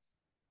like,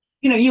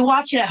 you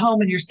watch it at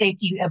home in your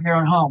safety of your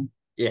own home.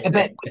 Yeah.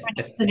 But in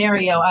that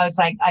scenario, I was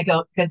like,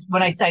 because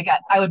when I said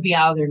I would be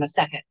out of there in a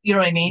second. You know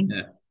what I mean?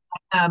 Yeah.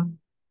 I'm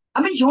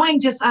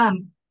enjoying just I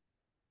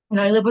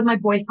live with my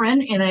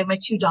boyfriend, and I have my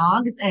 2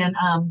 dogs, and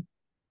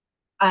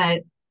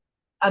I'm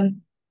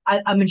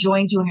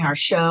enjoying doing our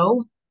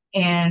show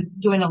and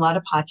doing a lot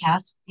of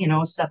podcasts,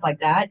 stuff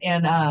like that.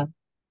 And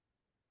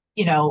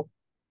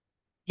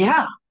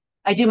yeah,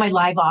 I do my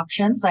live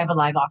auctions. I have a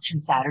live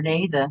auction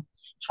Saturday, the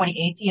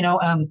 28th.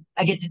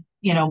 I get to,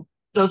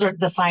 those are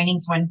the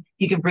signings when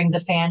you can bring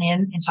the fan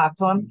in and talk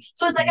to them.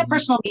 So it's like a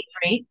personal meet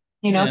and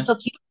greet, still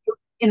keep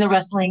in the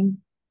wrestling,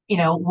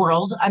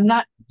 world. I'm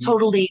not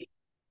totally,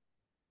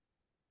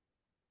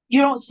 you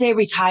don't say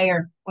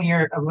retire when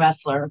you're a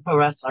wrestler, a pro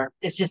wrestler.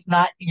 It's just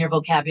not in your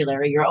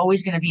vocabulary. You're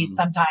always going to be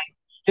sometime,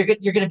 you're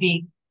going to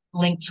be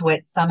linked to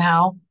it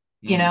somehow,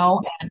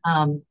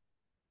 and,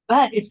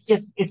 but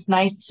it's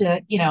nice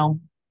to,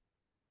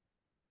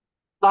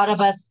 a lot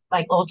of us,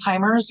 like old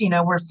timers,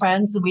 we're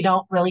friends, and we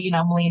don't really,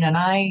 Melina and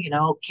I,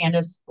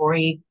 Candace,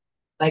 Ori,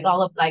 like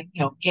all of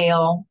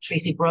Gail,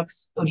 Tracy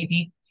Brooks,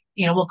 ODB,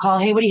 we'll call,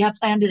 hey, what do you have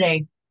planned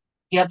today?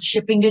 you have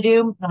shipping to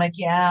do? I'm like,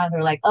 yeah.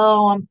 They're like,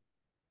 oh,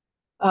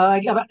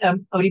 I got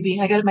ODB.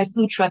 I got my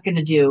food trucking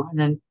to do. And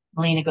then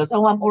Melina goes,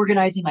 oh, I'm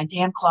organizing my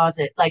damn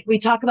closet. Like we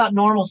talk about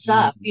normal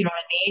stuff, you know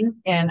what I mean?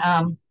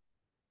 And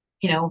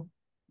you know,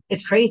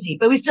 it's crazy,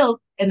 but we still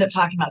end up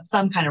talking about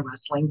some kind of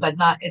wrestling, but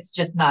not. It's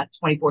just not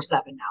 24/7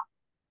 now,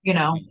 you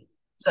know.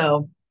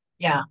 So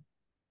yeah,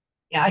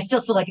 yeah. I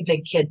still feel like a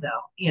big kid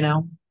though, you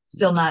know.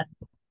 Still not.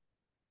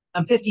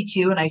 I'm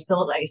 52, and I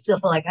still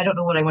feel like I don't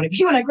know what I want to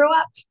be when I grow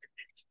up.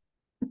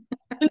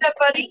 Isn't that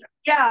funny?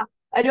 Yeah,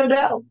 I don't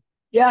know.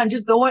 Yeah, I'm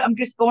just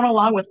going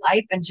along with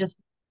life and just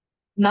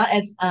not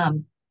as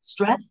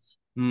stressed,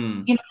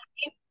 you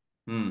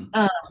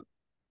know,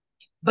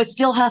 but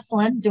still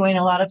hustling, doing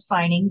a lot of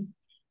signings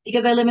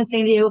because I live in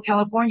San Diego,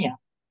 California.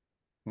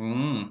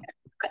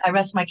 I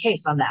rest my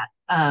case on that.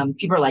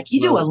 People are like,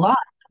 you do a lot.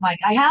 I'm like,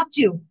 I have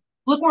to.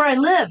 Look where I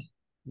live.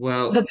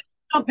 Well, the bills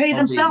don't pay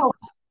themselves.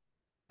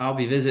 I'll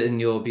be visiting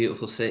your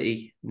beautiful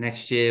city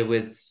next year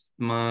with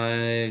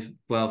my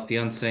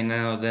fiance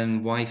now,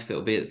 then wife.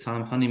 It'll be at the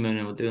time honeymoon,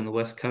 and we're doing the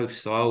West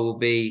Coast, so I will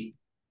be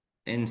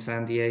in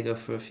San Diego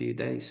for a few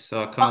days.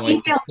 So I can't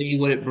wait to see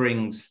what it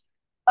brings.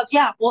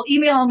 Yeah, well,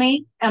 email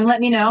me and let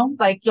me know.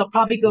 Like you'll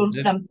probably go.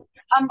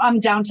 I'm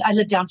down. I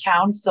live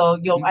downtown, so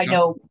I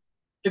know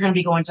you're going to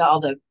be going to all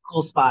the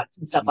cool spots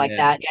and stuff like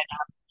that. And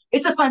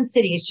it's a fun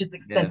city. It's just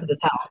expensive as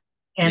hell.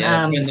 And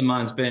a friend of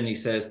mine's been. He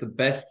says the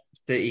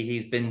best city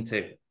he's been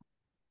to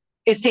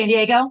is San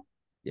Diego.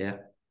 Yeah.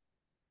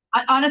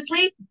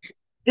 Honestly,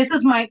 this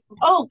is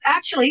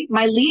actually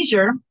my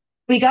leisure.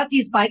 We got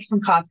these bikes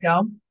from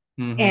Costco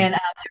and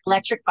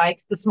electric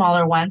bikes, the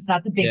smaller ones,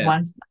 not the big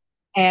ones.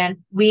 And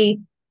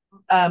we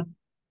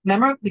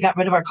remember we got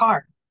rid of our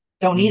car.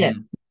 Don't need it.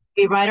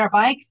 We ride our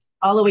bikes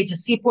all the way to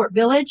Seaport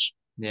Village.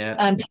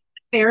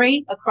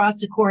 Ferry across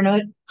to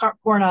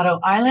Coronado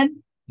Island.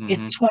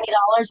 It's $20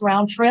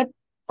 round trip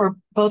for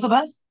both of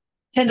us.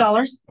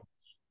 $10.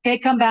 Okay,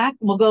 come back.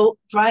 We'll go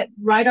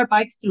ride our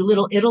bikes through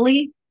Little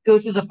Italy. Go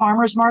through the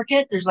farmers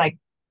market. There's like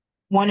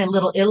one in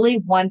Little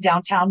Italy, one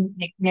downtown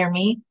near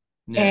me,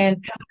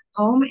 and come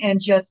home.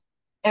 And just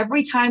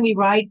every time we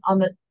ride on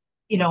the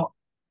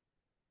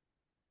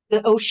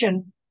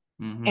ocean,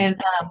 and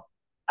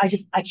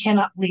I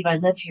cannot believe I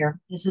live here.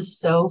 This is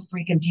so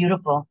freaking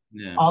beautiful.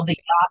 All the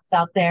yachts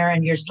out there,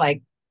 and you're just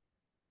like,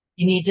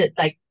 you need to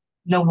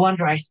no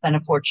wonder I spent a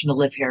fortune to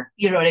live here.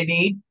 You know what I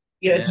mean?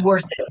 It's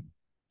worth it.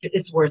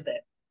 It's worth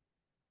it.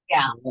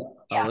 Yeah.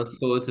 I look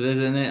forward to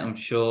visiting it. I'm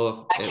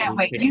sure. I can't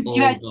wait. You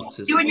guys,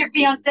 you and your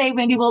fiance,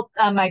 maybe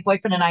my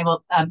boyfriend and I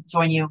will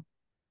join you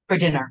for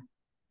dinner.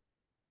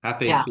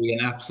 Happy. It'd be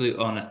an absolute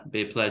honor. It'd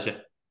be a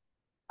pleasure.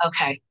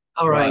 Okay.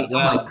 All right.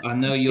 Well, I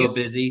know you're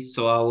busy,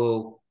 so I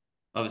will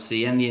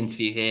obviously end the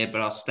interview here,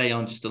 but I'll stay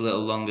on just a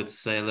little longer to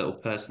say a little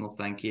personal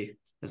thank you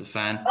as a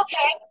fan.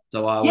 Okay.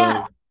 So I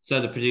will,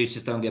 so the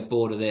producers don't get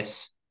bored of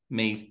this,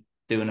 me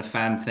doing a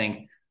fan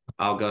thing,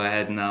 I'll go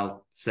ahead and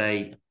I'll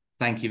say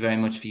thank you very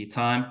much for your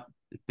time.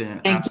 It's been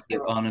an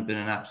absolute honor, been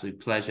an absolute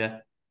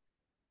pleasure.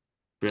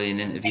 Brilliant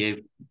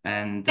interview.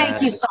 And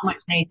thank you so much,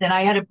 Nathan.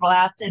 I had a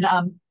blast, and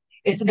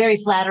it's very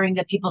flattering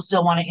that people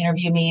still want to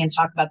interview me and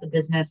talk about the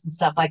business and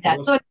stuff like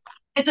that. So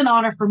it's an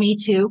honor for me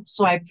too.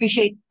 So I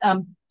appreciate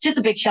just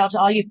a big shout out to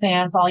all you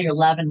fans, all your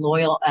love and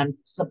loyal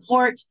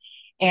support,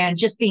 and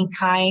just being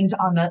kind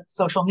on the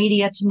social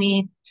media to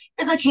me.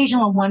 There's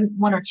occasional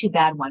one or two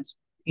bad ones.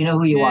 You know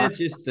who you are.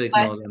 Just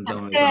ignore them.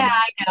 Don't worry. Yeah,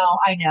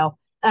 I know.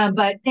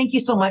 But thank you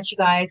so much, you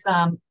guys.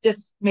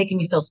 Just making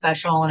me feel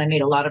special, and I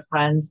made a lot of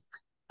friends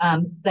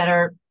that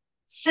are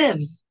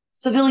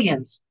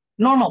civilians,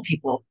 normal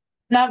people,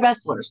 not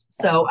wrestlers.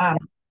 So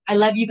I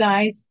love you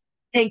guys.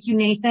 Thank you,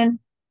 Nathan.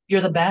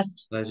 You're the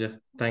best.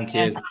 Pleasure. Thank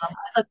you. And, I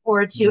look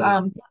forward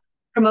to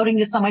promoting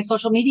this on my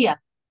social media.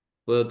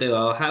 Will do.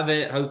 I'll have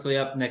it hopefully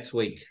up next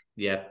week.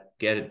 Yeah,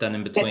 get it done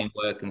in between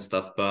work and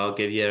stuff. But I'll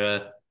give you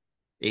a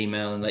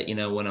email and let you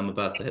know when I'm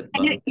about to hit.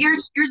 And you're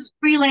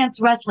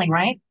freelance wrestling,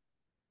 right?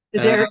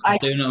 Is there? I'm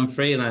doing it on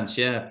freelance.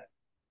 Yeah.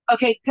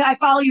 Okay, I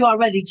follow you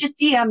already. Just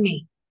DM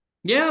me.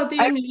 Yeah, I'll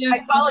DM you. Yeah.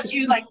 I followed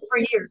you for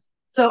years.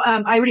 So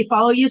I already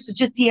follow you. So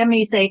just DM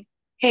me, say,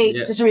 hey,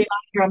 just a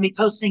reminder, I'll be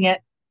posting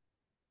it.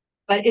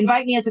 But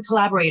invite me as a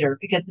collaborator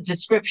because the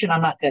description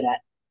I'm not good at.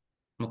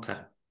 Okay.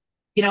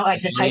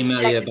 Like I'll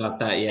email you about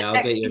that. Yeah,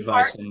 I'll get your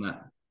advice on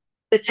that.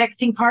 The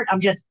texting part,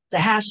 the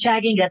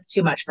hashtagging, that's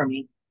too much for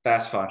me.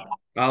 That's fine.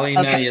 I'll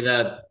email you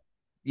that.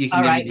 You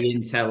can give me the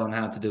intel on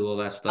how to do all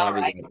that stuff. All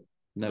right.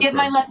 Give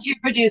my love to your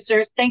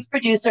producers. Thanks,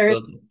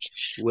 producers.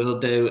 Will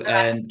do.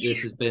 And this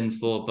has been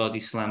for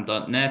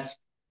BodySlam.net.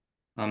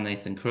 I'm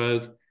Nathan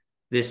Krogh.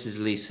 This is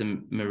Lisa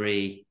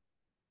Marie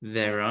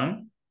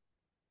Varon.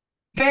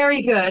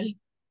 Very good.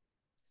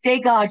 Stay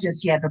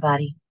gorgeous, you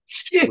everybody.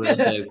 Will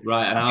do.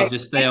 Right, and I'll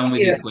just stay on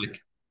with you quick.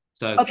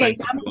 So okay.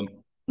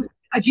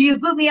 Do you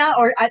boot me out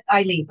or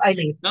I leave? I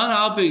leave. No,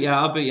 I'll boot you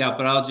out.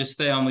 But I'll just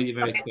stay on with you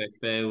very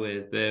quick. Bear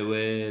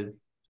with.